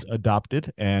is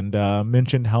adopted, and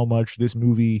mentioned how much this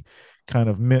movie kind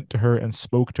of meant to her and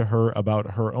spoke to her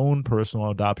about her own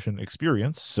personal adoption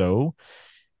experience. So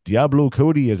Diablo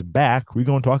Cody is back. We're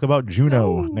going to talk about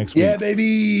Juno next week. Yeah,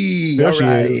 baby. There all she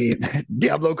right. is.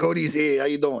 Diablo Cody's here. How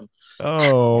you doing?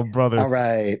 Oh, brother. All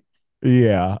right.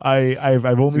 Yeah, I've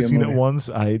only seen it once.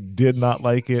 I did not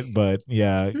like it, but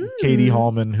yeah, Katie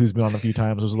Hallman, who's been on a few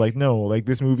times, was like, "No, like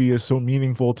this movie is so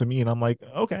meaningful to me," and I'm like,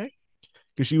 "Okay,"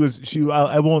 because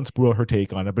I won't spoil her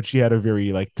take on it, but she had a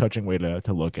very like touching way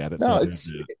to look at it. No,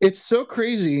 it's so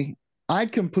crazy.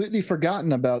 I'd completely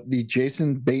forgotten about the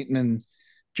Jason Bateman,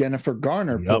 Jennifer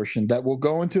Garner portion that will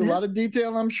go into a lot of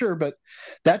detail, I'm sure, but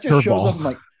that just shows up. I'm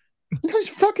like, there's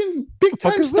fucking big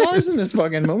time stars in this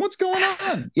fucking movie. What's going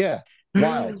on? Yeah,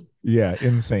 wild. Yeah,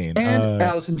 insane. And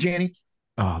Allison Janney.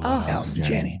 Allison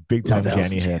Janney. Big time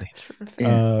Janney head.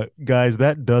 Guys,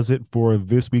 that does it for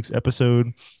this week's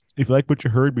episode. If you like what you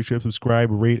heard, be sure to subscribe,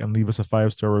 rate, and leave us a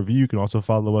 5-star review. You can also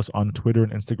follow us on Twitter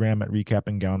and Instagram at Recap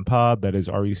and Gown Pod. That is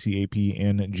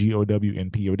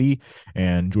RECAPNGOWNPOD.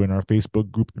 And join our Facebook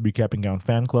group, the Recap and Gown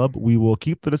Fan Club. We will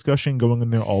keep the discussion going in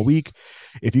there all week.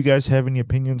 If you guys have any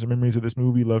opinions or memories of this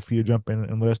movie, love for you to jump in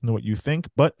and let us know what you think.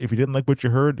 But if you didn't like what you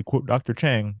heard, to quote Dr.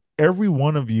 Chang, every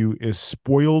one of you is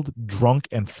spoiled, drunk,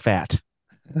 and fat.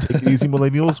 Take it easy,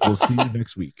 millennials. We'll see you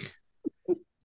next week.